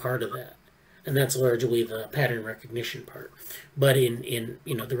at one part of that, and that's largely the pattern recognition part. But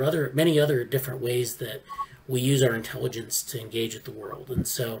there are many other different ways that we use our intelligence to engage with the world. And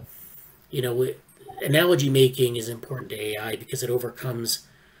so, analogy making is important to AI because it overcomes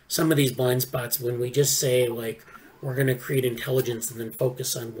some of these blind spots when we just say, like, we're going to create intelligence and then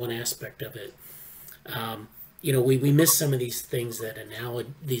focus on one aspect of it. We miss some of these things that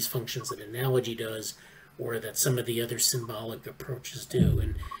these functions that analogy does, or that some of the other symbolic approaches do.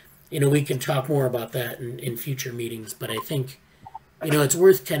 And, we can talk more about that in future meetings, but I think, it's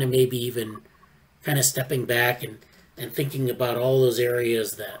worth kind of maybe even kind of stepping back and thinking about all those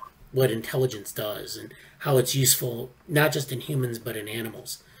areas that what intelligence does and how it's useful, not just in humans, but in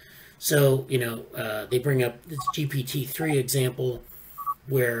animals. So, they bring up this GPT-3 example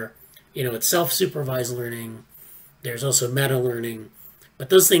where, it's self-supervised learning. There's also meta-learning, but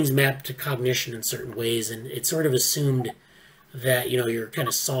those things map to cognition in certain ways, and it's sort of assumed that, you're kind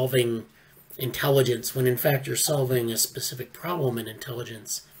of solving intelligence when in fact you're solving a specific problem in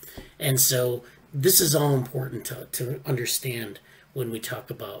intelligence. And so this is all important to understand when we talk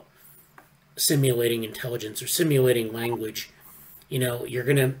about simulating intelligence or simulating language.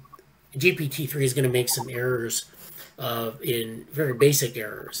 GPT-3 is going to make some errors in very basic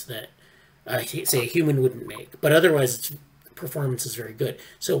errors that say a human wouldn't make, but otherwise its performance is very good.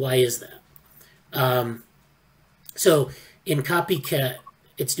 So why is that? So in Copycat,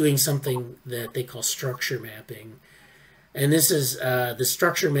 it's doing something that they call structure mapping. And this is the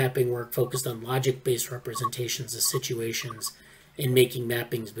structure mapping work focused on logic-based representations of situations and making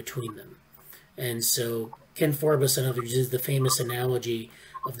mappings between them. And so Ken Forbes and others use the famous analogy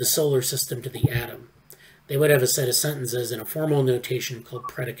of the solar system to the atom. They would have a set of sentences in a formal notation called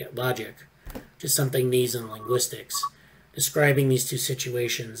predicate logic, which is something used in linguistics, describing these two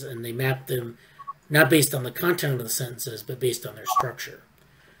situations, and they map them not based on the content of the sentences, but based on their structure.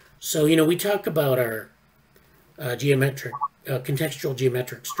 So, we talk about our contextual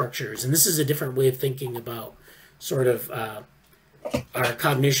geometric structures, and this is a different way of thinking about sort of our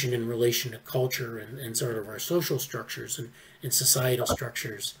cognition in relation to culture and sort of our social structures and societal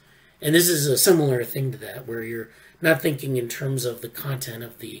structures. And this is a similar thing to that, where you're not thinking in terms of the content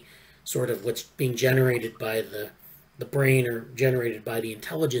of the sort of what's being generated by the brain or generated by the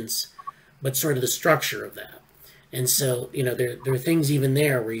intelligence, but sort of the structure of that. And so, there are things even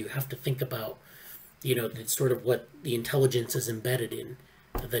there where you have to think about, the sort of what the intelligence is embedded in,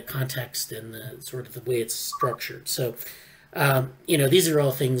 the context and the sort of the way it's structured. So, these are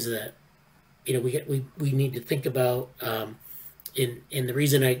all things that, we need to think about. And the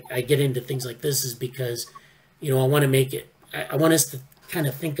reason I get into things like this is because, I want to make it, I want us to kind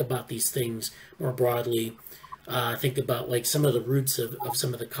of think about these things more broadly. Think about like some of the roots of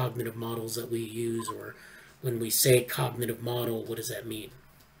some of the cognitive models that we use, or when we say cognitive model, what does that mean?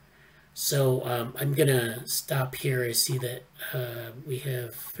 So I'm going to stop here. I see that we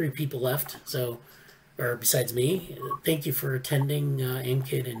have 3 people left, so, or besides me. Thank you for attending,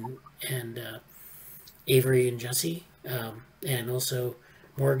 Ankit and Avery and Jesse, and also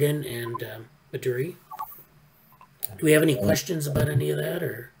Morgan and Madhuri. Do we have any questions about any of that,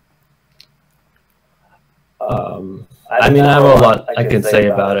 or? I mean, I have a lot I can say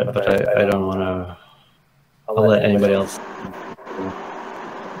about it, but I don't want to. I'll let anybody else.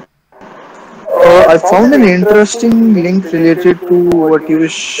 I found an interesting link related to what you were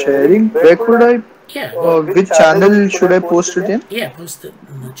sharing. Where could I? Yeah. Which channel should I post it in? Yeah, post it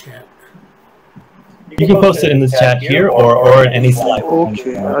in the chat. You can post it in the chat here or in any Slack.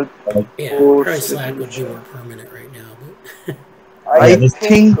 Okay. Yeah, probably Slack would be more permanent right now. But I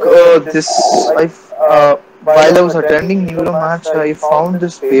think while I was attending Neuro Match, I found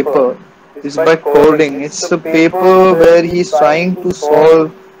this paper. It's by Coding. It's a paper where he's trying to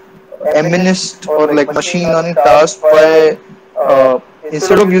solve MNIST or like machine learning tasks by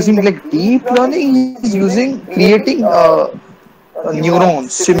instead of using like deep learning, he's creating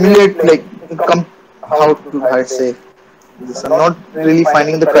neurons, simulate like how do I say this? I'm not really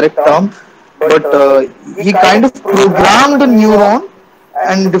finding the correct term, but he kind of programmed a neuron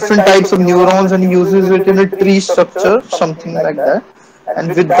and different types of neurons and uses it in a tree structure, something like that. And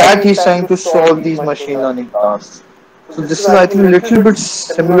with that, he's trying to solve these machine learning tasks. So this is, I think, a little bit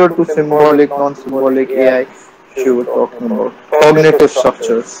similar to symbolic, non-symbolic AI you were talking about, cognitive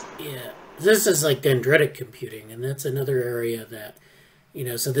structures. Yeah, this is like dendritic computing, and that's another area that,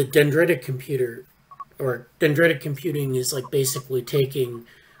 so the dendritic computer, or dendritic computing is like basically taking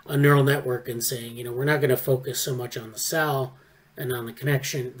a neural network and saying, we're not going to focus so much on the cell and on the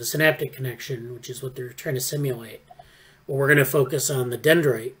connection, the synaptic connection, which is what they're trying to simulate. But we're going to focus on the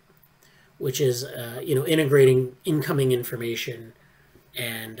dendrite, which is, integrating incoming information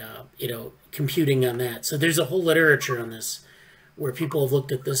and, computing on that. So there's a whole literature on this where people have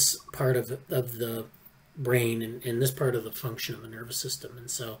looked at this part of the brain and this part of the function of the nervous system.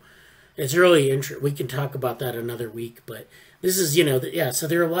 And so it's really interesting. We can talk about that another week, but this is, so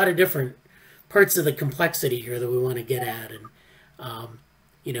there are a lot of different parts of the complexity here that we want to get at. And,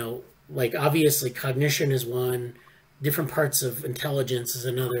 like obviously cognition is one, different parts of intelligence is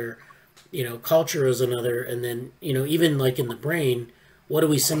another, culture is another, and then, even like in the brain, what are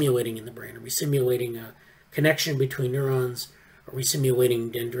we simulating in the brain? Are we simulating a connection between neurons? Are we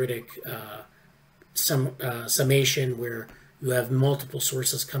simulating dendritic summation where you have multiple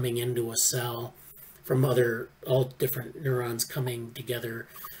sources coming into a cell from all different neurons coming together?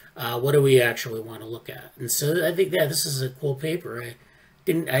 What do we actually want to look at? And so I think this is a cool paper.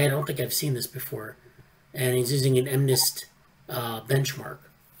 I don't think I've seen this before. And he's using an MNIST benchmark.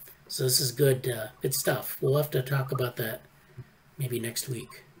 So this is good stuff. We'll have to talk about that maybe next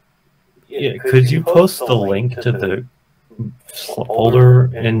week. Yeah, could you post the link to the folder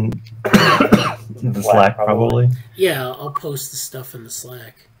in the Slack probably? Yeah, I'll post the stuff in the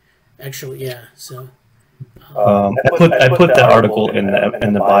Slack. Actually, yeah. So I put that article in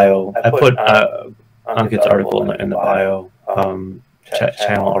the bio. I put Ankit's article in the bio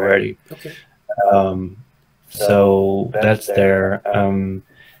channel already. Okay. So that's there.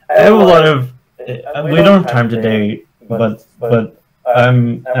 I have a lot of. We don't have time today, but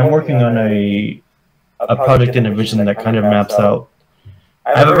I'm working on a a project in a vision that kind of maps out.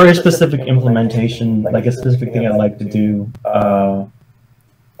 I have a very specific implementation, like a specific thing I'd like to do, I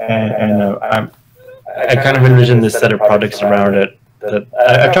kind of envision this set of projects around it. That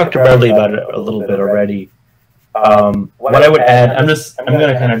I've talked to Bradley about it a little bit already. What I would add, I'm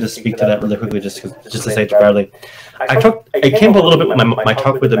going to kind of just speak to that really quickly, just to say to Bradley. I came up a little bit with my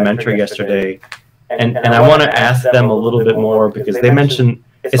talk with the mentor yesterday, and I want to ask them a little bit more because they mentioned,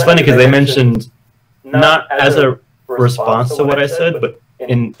 it's funny because they mentioned not as a response to what I said, but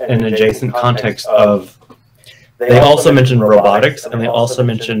in an adjacent context of, they also mentioned robotics, and they also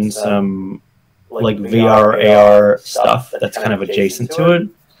mentioned some like VR, AR stuff that's kind of adjacent to it.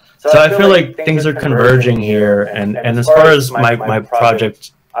 So I feel like things are converging here, and as far as my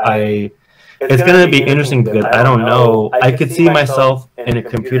project, it's going to be interesting because I don't know. I could see myself in a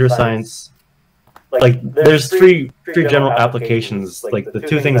computer science, like there's three general applications, like the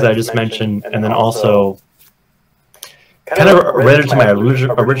two things I just mentioned, and then also kind of related to my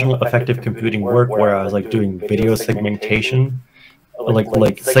original effective computing work where I was like doing video segmentation, like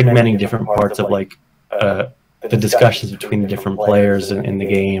segmenting different parts of like the discussions between the different players in the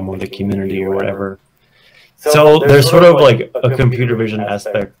game or the community or whatever. So there's sort of like a computer vision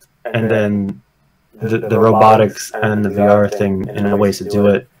aspect, and then the robotics and the VR thing in a ways to do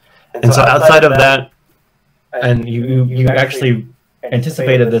it. And so outside of that, and you actually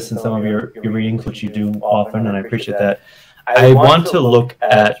anticipated this in some of your readings, which you do often, and I appreciate that. I want to look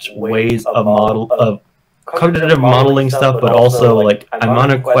at ways of cognitive modeling stuff, but also like I'm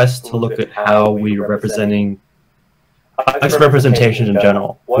on a quest to look at how we're representing representations in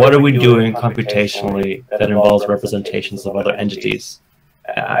general. What are we doing computationally that involves representations of other entities?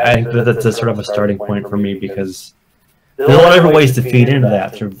 I think that's a sort of a starting point for me because there's a lot of different ways to feed into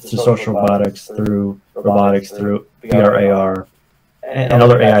that through social robotics, through VR, AR, and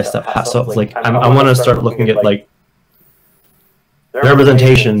other AI stuff. So it's like I want to start looking at like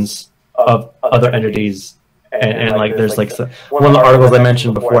representations of other entities, and like there's like one of the articles I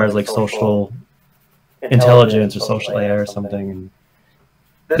mentioned before is like social intelligence or social AI or something. And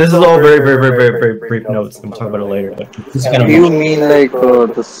this is all very brief notes, and we'll talk about it later. But do you mean like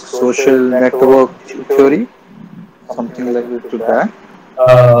the social network theory, something like to that?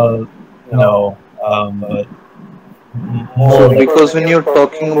 No, but so because when you're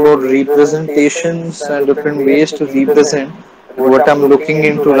talking about representations and different ways to represent, what I'm looking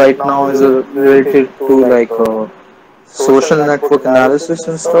into right now is related to like social network analysis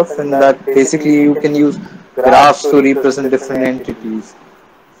and stuff, and that basically you can use graphs to represent different entities.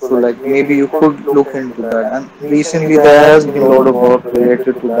 So like maybe you could look into that. And recently there has been a lot of work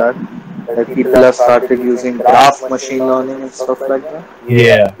related to that. Like people have started using graph machine learning and stuff like that.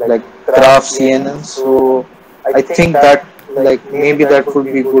 Yeah. Like graph CNN. So I think that like maybe that would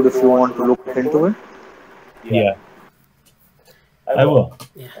be good if you want to look into it. Yeah. I will.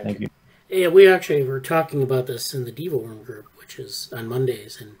 Yeah. Thank you. Yeah, we actually were talking about this in the DevoWorm group, which is on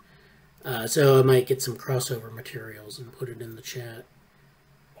Mondays, and so I might get some crossover materials and put it in the chat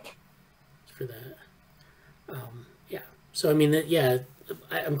for that. Yeah. So I mean, yeah,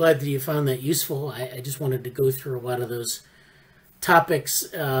 I'm glad that you found that useful. I just wanted to go through a lot of those topics,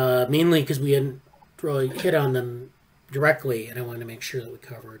 mainly because we hadn't really hit on them directly, and I wanted to make sure that we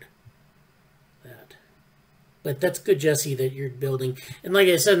covered that. But that's good, Jesse, that you're building. And like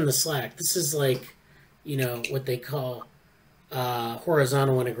I said in the Slack, this is like, you know, what they call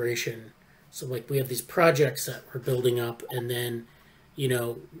horizontal integration. So like we have these projects that we're building up, and then, you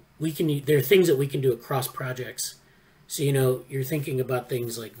know, there are things that we can do across projects. So, you know, you're thinking about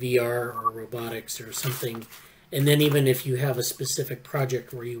things like VR or robotics or something. And then even if you have a specific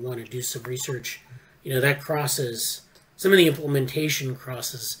project where you want to do some research, you know, that crosses, some of the implementation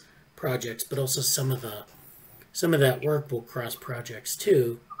crosses projects, but also some of that work will cross projects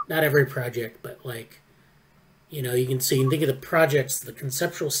too. Not every project, but like, you know, you can think of the projects, the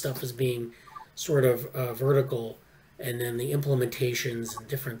conceptual stuff as being sort of vertical, and then the implementations and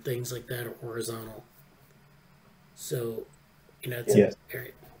different things like that are horizontal. So, you know, it's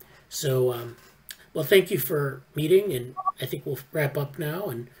right. So, well, thank you for meeting, and I think we'll wrap up now.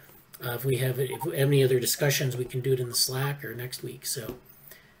 And if we have any other discussions, we can do it in the Slack or next week. So,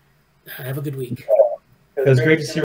 have a good week. It was great to see you.